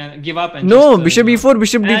talking and give up. And No, just, Bishop E4,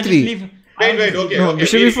 Bishop and I'll just D3. leave. Wait, okay. No, okay.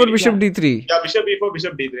 Bishop E4, Bishop D3. Yeah, Bishop E4,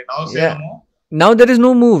 Bishop D3. Now say Yeah. no more. Now there is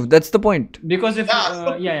no move. That's the point. Because if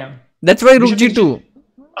Yeah. yeah. That's why Rook Bishop G2.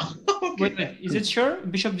 Wait, is it sure?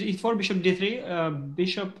 Bishop E4, Bishop D3,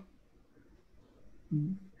 Bishop.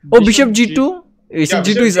 Oh, Bishop G2? Bishop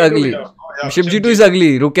G2 is ugly. Yeah, Bishop G2 is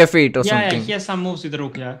ugly. Rook F8 or Yeah, something. he has some moves with the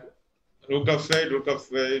rook. Yeah. Rook F8, Rook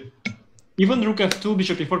F8. Even Rook F2,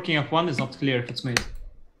 Bishop E4, King F1 is not clear if it's made.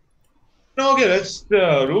 No, okay, let's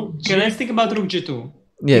Rook G. Okay, let's think about Rook G2.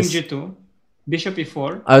 Yes. King G2, Bishop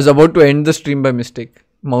E4. I was about to end the stream by mistake.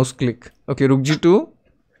 Mouse click. Okay, Rook G2,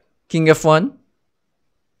 King F1.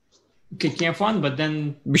 Okay, King F1, but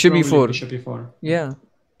then Bishop probably E4. Bishop E4. Yeah.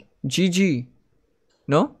 GG.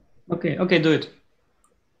 No? Okay, do it.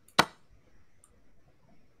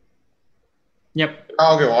 Yep.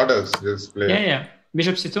 Okay, what else? Just play. Yeah.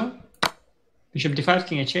 Bishop C2, Bishop D5,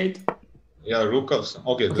 King H8. Yeah, Rook F.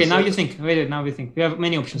 Okay. Okay, now you think. Wait, now we think. We have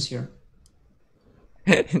many options here.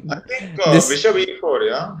 I think This- Bishop E4,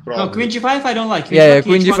 yeah? No, Probably. Queen G5 I don't like. Yeah, G5,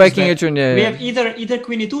 Queen King G5, H1 is King bad. H1, yeah. We yeah. have either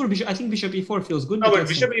Queen E2 or Bishop. I think Bishop E4 feels good. No, but let's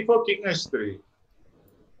Bishop see. E4, King H3.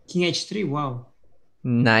 King H3, wow.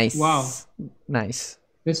 Nice. Wow. Nice.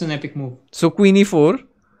 That's an epic move. So Queen E4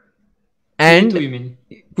 and Queen E2, you mean?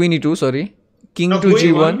 Queen E2, sorry. King No, to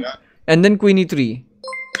Queen G1 yeah. and then Queen E3.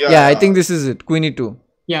 Yeah, I think this is it. Queen E2.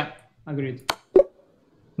 Yeah, agreed.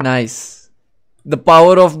 Nice. The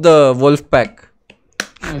power of the wolf pack.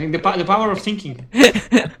 I think the power of thinking.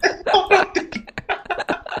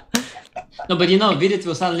 No, but you know, Vidit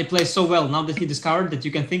will suddenly play so well now that he discovered that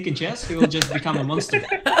you can think in chess. He will just become a monster.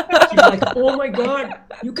 He'll be like, "Oh my god,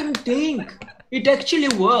 you can think! It actually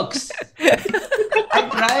works. I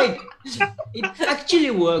tried. It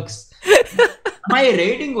actually works. My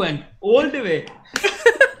rating went all the way."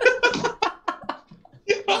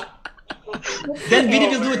 Then Vidit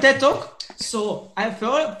will do a TED talk. So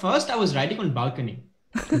first I was writing on balcony.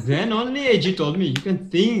 Then only AG told me you can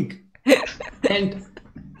think, and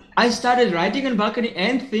I started writing on balcony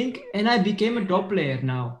and think, and I became a top player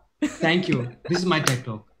now. Thank you. This is my TED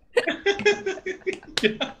talk.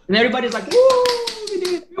 And everybody's like, "Woo,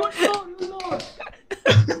 Vidit, you know.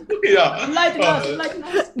 Yeah. Enlighten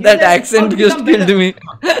us. That accent just killed me.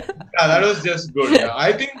 Yeah, that was just good. Yeah.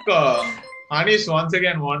 I think Anish once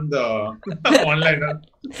again won the one-liner.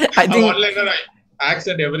 I think One-liner,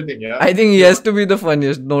 accent, everything. Yeah. I think he has to be the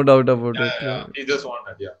funniest, no doubt about it. Yeah. He just won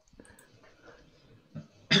it. Yeah.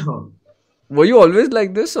 Were you always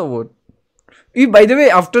like this or what? By the way,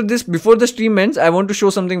 after this, before the stream ends, I want to show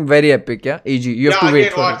something very epic. Yeah, AG, you have to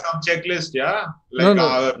wait for it. Some checklist. Yeah. No,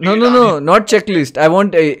 not checklist. I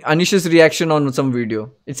want Anish's reaction on some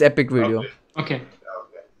video. It's epic video. Okay.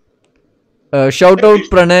 Shout out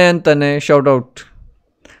Pranay and Tanay. Shout out.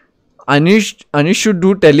 Anish should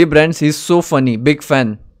do telebrands. He's so funny. Big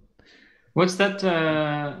fan. What's that?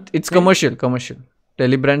 It's commercial.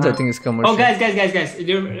 Telebrands, I think, is commercial. Oh, guys.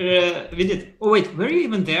 Vidit. Oh, wait. Were you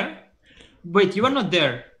even there? Wait, you were not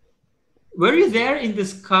there. Were you there in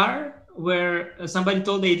this car where somebody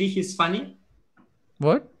told AD he's funny?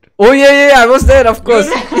 What? Oh yeah, I was there, of course.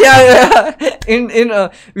 yeah.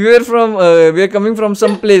 We were coming from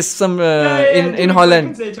some place, in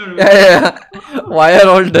Holland. Yeah. Why are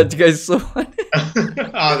all Dutch guys so funny?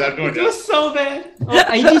 That one. It was so bad. Oh,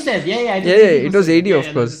 AD said, yeah. It was AD,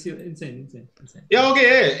 of course. Insane. Yeah,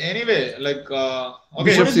 okay. Anyway, like, okay.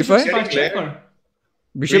 Bishop C5?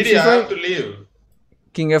 Bishop VD, I have to C5, leave.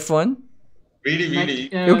 King F1.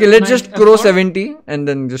 VD. Okay, let's just crow 70 and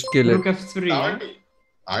then just kill Rook it. F3. 70.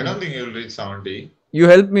 I don't think you'll reach 70. You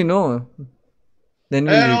help me, no? Then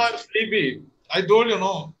we'll Hey, no, reach. I'm sleepy. I told you,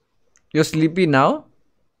 no. You're sleepy now?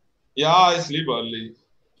 Yeah, I sleep early.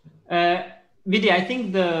 Vidit, I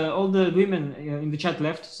think all the women in the chat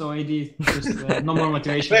left, so AD just no more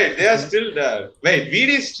motivation. Wait, they are still there. Wait,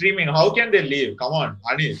 VD is streaming. How can they leave? Come on,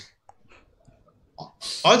 Anish.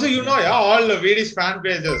 Also, all the VD's fan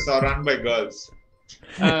pages are run by girls.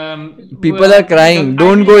 People are crying.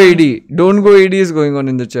 Don't go AD. Don't go AD is going on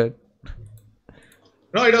in the chat.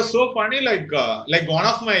 No, it was so funny. Like one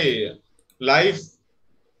of my life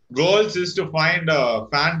goals is to find a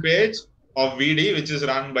fan page of VD which is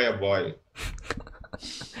run by a boy.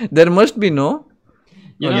 There must be, no?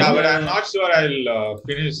 But I'm not sure I'll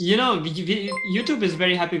finish. YouTube is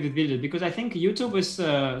very happy with Vidit because I think YouTube is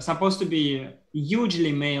supposed to be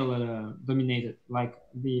hugely male dominated. Like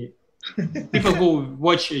the people who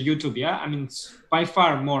watch YouTube, yeah? I mean, it's by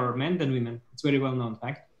far more men than women. It's very well known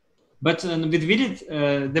fact. But with Vidit,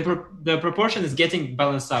 the proportion is getting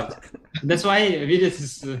balanced out. That's why Vidit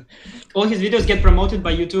is all his videos get promoted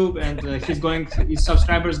by YouTube, and his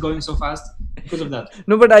subscribers going so fast because of that.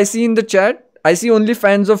 No, but I see in the chat, I see only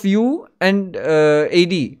fans of you and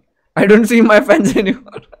AD. I don't see my fans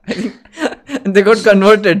anymore. I think they got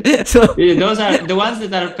converted. So those are the ones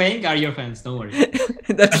that are paying are your fans. Don't worry.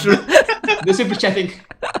 That's true. The super chatting.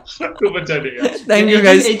 Super chatting. Yeah. Thank you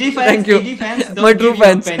guys. Thank you. AD fans don't My give true you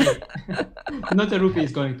fans. a penny. Not a rupee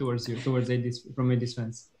is going towards you, from AD's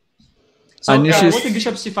fans. So Anish is what's the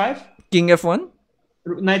Bishop C5? King F1.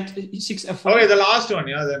 Knight 6 F4. Okay, the last one.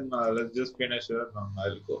 Yeah, then let's just finish it.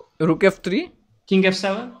 I'll go. Rook F3. King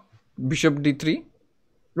F7. Bishop D3.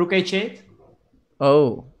 Rook H8.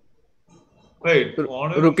 Oh. Wait.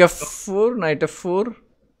 Rook F4. Knight F4.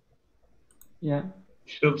 Yeah.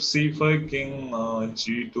 Bishop C5, King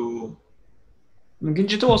G2. King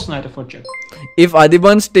G2 also Knight F4 check. If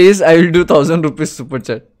Adhiban stays, I will do 1,000 rupees super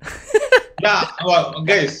chat. Yeah, well,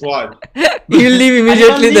 guys, what? He will leave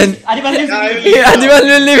immediately then. Adhiban leaves Yeah, immediately. Adhiban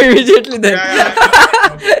will leave immediately then.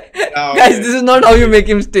 Yeah, Guys, this is not how you make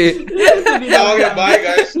him stay. Okay, bye,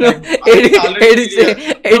 guys. No, No,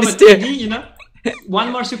 but stay. AD,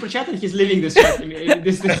 one more super chat and he's leaving this chat,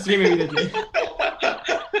 this stream immediately.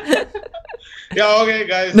 Yeah, okay,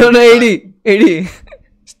 guys. No, AD.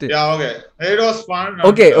 Stay. Yeah, okay. It was fun. and,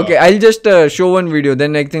 Okay. I'll just show one video.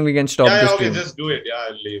 Then I think we can stop Yeah, this okay, stream. just do it. Yeah,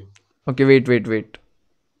 I'll leave. Okay, wait. Wait.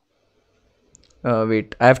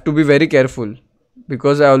 I have to be very careful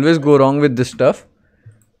because I always go wrong with this stuff.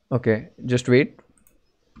 Okay, just wait.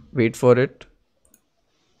 Wait for it.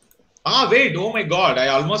 Ah, wait. Oh my God. I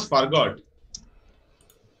almost forgot.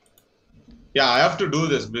 Yeah, I have to do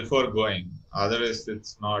this before going. Otherwise,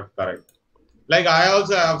 it's not correct. Like, I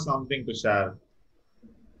also have something to share.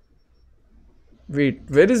 Wait,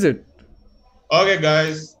 where is it? Okay,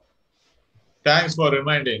 guys. Thanks for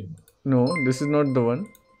reminding. No, this is not the one.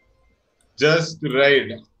 Just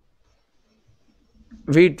raid.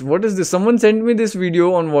 Wait, what is this? Someone sent me this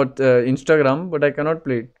video on what Instagram, but I cannot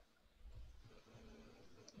play it.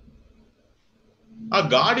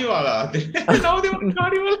 Gadiwala. Now they want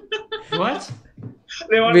Gadiwala. What?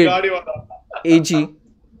 They want Wait. Gadiwala.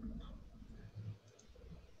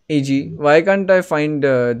 AG, why can't I find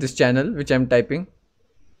this channel which I'm typing?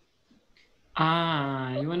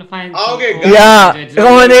 You want to find? Okay, some- guys. Yeah,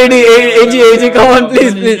 come on, AG, come on,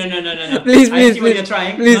 please, No, please. no, no, no, no, no. Please, I please, see what please, you're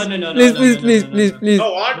trying. please, No, no, no, no, please, no, please, no, please, no, no, please, no. please.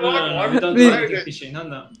 No, what? We don't Please. do anything fishy. No,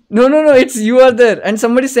 no. No, it's you are there, and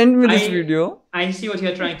somebody sent me this video. I see what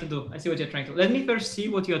you're trying to do. I see what you're trying to. Let me first see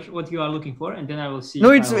what you are looking for, and then I will see.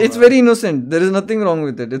 No, if it's I will, it's very innocent. There is nothing wrong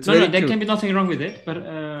with it. It's No, very no, there cute. can be nothing wrong with it, but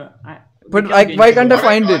But we can't be why into can't the- I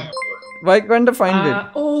find it? Why can't I find it?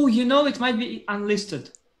 Oh, it might be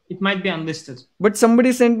unlisted. It might be unlisted. But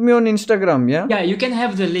somebody sent me on Instagram, yeah? Yeah, you can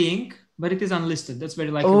have the link, but it is unlisted. That's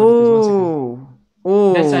very likely what it is. One second.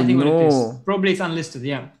 Oh, That's I think what it is. no. Probably it's unlisted.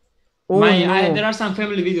 Yeah. Oh, no. There are some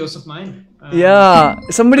family videos of mine. Yeah,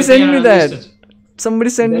 somebody but they sent are me that. unlisted. Somebody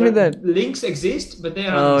sent me that. Links exist, but they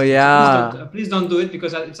are Oh, unlisted. So yeah. please don't do it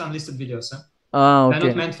because it's unlisted videos. Huh? Ah, They're not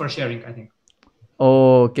okay. meant for sharing, I think.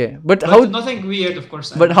 Oh, okay. But But how? nothing weird, of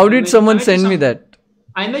course. But how did someone send me that?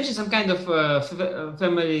 I imagine some kind of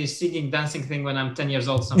family singing, dancing thing when I'm 10 years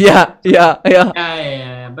old. Something. Yeah.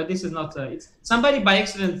 Yeah. But this is not. It's somebody by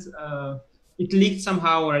accident. It leaked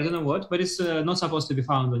somehow, or I don't know what. But it's not supposed to be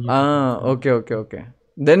found on YouTube. Ah, okay.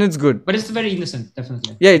 Then it's good. But it's very innocent,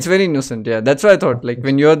 definitely. Yeah, it's very innocent. Yeah, that's why I thought. Like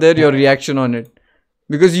when you're there, your reaction on it,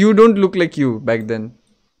 because you don't look like you back then.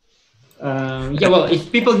 Yeah, well,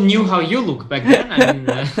 if people knew how you look back then, I mean,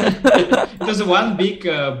 it was one big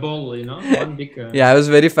ball, one big. Yeah, I was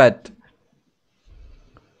very fat.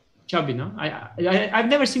 Chubby, no? I've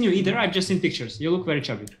never seen you either. I've just seen pictures. You look very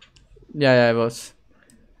chubby. Yeah, I was.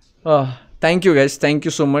 Oh, thank you guys. Thank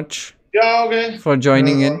you so much Yeah, okay. for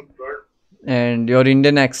joining Yeah, in, good. and your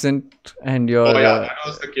Indian accent and your Oh, yeah, that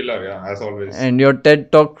was the killer, yeah, as always. and your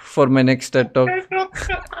TED talk for my next TED talk.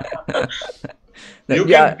 You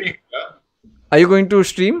Yeah. can pick. Are you going to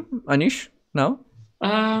stream, Anish, now?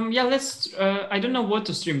 Yeah, let's. I don't know what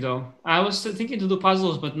to stream though. I was thinking to do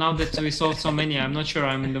puzzles, but now that we solved so many, I'm not sure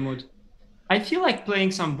I'm in the mood. I feel like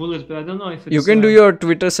playing some bullets, but I don't know if it's. You can do your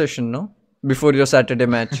Twitter session, no? Before your Saturday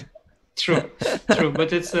match. True,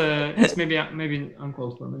 but it's maybe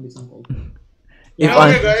uncalled for. Maybe it's uncalled for. If Yeah, I-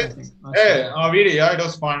 okay, guys. Hey, Vidit, yeah, it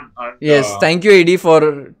was fun. And, Yes, thank you, AD,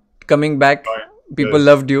 for coming back. People Yes.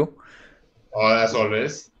 loved you. As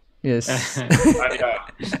always. Yes. And, yeah,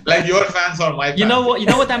 like your fans or my fans. You know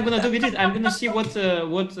what I'm gonna do with it? I'm gonna see what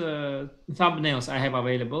thumbnails I have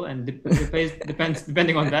available, and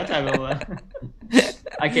depending on that, I will.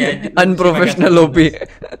 Okay. Unprofessional OP.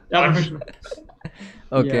 Unprofessional.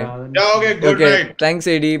 Okay. Yeah, okay, good Okay. night. Thanks,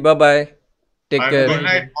 AD. Bye bye. Take And care. good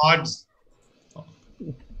night, mods.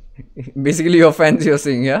 Basically, your fans, you're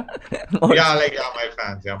saying, yeah? Yeah, my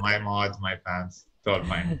fans. Yeah, my mods, my fans. It's all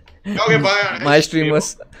fine. Okay, bye. Anish. My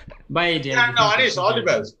streamers. Bye, AJ. Yeah, no, Anish, all the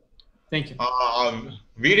best. Thank you.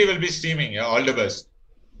 Vidit will be streaming. Yeah, all the best.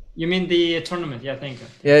 You mean the tournament? Yeah, thank you.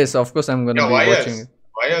 Yes, of course, I'm gonna Yeah, be why watching else? it.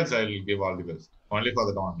 Why else I'll give all the best? Only for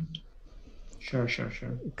the tournament. Sure.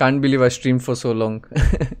 Can't believe I streamed for so long.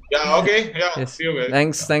 Yeah, okay. Yeah, Yes. see you guys.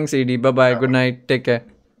 Thanks, AD. Bye bye. Good night. Take care.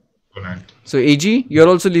 Good night. So, AG, you're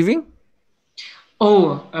also leaving?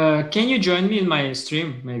 Oh, can you join me in my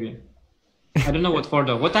stream? Maybe. I don't know what for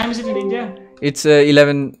though. What time is it in India? It's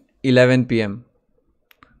 11 p.m.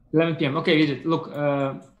 11 p.m. Okay, Vidit. Look,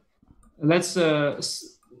 let's.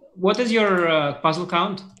 What is your puzzle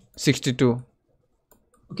count? 62.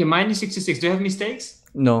 Okay, mine is 66. Do you have mistakes?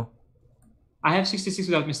 No. I have 66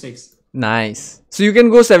 without mistakes. Nice. So you can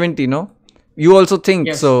go 70, no? You also think,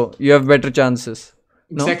 Yes. so you have better chances.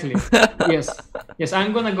 No? Exactly. Yes.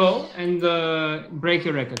 I'm gonna go and break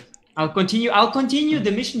your record. I'll continue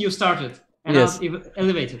the mission you started, and Yes. I'll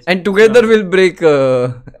elevate it. And together we'll break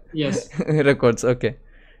Yes. records. Okay.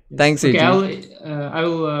 Thanks, Okay, AG. I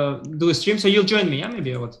will do a stream, so you'll join me, yeah?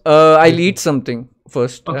 Maybe or what? I'll eat something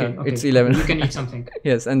first. Okay. It's 11. You can eat something.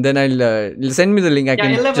 Yes, and then I'll send me the link. I Yeah,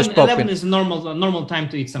 can 11, just pop 11 in. is normal time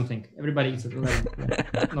to eat something. Everybody eats at 11.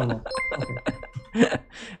 Yeah, normal. Okay.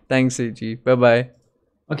 Thanks, AG. Bye bye.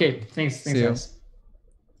 Okay. Thanks, See you. guys.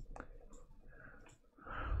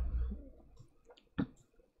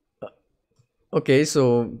 Okay,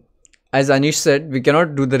 so as Anish said, we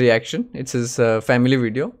cannot do the reaction. It's his family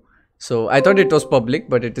video. So I thought it was public,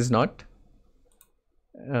 but it is not.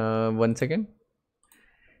 1 second.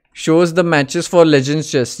 Shows the matches for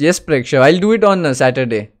Legends Chess. Yes, Preksha. I'll do it on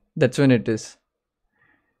Saturday. That's when it is.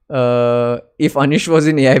 If Anish was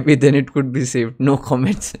in AIP, then it could be saved. No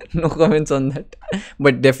comments. No comments on that.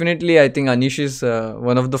 But definitely, I think Anish is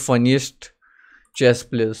one of the funniest chess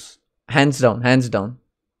players. Hands down. Hands down.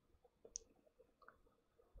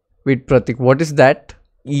 Wait, Pratik, what is that?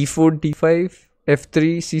 E4, D5,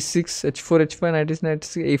 F3, C6, H4, H5,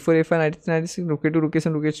 1996, A4, A5, 1996, Rook A2, Rook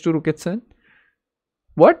A7, Rook H2, Rook H7.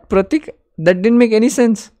 What, Pratik? That didn't make any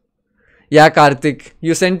sense. Yeah, Karthik,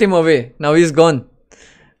 you sent him away. Now he's gone.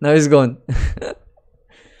 Now he's gone.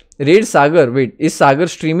 Raid Sagar. Wait, is Sagar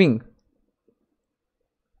streaming?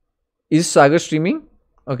 Is Sagar streaming?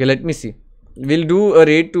 Okay, let me see. We'll do a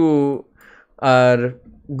raid to our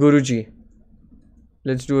Guruji.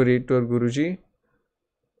 Let's do a raid to our Guruji.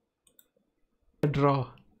 Draw.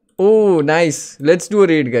 Oh, nice. Let's do a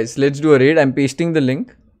raid, guys. Let's do a raid. I'm pasting the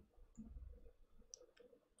link.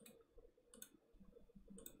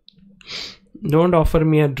 Don't offer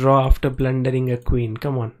me a draw after blundering a queen.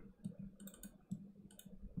 Come on.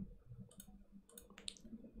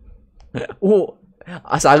 Oh,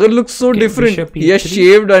 Sagar looks so different. Bishop He has E3.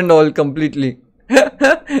 shaved and all completely.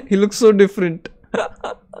 He looks so different.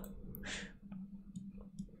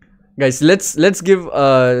 Guys, let's give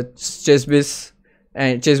Chessbase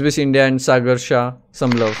and Chessbase India and Sagar Shah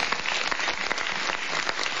some love.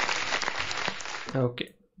 Okay.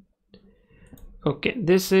 Okay,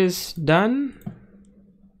 this is done.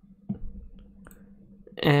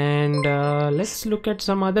 And let's look at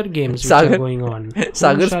some other games which Sagar- are going on. Who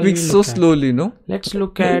Sagar shall speaks we so look at? slowly, no? Let's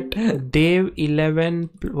look at Dev 11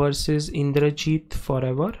 versus Indrajit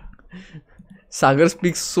Forever. Sagar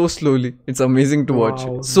speaks so slowly. It's amazing to watch.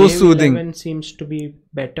 Wow, So Dev soothing. 11 seems to be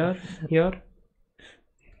better here.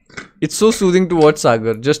 It's so soothing to watch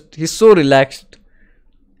Sagar. Just he's so relaxed.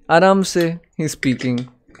 Aram se he's speaking.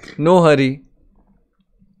 No hurry.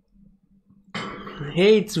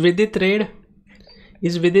 Hey, it's Vidit raid.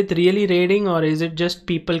 Is Vidit really raiding, or is it just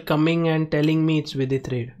people coming and telling me it's Vidit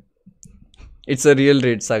raid? It's a real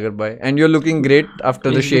raid, Sagar bhai. And you're looking great after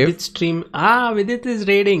the Is shave. Vidit stream. Vidit is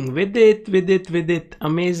raiding. Vidit.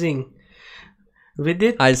 Amazing.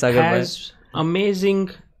 Vidit Hi, Sagar bhai. has amazing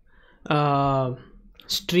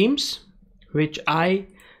streams, which I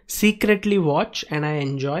secretly watch and I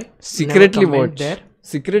enjoy. Secretly Never comment watch. there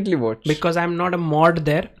Secretly watch. because I'm not a mod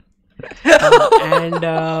there.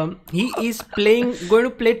 And he is going to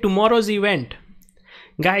play tomorrow's event.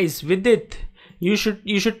 Guys, Vidit, you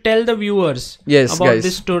should tell the viewers Yes, about guys.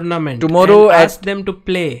 this tournament. Tomorrow and at- ask them to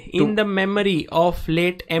play in the memory of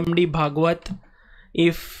late MD Bhagwat.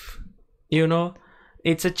 If you know,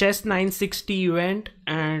 it's a chess 960 event,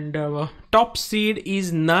 and top seed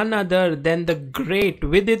is none other than the great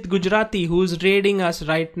Vidit Gujrathi, who's raiding us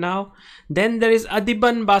right now. Then there is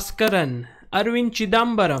Adhiban Bhaskaran, Arvind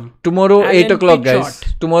Chidambaram, Tomorrow Alan 8 o'clock, guys.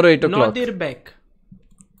 Pichot, Tomorrow 8 o'clock. Nadir Bek.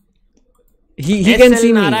 He can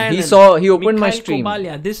see me. Narayanan, He opened my Mikhail stream.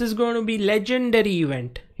 Kobalia. This is going to be legendary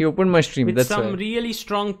event He opened my stream. with That's some why. really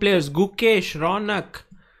strong players. Gukesh, Ronak.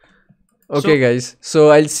 Okay, guys. So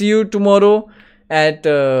I'll see you tomorrow at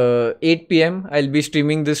 8 p.m. I'll be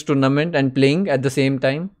streaming this tournament and playing at the same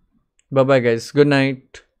time. Bye bye, guys. Good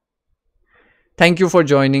night. Thank you for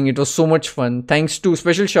joining. It was so much fun. Thanks to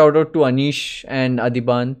special shout out to Anish and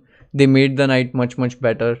Adhiban. They made the night much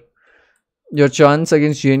better. Your chance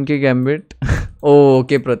against JNK Gambit. Oh,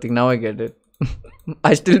 okay, Pratik. Now I get it.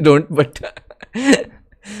 I still don't, but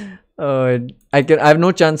I have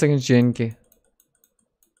no chance against JNK.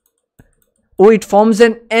 Oh, it forms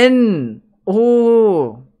an N.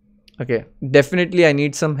 Oh, okay. Definitely, I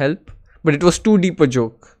need some help. But it was too deep a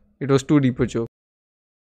joke. It was too deep a joke.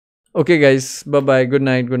 Okay, guys. Bye bye. Good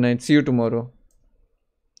night. Good night. See you tomorrow.